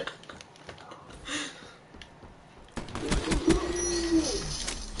there.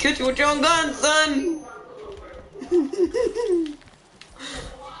 Kill you with your own gun, son.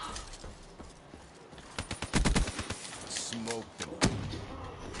 Smoke them.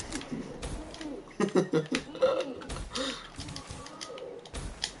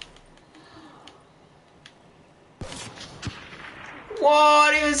 Whoa,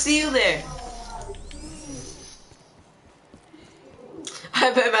 I didn't even see you there.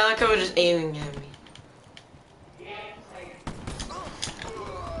 I bet Malachi was just aiming at me.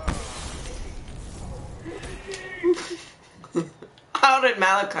 How did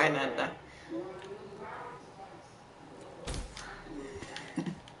Malachi not die?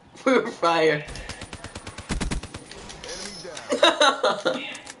 We were fired.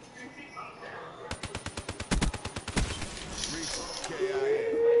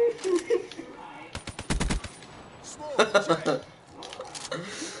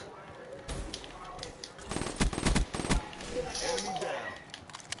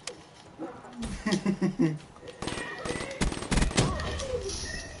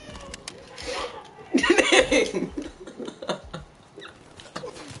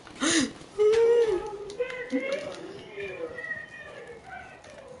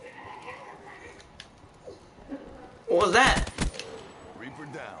 What was that? Reaper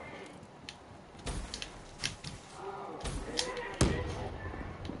down.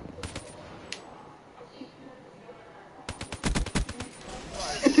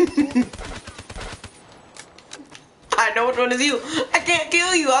 I know which one is you. I can't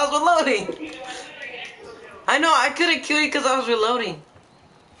kill you. I was reloading. I know. I couldn't kill you because I was reloading.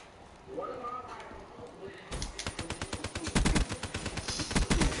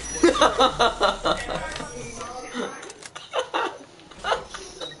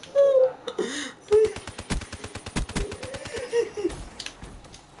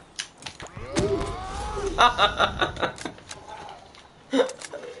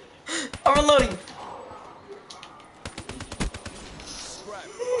 I'm reloading.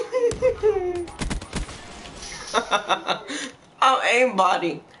 I'm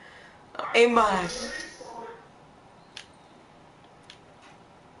aimbotting. I'm aimbotting.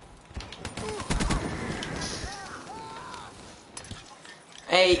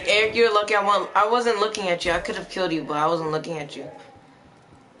 Hey, Eric, you're lucky I wasn't looking at you. I could have killed you, but I wasn't looking at you.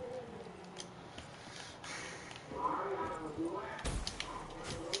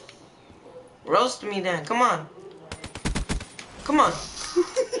 Roast me then. Come on. Come on.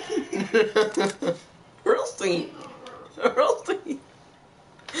 Roast me. Roast me.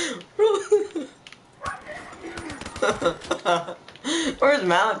 Where's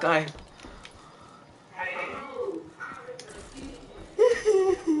Malachi?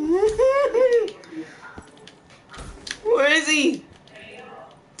 Where is he?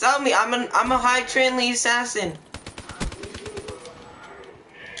 Tell me, I'm a high trained lead assassin.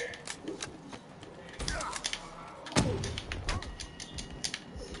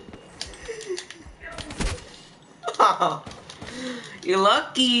 You're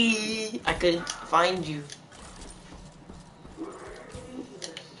lucky. I could find you.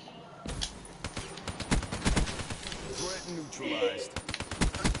 Threat neutralized.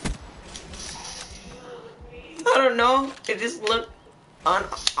 I don't know. It just looked odd.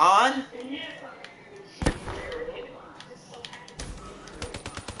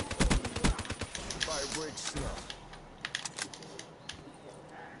 Fire break snuff.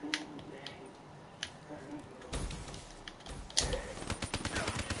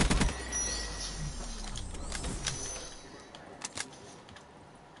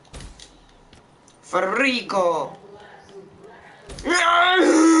 Farico.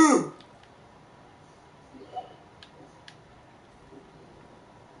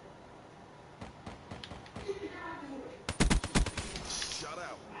 Shut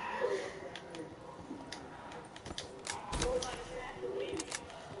out.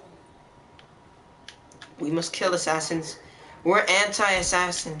 We must kill assassins. We're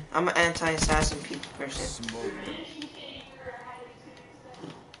anti-assassin. I'm an anti-assassin person. Smoke them.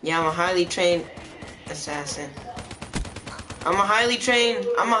 Yeah, I'm a highly trained assassin. I'm a highly trained.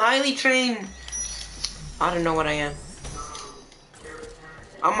 I don't know what I am.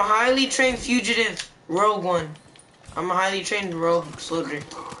 I'm a highly trained fugitive. Rogue one. I'm a highly trained rogue soldier.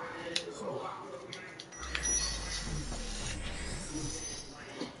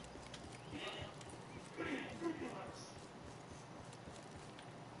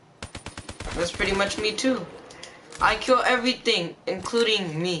 That's pretty much me too. I kill everything,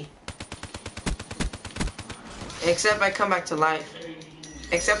 including me. Except I come back to life.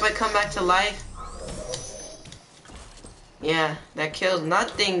 Yeah, that kills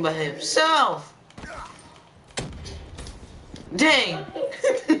nothing but himself. Dang.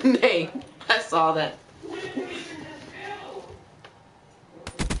 Dang. I saw that.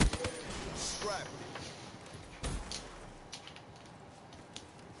 Scrap.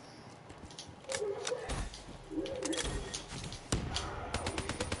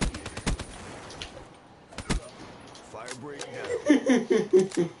 Fire break down.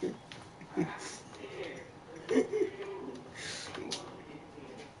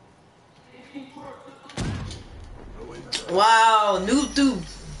 Wow, noob tube.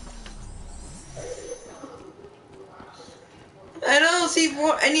 I don't see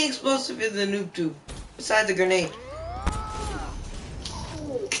any explosive in the noob tube besides the grenade.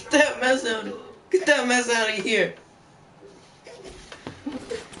 Get that mess out. Get that mess out of here.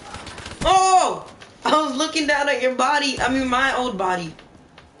 Oh! I was looking down at your body. I mean, my old body.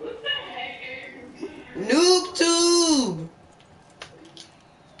 Noob tube.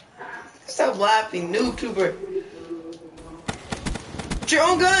 Stop laughing, noob tuber. It's your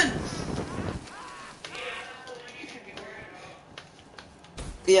own gun.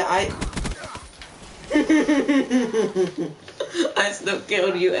 Yeah, I still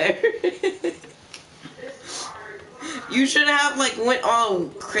killed you, Eric. You should have like went all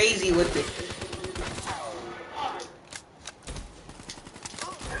crazy with it.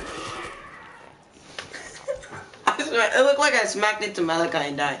 It looked like I smacked into Malachi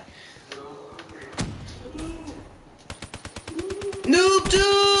and died. Noob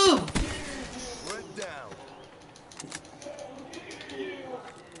tube! Red down.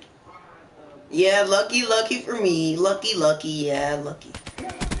 Yeah, lucky for me. Lucky, yeah, lucky.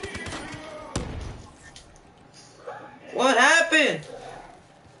 What happened?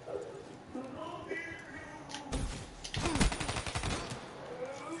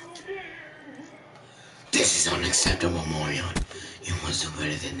 This is unacceptable, Morion. You must do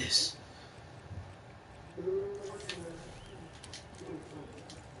better than this.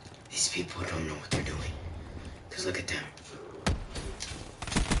 These people don't know what they're doing. Because look at them.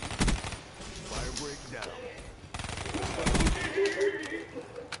 Fire break down.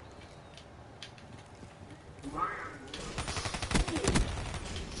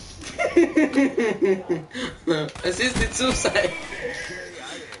 Assisted suicide. Okay, I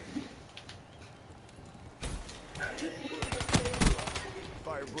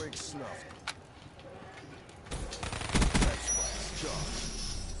Fire break snuffed. X-Blast charge.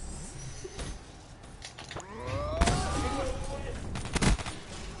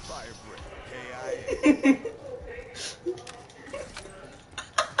 Fire break KIA.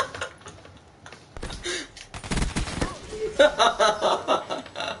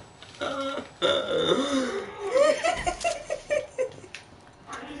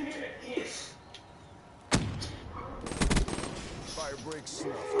 Fire break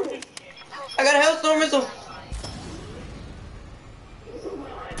snuffed. I got a Hellstorm missile.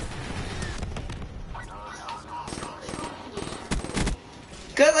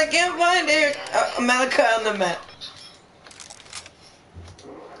 Cause I can't find Eric Malachi on the map.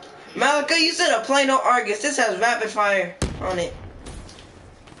 Malachi, you said a plain old Argus. This has rapid fire on it.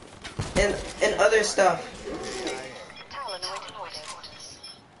 And other stuff. Talon awaiting orders.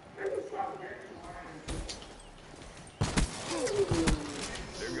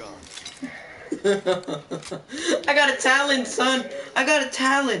 They're gone. I got a Talon, son. I got a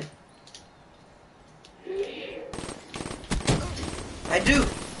Talon. I do.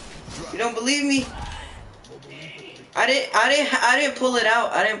 You don't believe me? I didn't pull it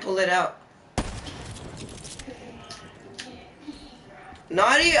out. I didn't pull it out. No,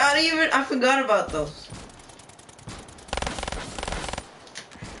 I forgot about those.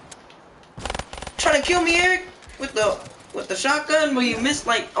 Trying to kill me, Eric, with the shotgun, but you missed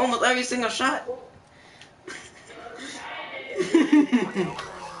like almost every single shot.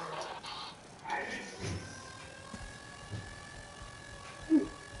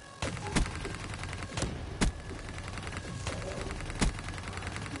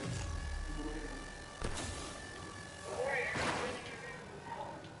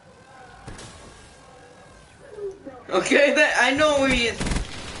 Okay, that I know where he is.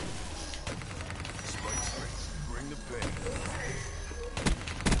 Bring the pain.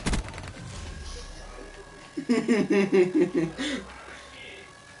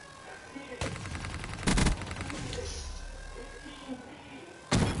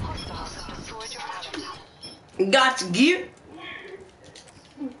 Hostiles have destroyed your habitat. Got gear.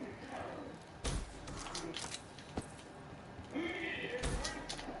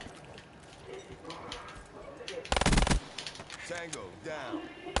 Tango down.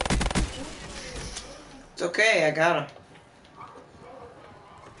 It's okay, I got him.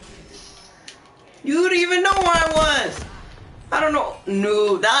 You don't even know where I was. I don't know.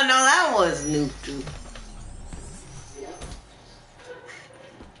 No, that was noob too.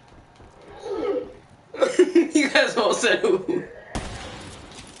 You guys all said who?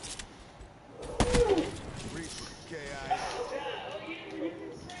 Reaper KIA.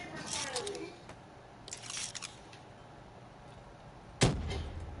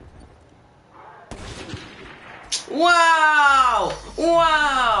 Wow!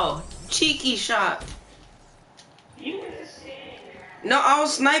 Wow! Cheeky shot. No, I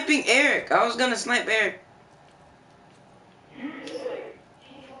was sniping Eric. I was gonna snipe Eric.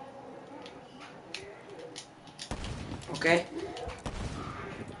 Okay.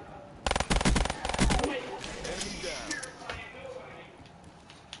 Enemy down.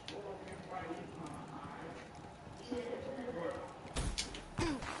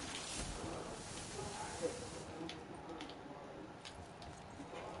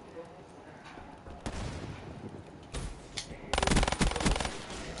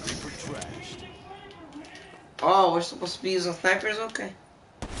 Reaper trashed. Oh, we're supposed to be using snipers? Okay.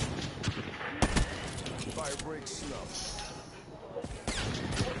 Fire break snuffed.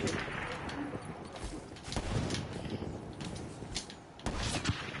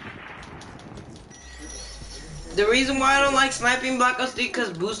 The reason why I don't like sniping Black Ops 3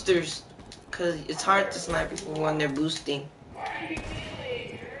 because boosters. Because it's hard to snipe people when they're boosting.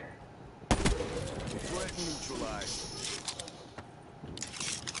 Threat neutralized.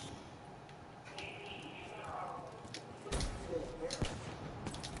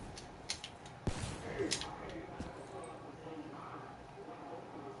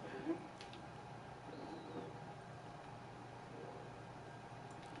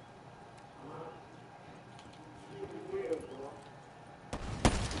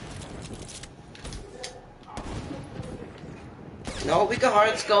 No, we can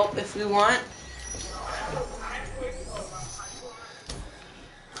hard scope if we want.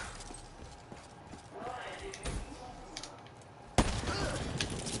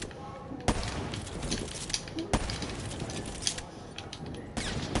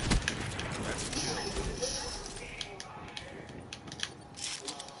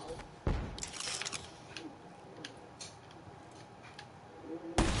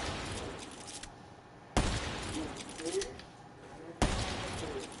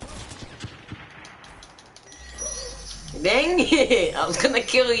 Dang it! I was gonna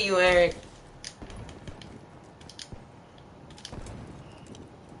kill you, Eric.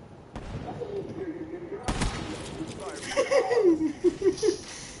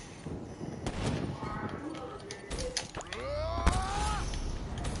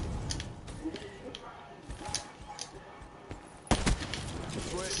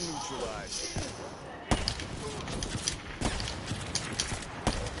 Threat neutralized.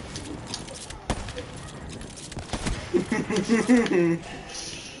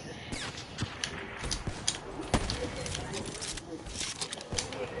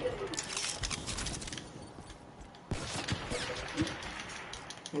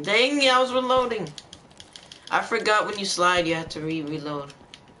 Dang it, I was reloading. I forgot when you slide you have to reload.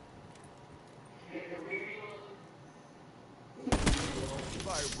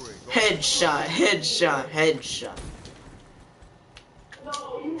 Headshot, headshot, headshot.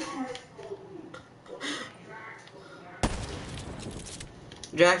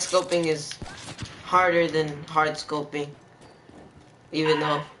 Drag scoping is harder than hard scoping, even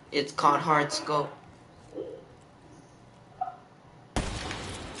though it's called hard scope.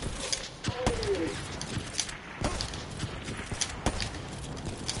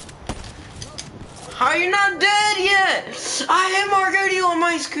 How are you not dead yet? I hit marked you on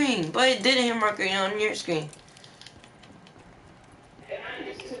my screen, but it didn't hit marked you on your screen.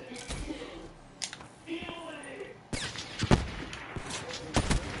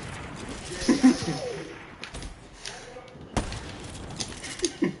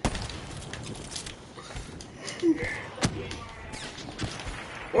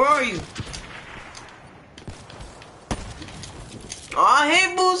 Where are you? Oh, I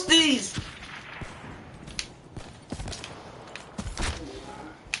hate boosties.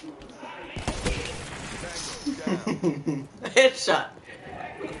 Headshot.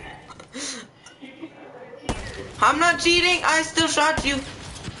 I'm not cheating. I still shot you.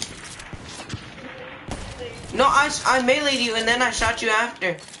 No, I meleeed you and then I shot you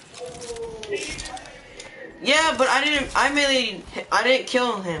after. Yeah, but I meleeed. I didn't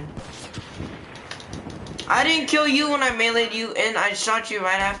kill him. I didn't kill you when I meleeed you and I shot you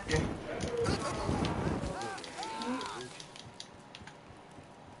right after.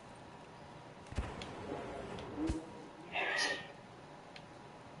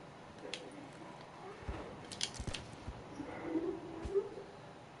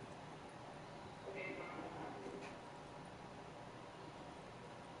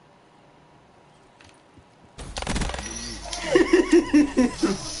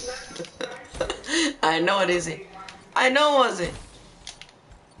 I know it isn't. I know it wasn't.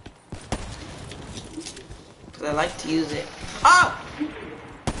 Because I like to use it. Oh!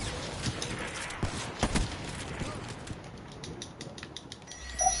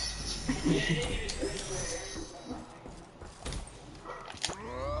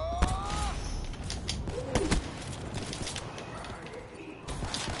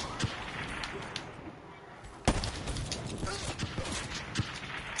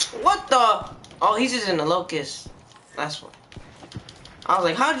 What the? Oh, he's just in the locust. That's what. I was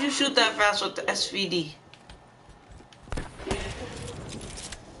like, how did you shoot that fast with the SVD?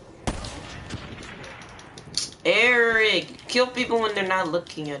 Eric, kill people when they're not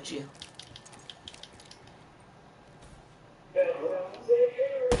looking at you.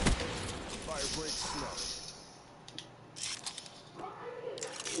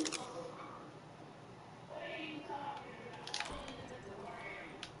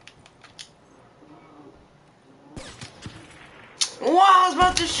 Wow, I was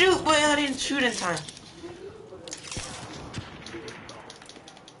about to shoot, but I didn't shoot in time.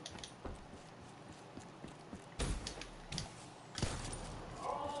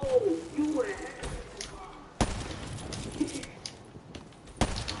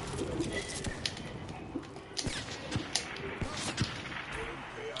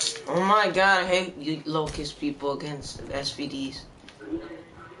 Oh my god, I hate you locust people against SVDs.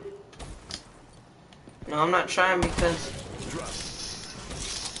 No, I'm not trying because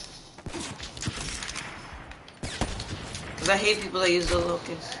I hate people that use the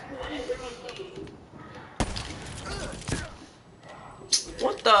locust.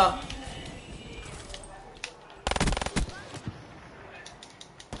 What the?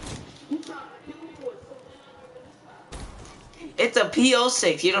 It's a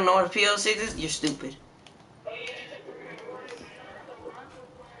PO6. You don't know what a PO6 is? You're stupid.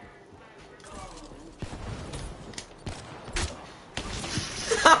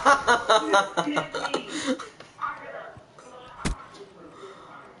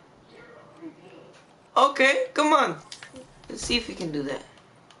 Okay, come on. Let's see if we can do that.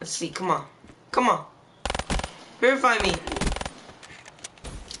 Let's see, come on. Come on. Purify me.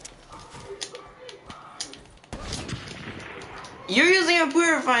 You're using a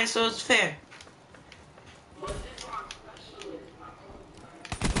purify, so it's fair.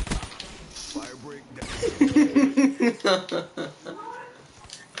 Fire break down.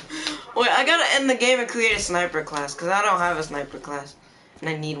 Wait, I gotta end the game and create a sniper class, because I don't have a sniper class. And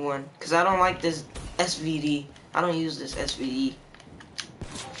I need one, because I don't like this SVD. I don't use this SVD.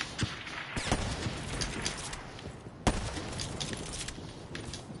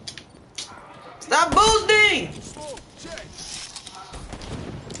 Stop boosting!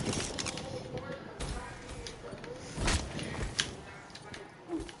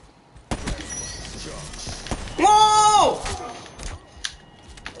 Whoa!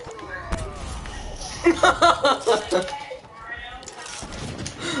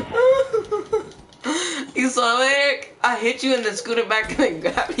 You saw Eric? I hit you and then scooted back and then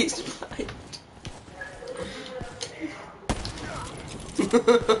grabbed his spine.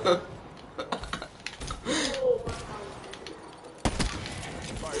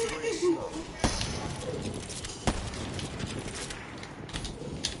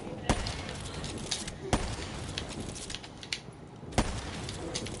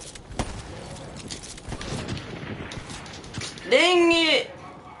 Dang it!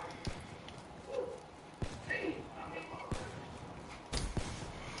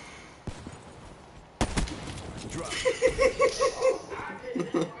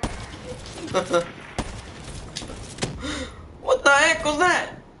 What the heck was that?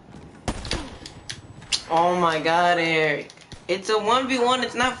 Oh my god, Eric. It's a 1v1.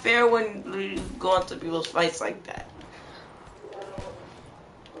 It's not fair when you go into people's fights like that.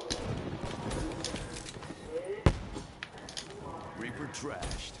 Reaper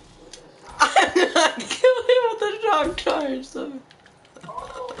trashed. I killed him with a shock charge. So.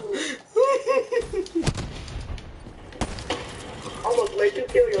 Almost made you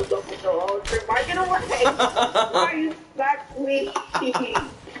kill yourself with the whole trip. Why get away? Why you stuck me?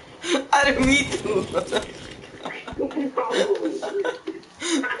 I didn't mean to.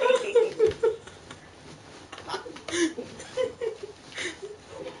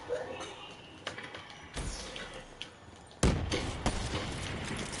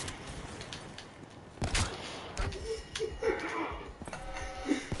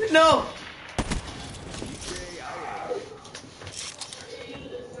 No.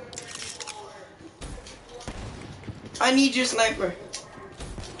 I need your sniper.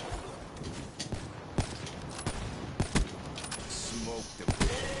 Smoke them.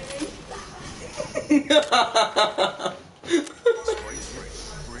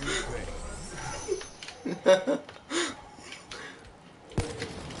 Bring the pain.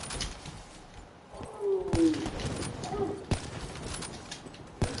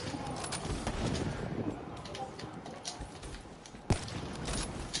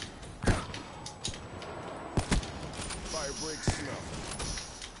 Fire break snuff.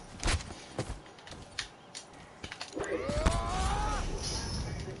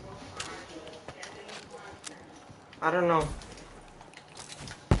 I don't know.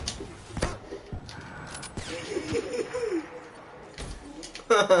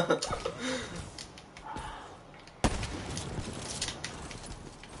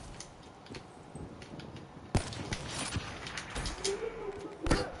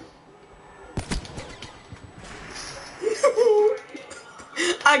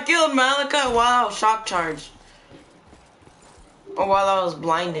 I killed Malachi while I was shock charged. Or while I was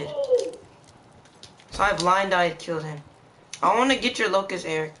blinded. So I blind-eyed killed him. I want to get your locust,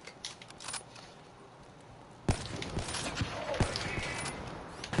 Eric.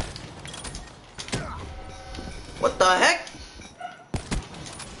 What the heck?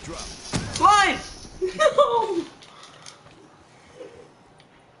 Slide! No!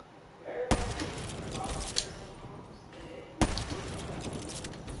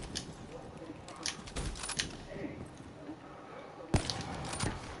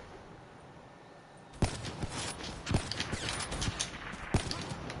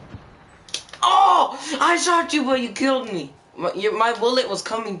 Oh! I shot you, but you killed me. My bullet was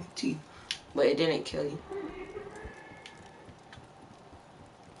coming to you, but it didn't kill you.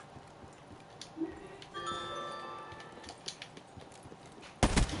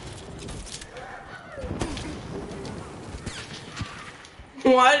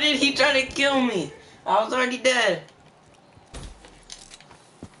 Why did he try to kill me? I was already dead.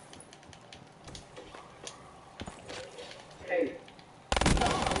 Hey.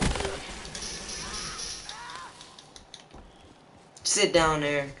 Sit down,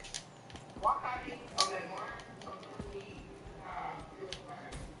 Eric.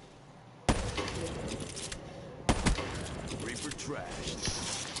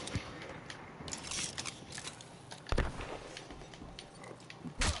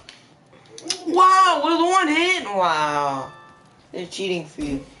 Wow. They're cheating for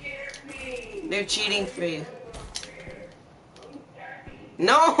you. They're cheating for you.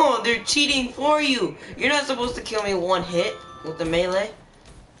 No, they're cheating for you. You're not supposed to kill me one hit with the melee.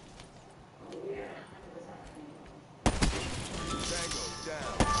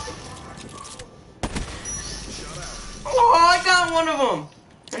 Oh, I got one of them.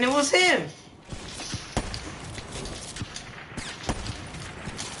 And it was him.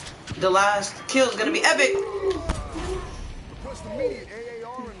 The last kill is gonna be epic. Request immediate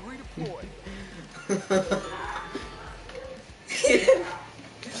AAR and redeploy.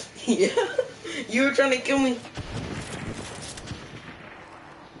 Yeah. You were trying to kill me.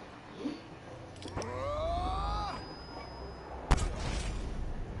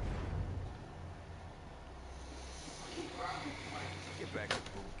 Get back to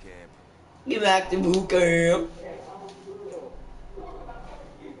boot camp. Get back to boot camp.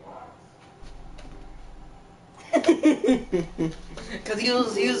 Cause he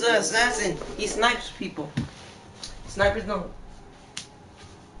was an assassin. He snipes people. Snipers don't.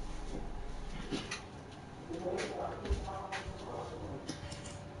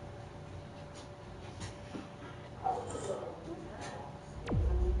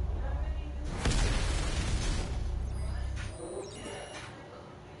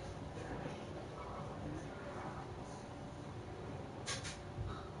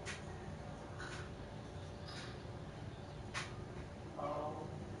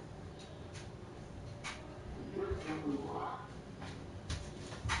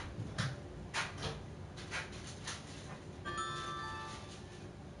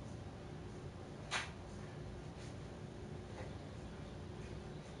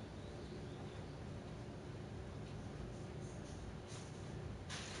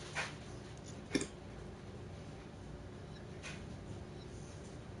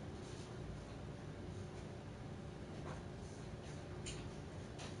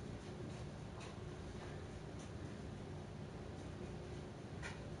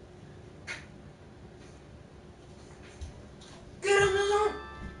 Get him, Lizard!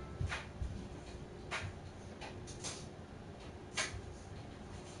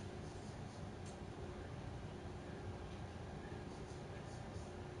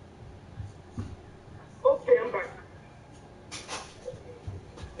 Okay, I'm back.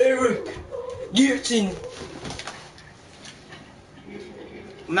 Eric, Gibson.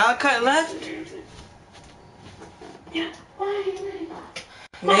 Malachi left?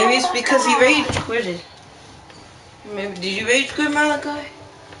 Maybe it's because he rage quitted. Maybe, did you rage quit, Malachi?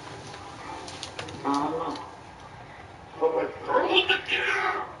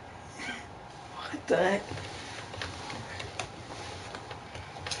 What the heck?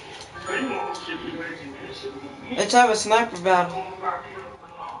 Let's have a sniper battle.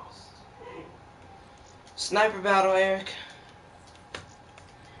 Sniper battle, Eric.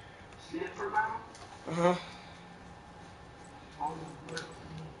 Uh-huh.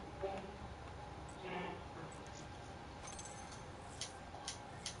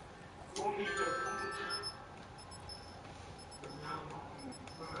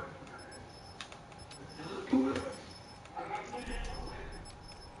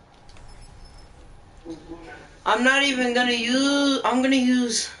 I'm not even gonna use, I'm gonna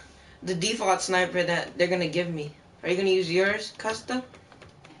use the default sniper that they're gonna give me. Are you gonna use yours, custom?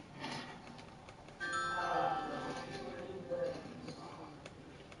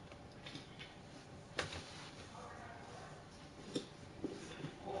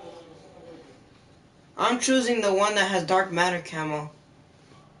 I'm choosing the one that has dark matter camo.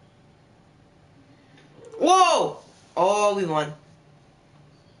 Whoa! Oh, we won.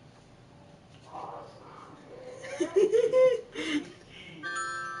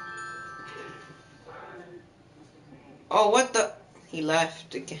 Oh, what the? He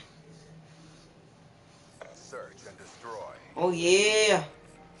left again. Search and destroy. Oh, yeah.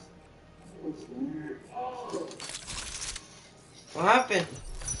 What happened?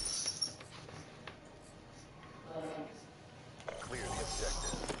 Clear the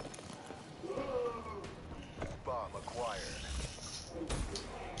objective. Bomb acquired.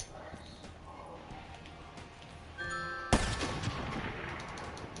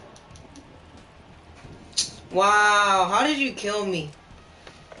 Wow, how did you kill me?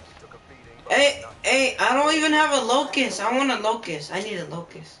 Hey, hey, I don't even have a locust. I want a locust. I need a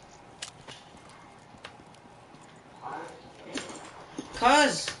locust.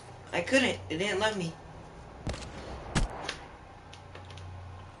 Cause I couldn't. It didn't let me.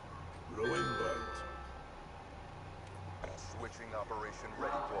 Growing bite. Switching operation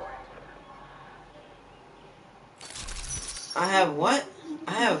ready point. I have what?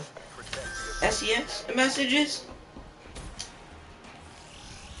 I have SEX messages?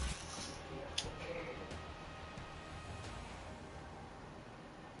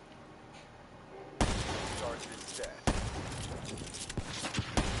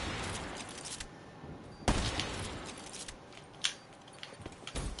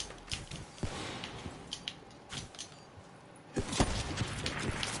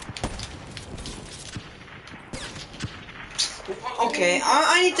 Okay,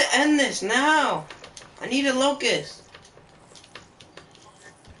 I need to end this now. I need a locust.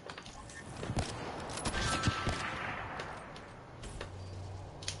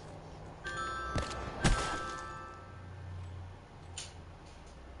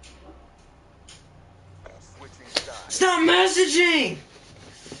 Switching sides. Stop messaging!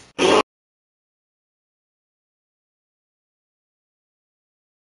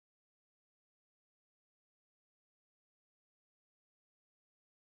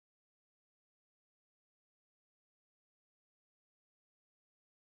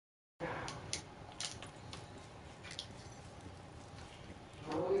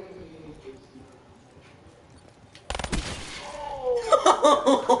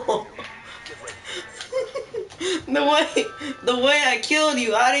 the way I killed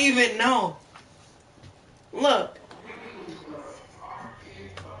you, I didn't even know. Look.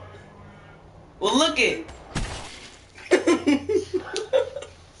 Well, look it.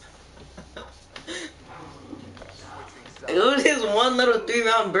 It was just one little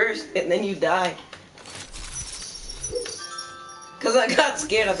 3-round burst, and then you die. Cause I got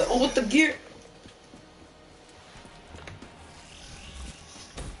scared. I was like, oh, what the gear?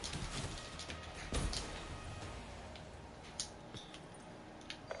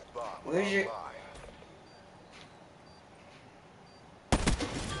 Where's your...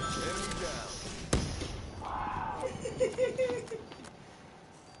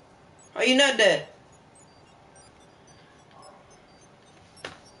 Are you not dead?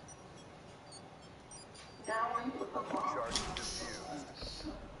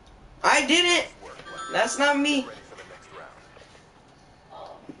 I didn't. That's not me.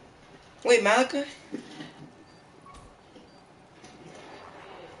 Wait, Malika?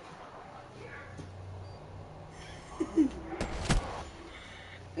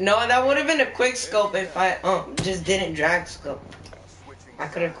 No, that would have been a quick scope if I just didn't drag scope. I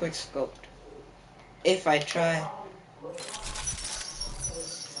could have quick scoped. If I tried.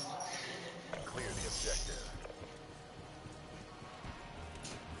 Clear the objective.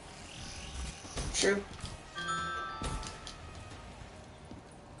 True.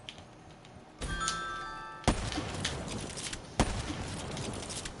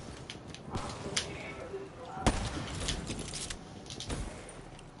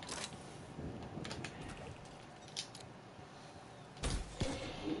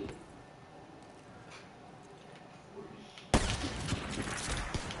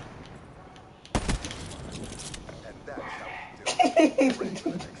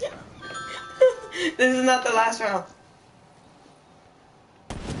 This is not the last round.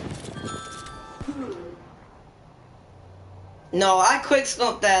 No, I quick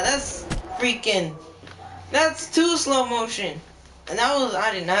scoped that. That's freaking... That's too slow motion. And that was...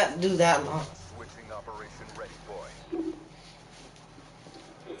 I did not do that long. Switching operation ready, boy.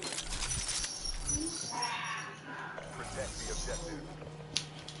 Protect the objective.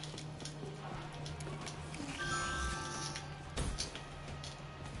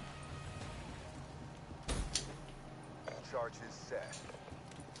 Charges set.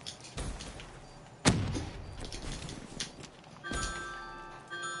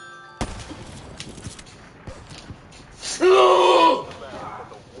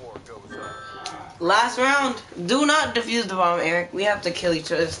 Last round. Do not defuse the bomb, Eric. We have to kill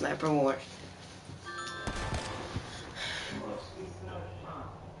each other, sniper war.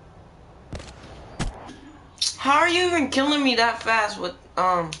 How are you even killing me that fast with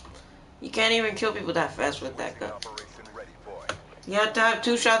you can't even kill people that fast with that gun. You have to have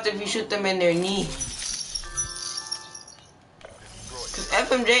 2 shots if you shoot them in their knee. Cause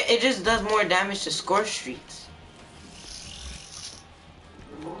FMJ, it just does more damage to score streaks.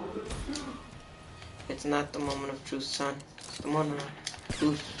 It's not the moment of truth, son. It's the moment of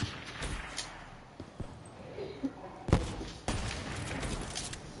truth.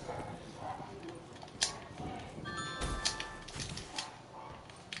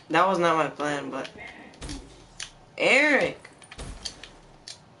 That was not my plan, but... Eric!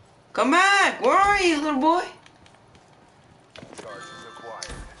 Come back! Where are you, little boy? Charges acquired.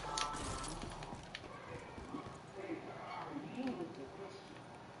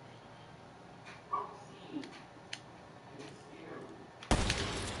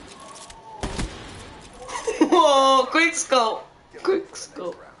 Whoa, quick scope. Quick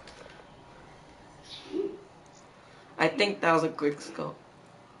scope. I think that was a quick scope.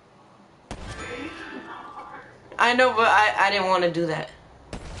 I know, but I didn't want to do that.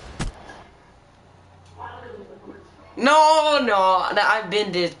 No, I've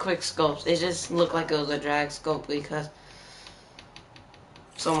been did quick scopes. It just looked like it was a drag scope because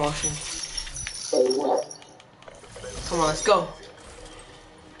slow motion. Come on, let's go.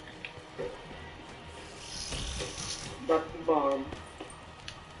 bomb.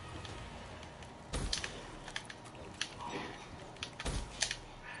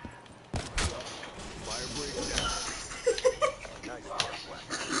 Fire breaks down. Nice work, Black.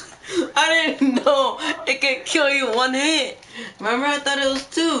 I didn't know it could kill you one hit. Remember, I thought it was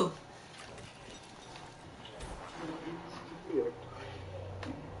two.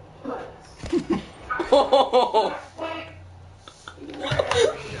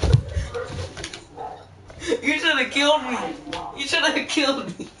 You should have killed me. You should have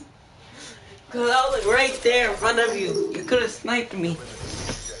killed me. Cause I was like right there in front of you. You could have sniped me.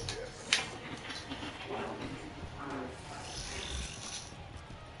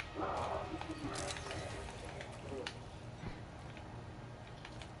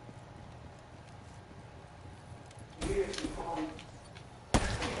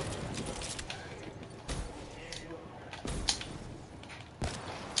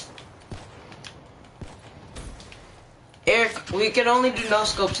 Eric, we can only do no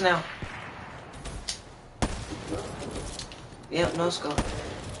scopes now. Yep, no scope.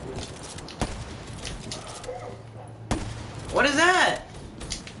 What is that?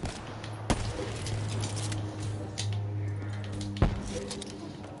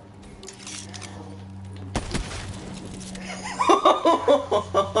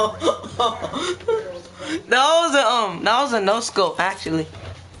 That was a no scope actually.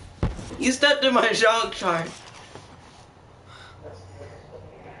 You stepped in my shock chart.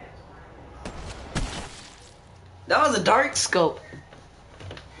 That was a dark scope.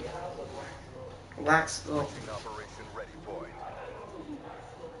 Black scope. Operation ready point.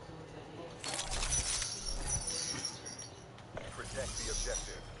 Protect the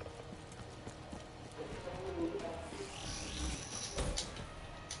objective.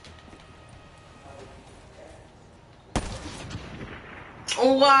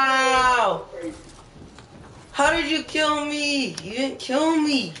 Wow! How did you kill me? You didn't kill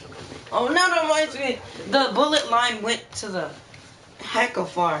me. Oh, now that reminds me. The bullet line went to the heck of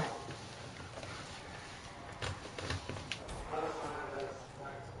far.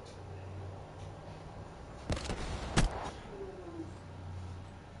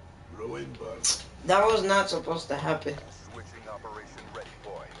 That was not supposed to happen. Switching operation ready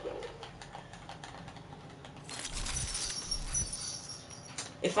point.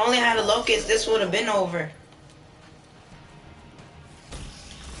 If only I had a locust, this would have been over.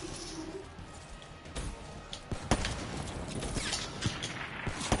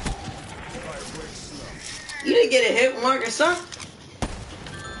 You didn't get a hit marker, son.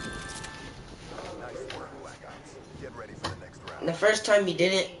 Nice work, Black Ops. Get ready for the next round. The first time you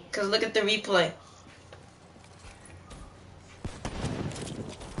didn't, cause look at the replay.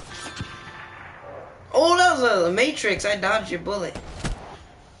 Oh, that was a matrix. I dodged your bullet.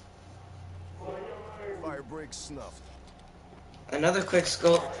 Fire break snuffed. Another quick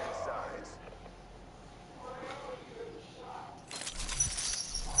scope.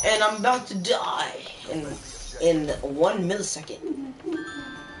 And I'm about to die in 1 millisecond.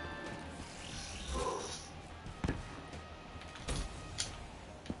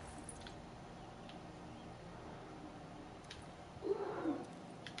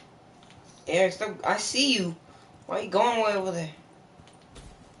 Eric, stop. I see you. Why are you going way over there?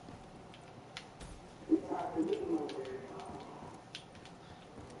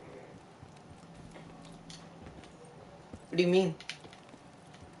 What do you mean?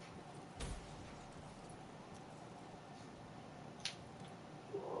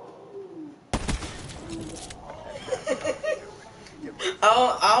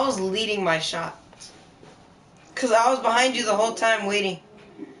 I was leading my shot. Cause I was behind you the whole time waiting.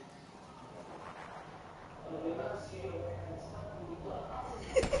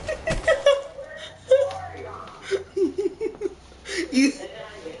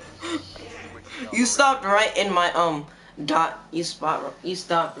 You stopped right in my dot. You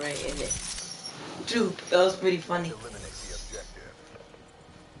stopped right in it. Dude, that was pretty funny.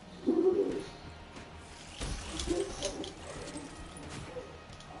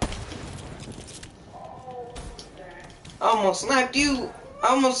 I almost slapped you. I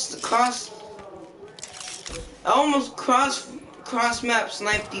almost cross map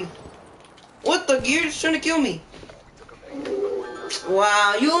sniped you. What the gear is trying to kill me?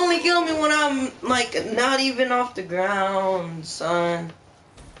 Wow, you only kill me when I'm like not even off the ground, son.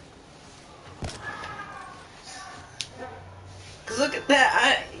 Cause look at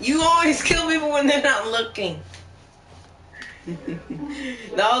that, you always kill people when they're not looking.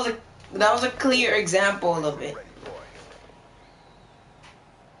 that was a clear example of it.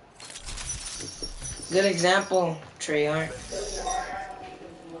 Good example, Treyarch.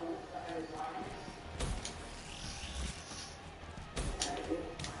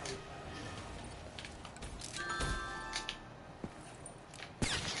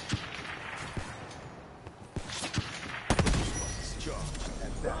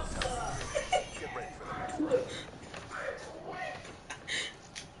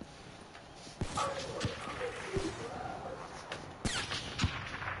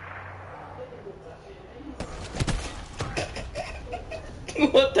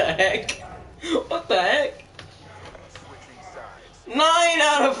 heck? What the heck? Switching sides. 9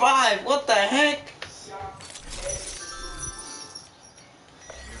 out of 5. What the heck?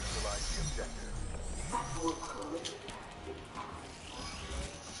 Neutralize the objective.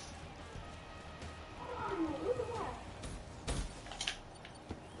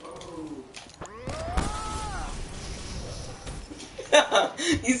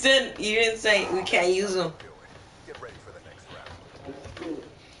 You didn't say we can't use them. Do it. Get ready for the next round.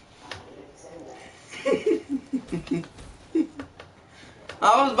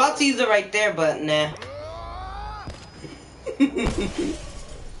 I was about to use it right there, but nah.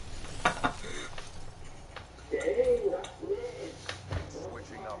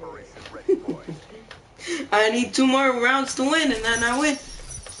 Switching operation ready point. I need 2 more rounds to win, and then I win.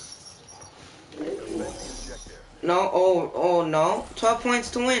 Defend the objective. No, oh no. 12 points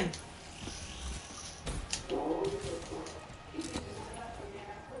to win.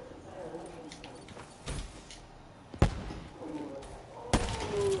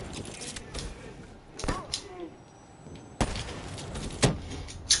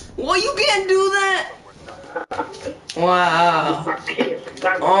 Well, you can't do that. Wow.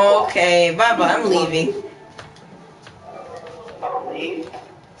 Okay, bye bye. I'm leaving. Point.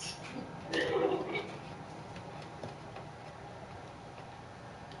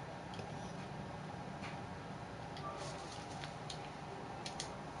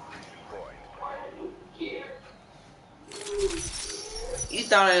 You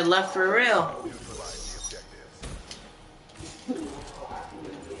thought I left for real. Neutralize the objectives.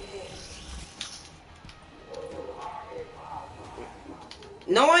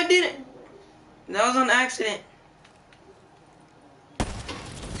 No, I didn't. That was on accident.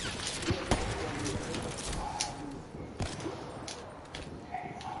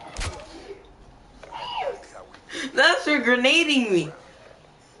 That's how we That's for grenading me.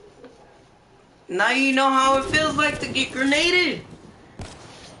 Now you know how it feels like to get grenaded.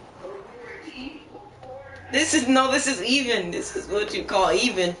 This is even. This is what you call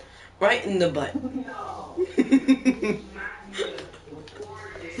even. Right in the butt.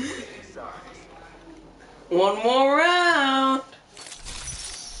 switching sides. One more round.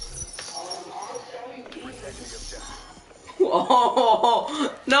 Protect the objective.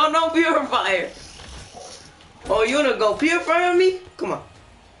 Oh, no purifier. Oh, you wanna go purifier on me? Come on.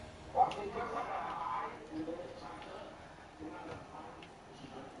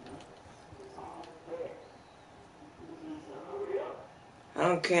 I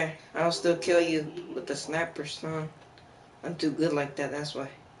don't care. I'll still kill you with the sniper, son. I'm too good like that, that's why.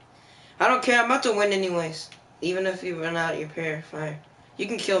 I don't care, I'm about to win anyways. Even if you run out of your purifier. You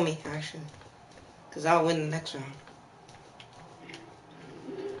can kill me, actually. Because I'll win the next round.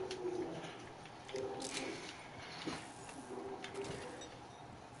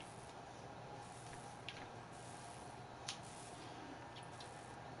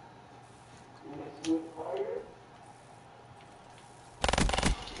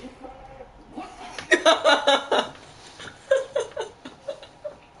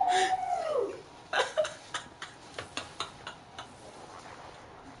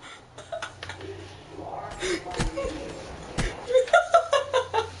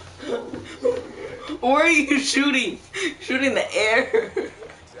 Where are you shooting? Shooting the air? Exactly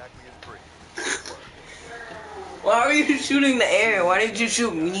as briefed. Good work. Why are you shooting the air? Why did you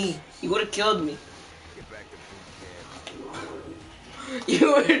shoot me? You would have killed me. Get back to boot camp.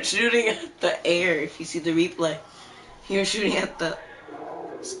 You were shooting at the air, if you see the replay. You were shooting at the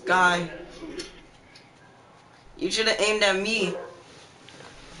sky. You should have aimed at me.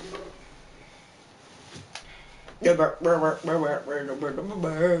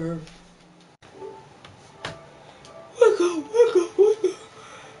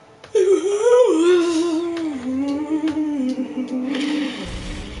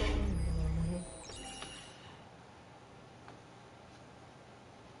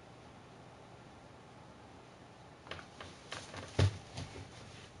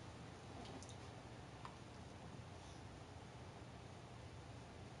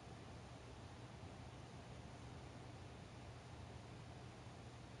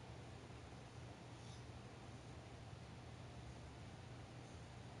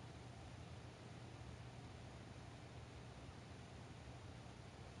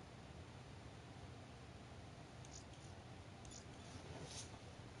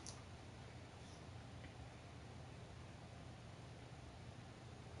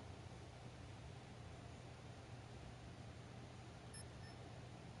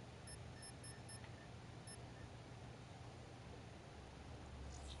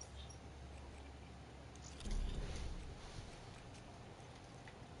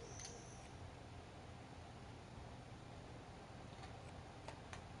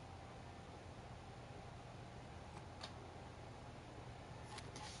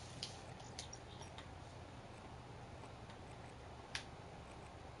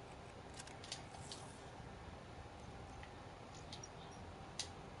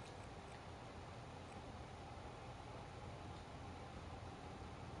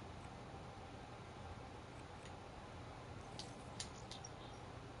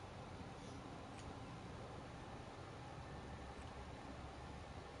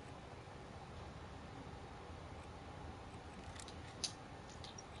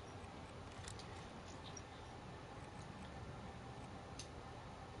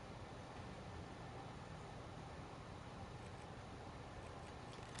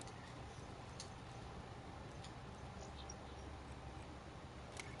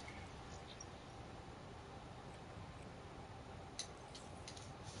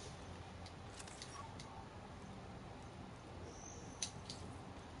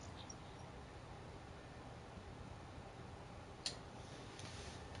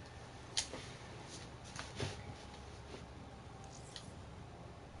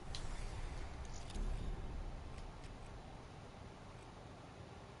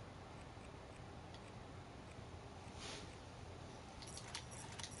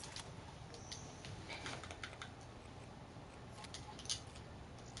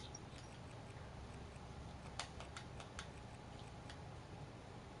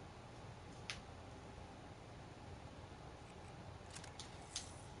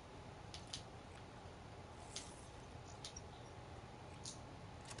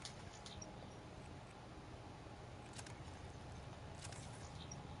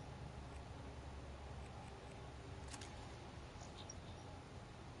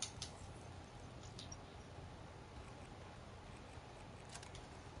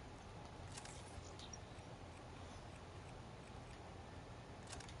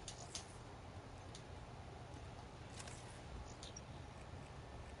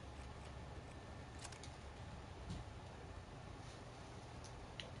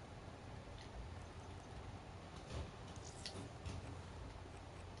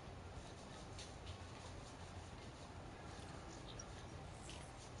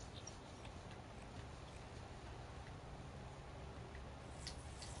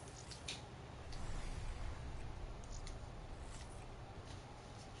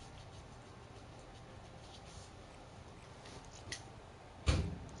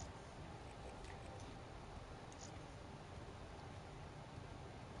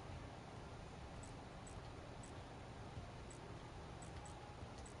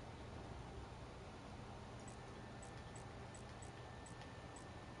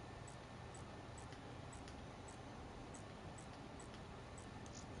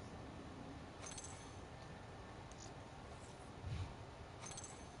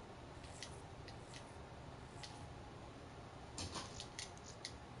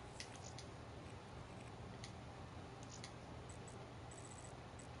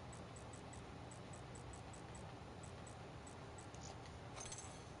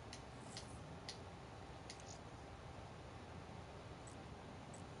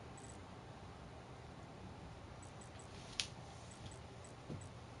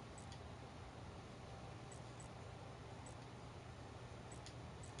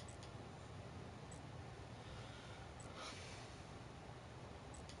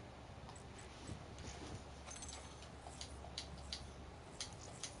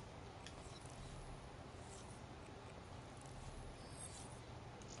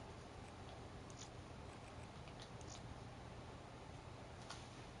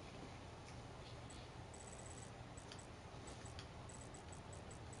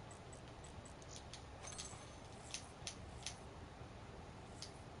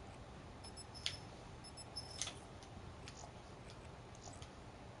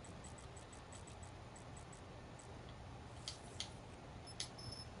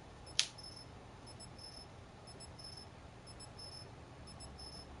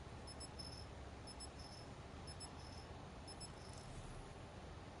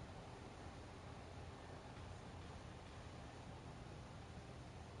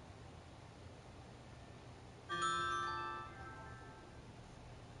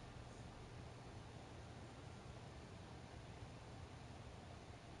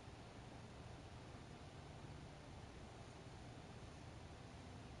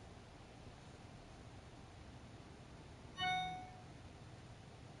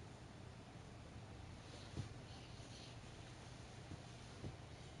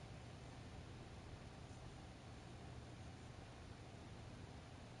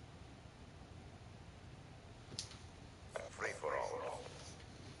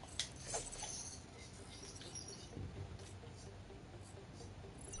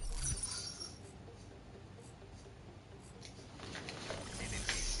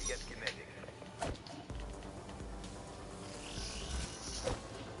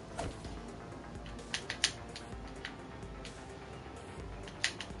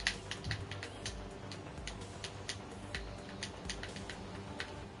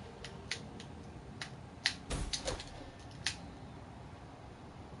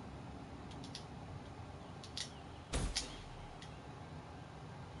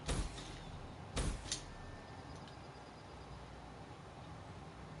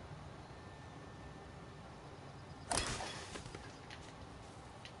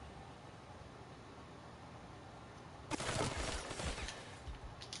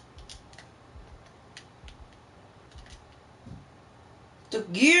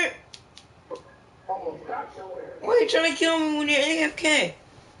 took gear. Why are you trying to kill me when you're AFK?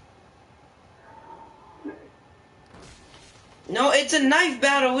 No, it's a knife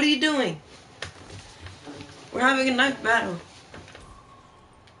battle. What are you doing? We're having a knife battle.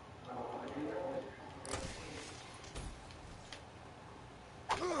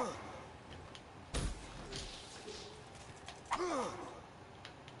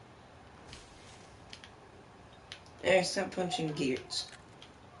 Eric, stop punching gears.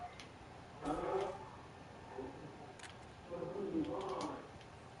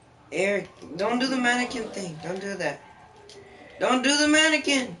 Eric, don't do the mannequin thing. Don't do that. Don't do the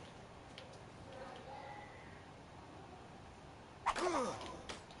mannequin.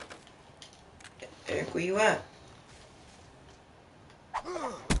 Eric, where you at?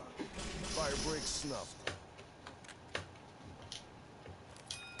 Fire break snuffed.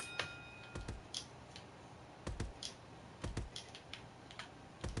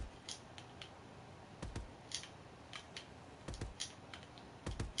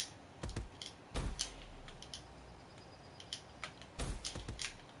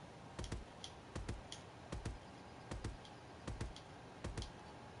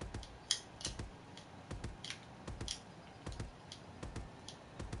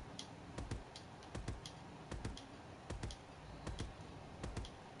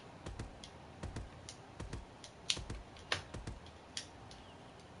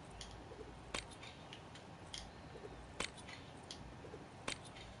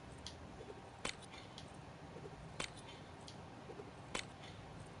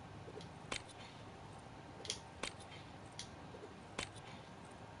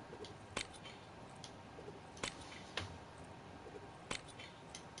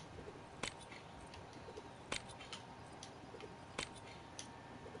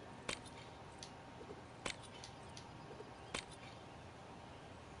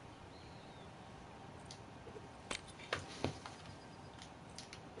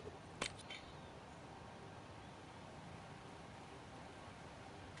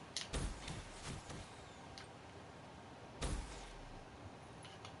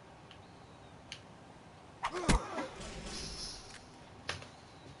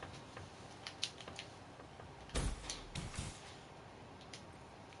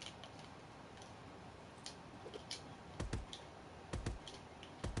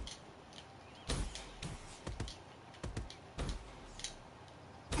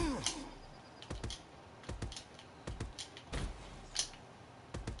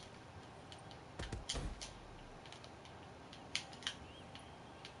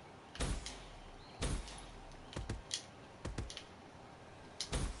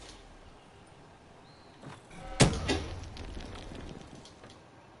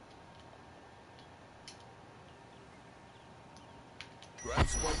 Grab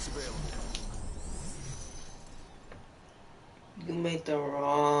spikes available. You made the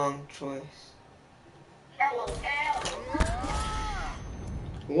wrong choice.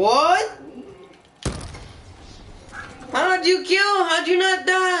 What? How'd you kill? How'd you not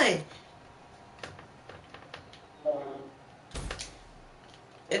die?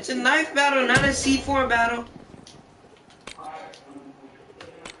 It's a knife battle, not a C4 battle.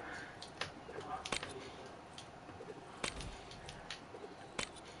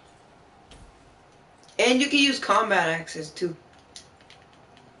 And you can use combat axes too.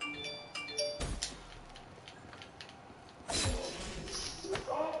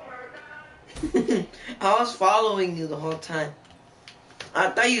 I was following you the whole time. I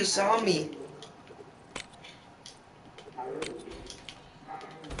thought you saw me.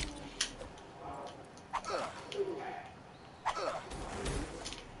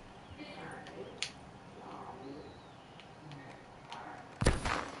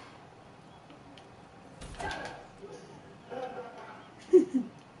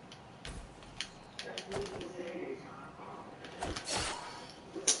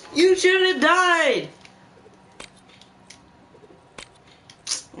 You should have died.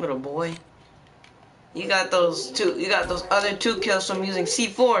 Little boy. You got those other two kills from using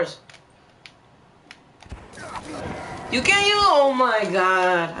C4s. You can't use, oh my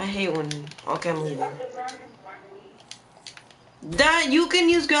god. I hate when, okay, I'm leaving. That, you can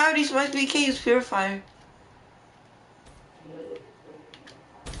use gravity spikes, but you can't use purifier.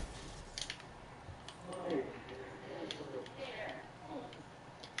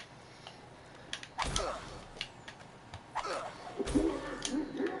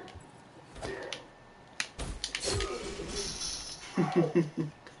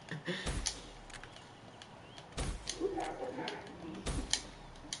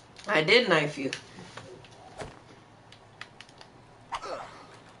 I did knife you.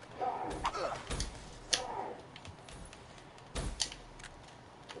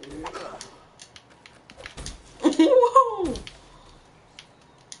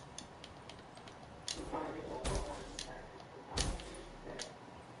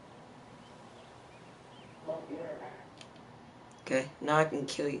 Now I can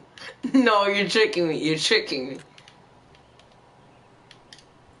kill you. No, you're tricking me. You're tricking me.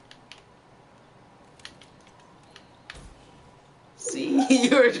 See,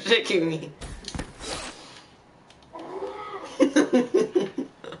 you're tricking me.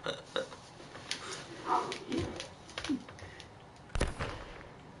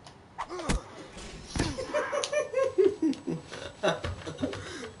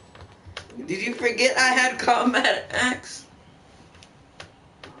 Did you forget I had combat axe?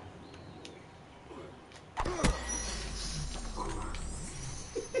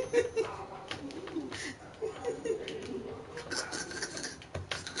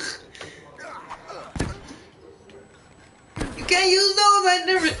 You can't use those. I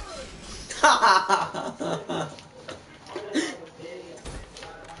never.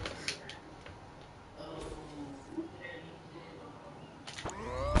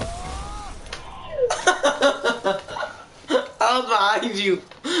 I was behind you.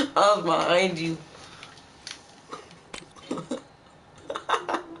 I was behind you.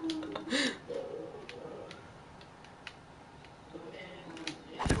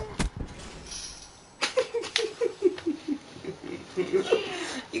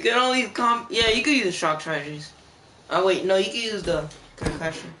 You can only yeah, you could use shock charges. Oh wait, no, you can use the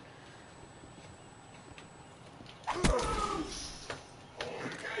concussion.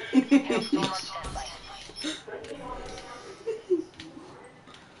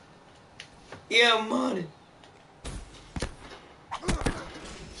 Yeah, I'm on it.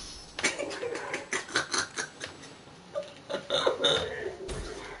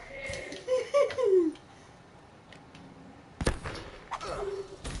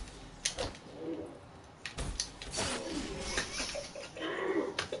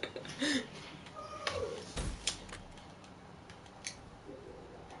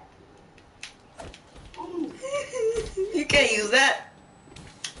 You can't use that.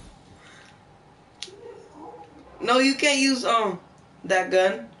 No, you can't use that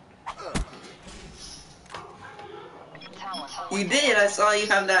gun. You did. I saw you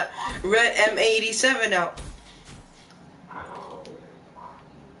have that red M87 out.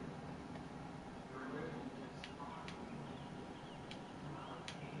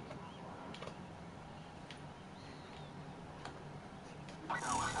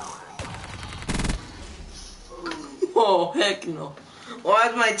 Oh heck no. Why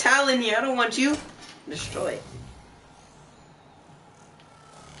is my Talon here? I don't want you. Destroy it.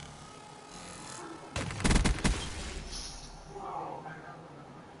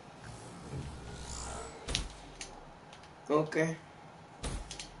 Okay.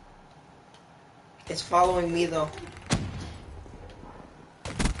 It's following me though.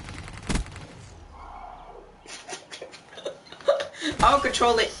 I'll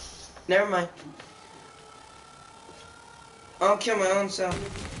control it. Never mind. I'll kill my own self.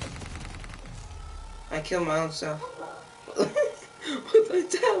 I kill my own self. What's my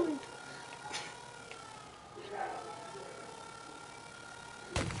talent?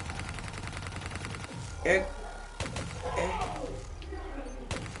 Eric?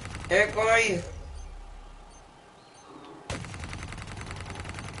 Eric, where are you?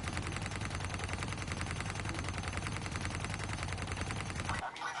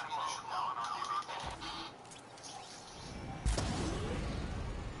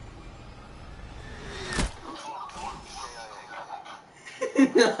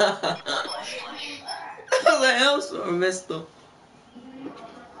 That was a hellstorm missile.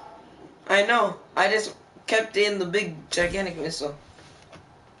 I know. I just kept in the big gigantic missile.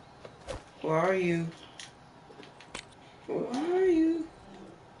 Where are you? Where are you?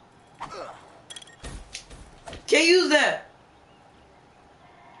 Can't use that.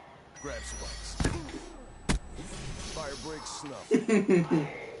 Grab spikes. Fire break snuff.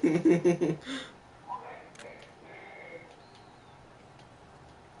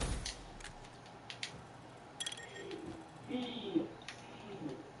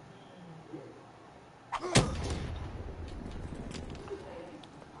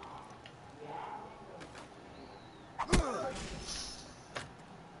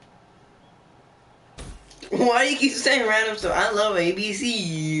 Why do you keep saying random stuff? I love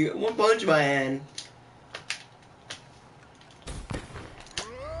ABC. One Punch Man.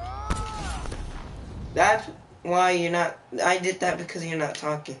 That's why you're not. I did that because you're not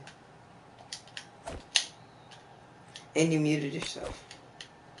talking. And you muted yourself.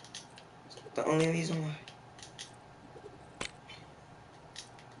 That's the only reason why.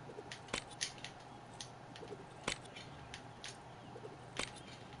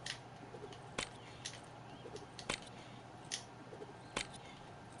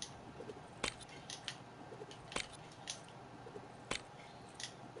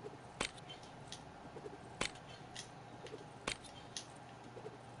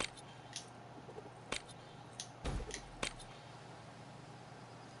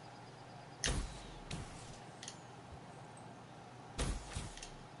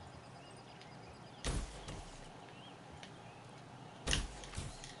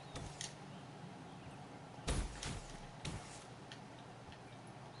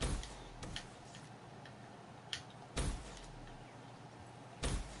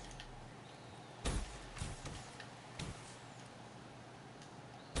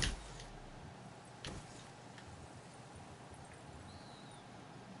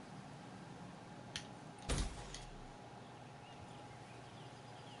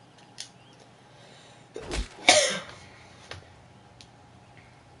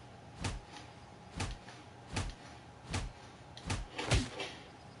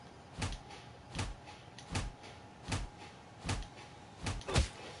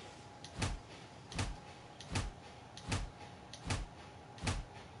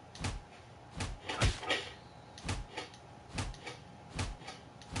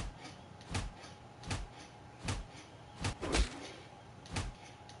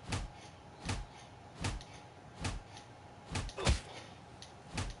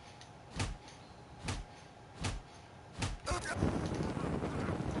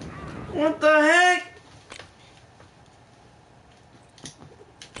 What the heck?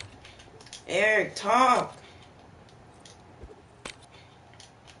 Eric, talk.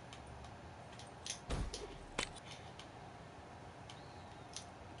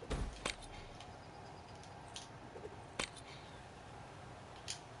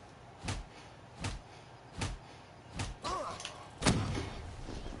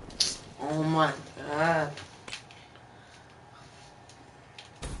 Oh my god.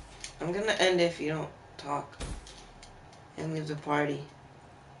 I'm gonna end if you don't talk. And leave the party.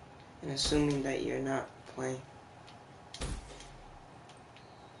 And assuming that you're not playing.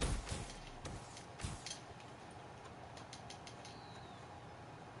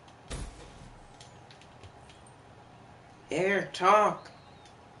 Eric, talk.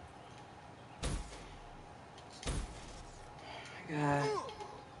 Oh my god.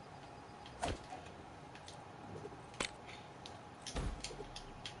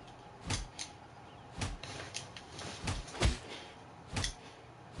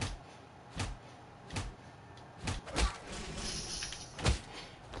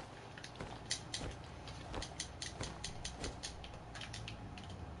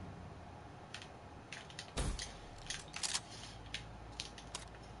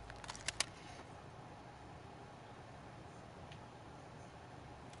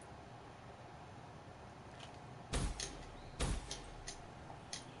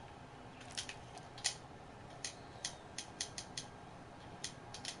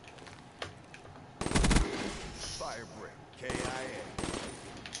 Fire break. KIA.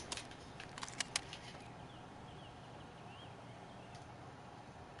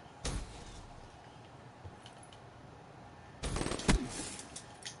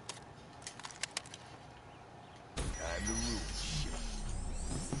 Time to ruin shit.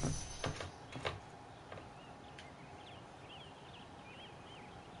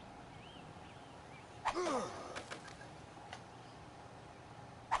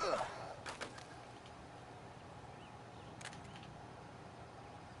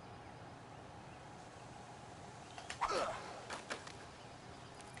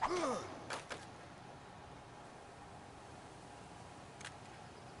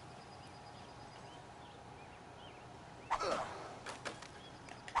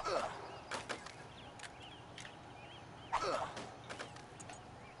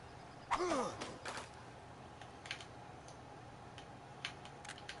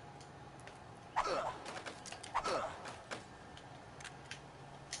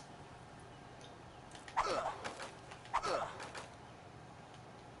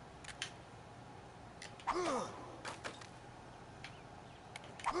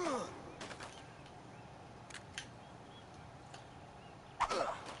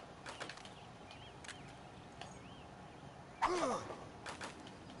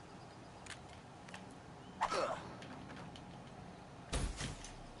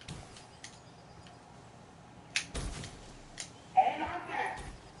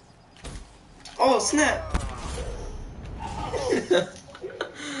 Oh snap!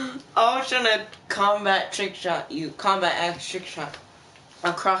 I was trying to combat axe trick shot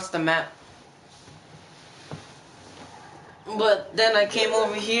across the map. But then I came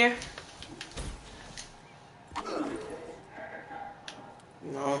over here.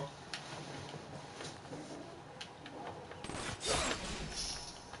 No.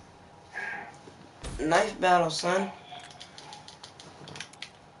 Knife battle, son.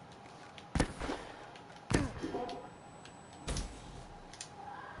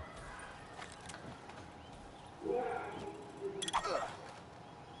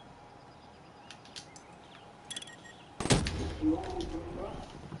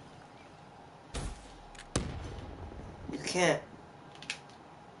 You can't.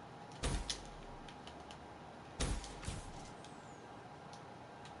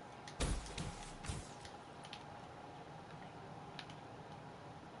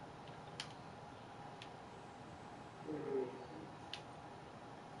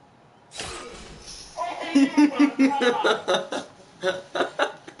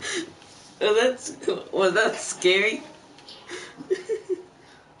 Was that scary?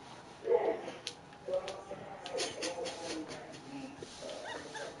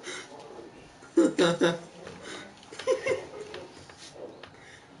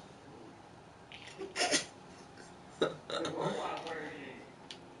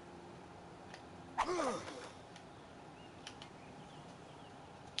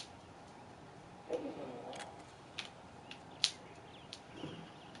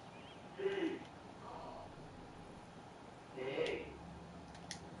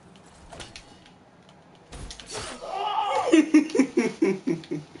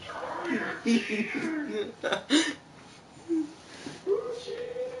 No,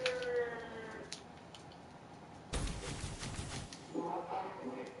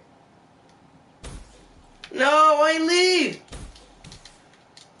 why leave?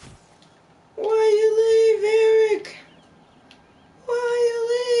 Why you leave, Eric? Why you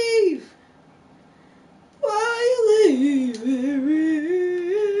leave? Why you leave, Eric?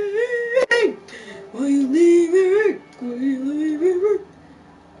 Why you leave, Eric? Why you leave, Eric?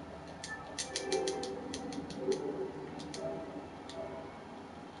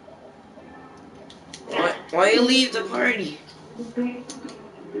 Why you leave the party?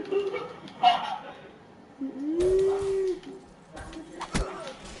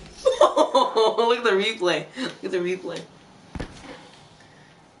 Look at the replay. Look at the replay.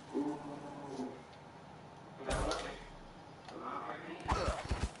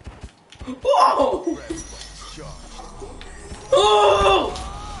 Whoa! Oh!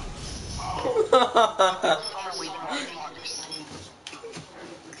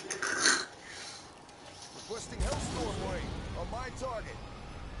 Requesting Hellstorm rain on my target.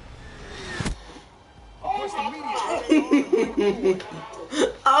 Request immediate AAR.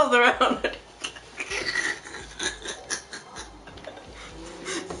 I was around it.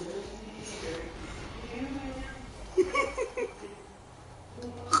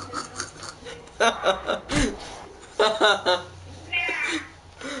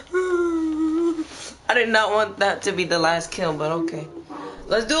 I did not want that to be the last kill, but okay.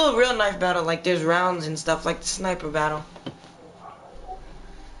 Let's do a real knife battle, like there's rounds and stuff, like the sniper battle.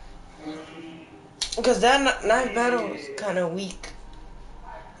 Because that knife battle is kind of weak.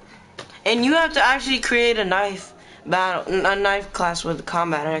 And you have to actually create a knife battle, a knife class with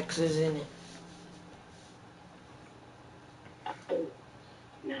combat X's in it.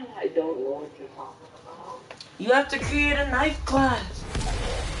 No, I don't know what you're talking about. You have to create a knife class.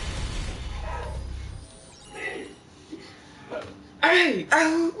 Hey!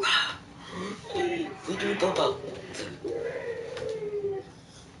 Oh! What do you talk about?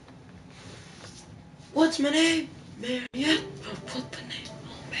 What's my name? Mariette. What's my name?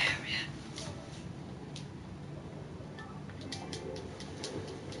 Mariette.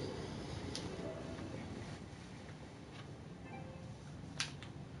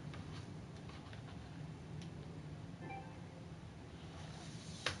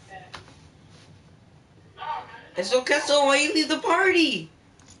 It's okay, so why you leave the party?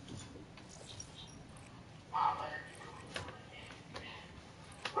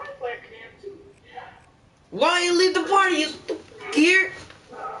 Why you leave the party, you stupid gear?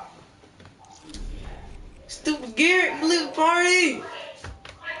 Stupid gear, you leave the party.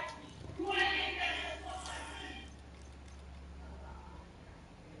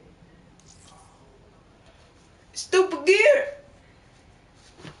 Stupid gear.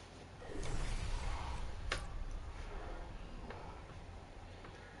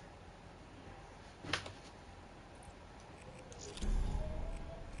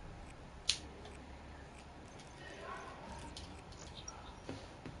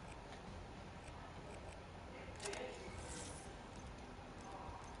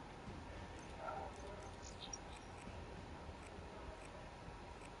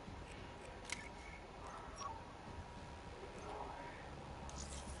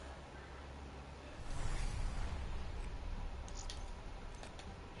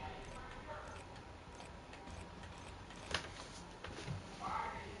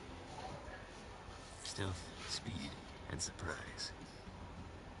 Stealth, speed, and surprise.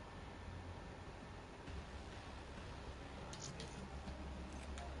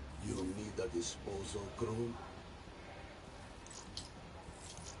 You need a disposal crew?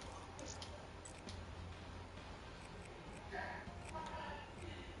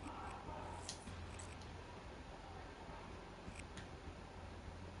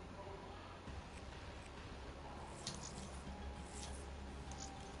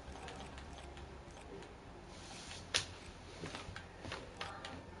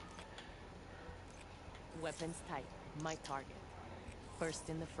 Weapons tight. My target. First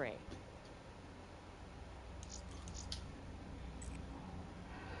in the fray.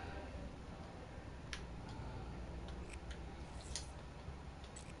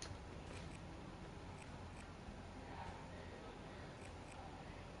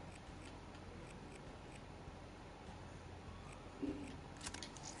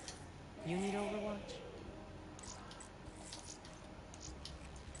 You need Overwatch?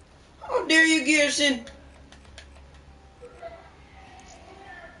 How dare you, Garrison?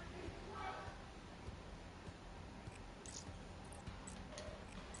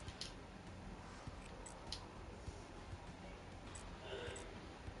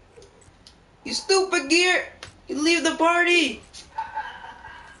 You stupid gear! You leave the party!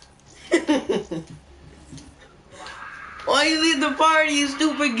 Why you leave the party, you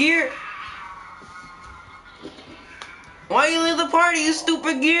stupid gear? Why you leave the party, you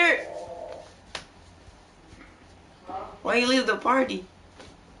stupid gear? Why you leave the party?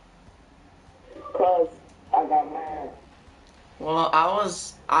 Cause I got mad. Well, I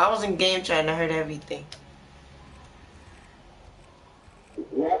was in game trying to hurt everything.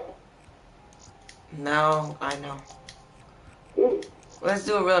 Yep. Now I know. Let's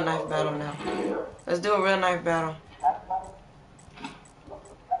do a real knife battle now. Let's do a real knife battle.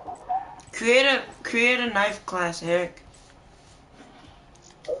 Create a knife class, Eric.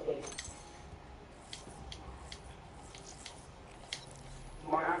 Okay.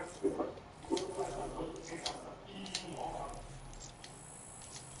 My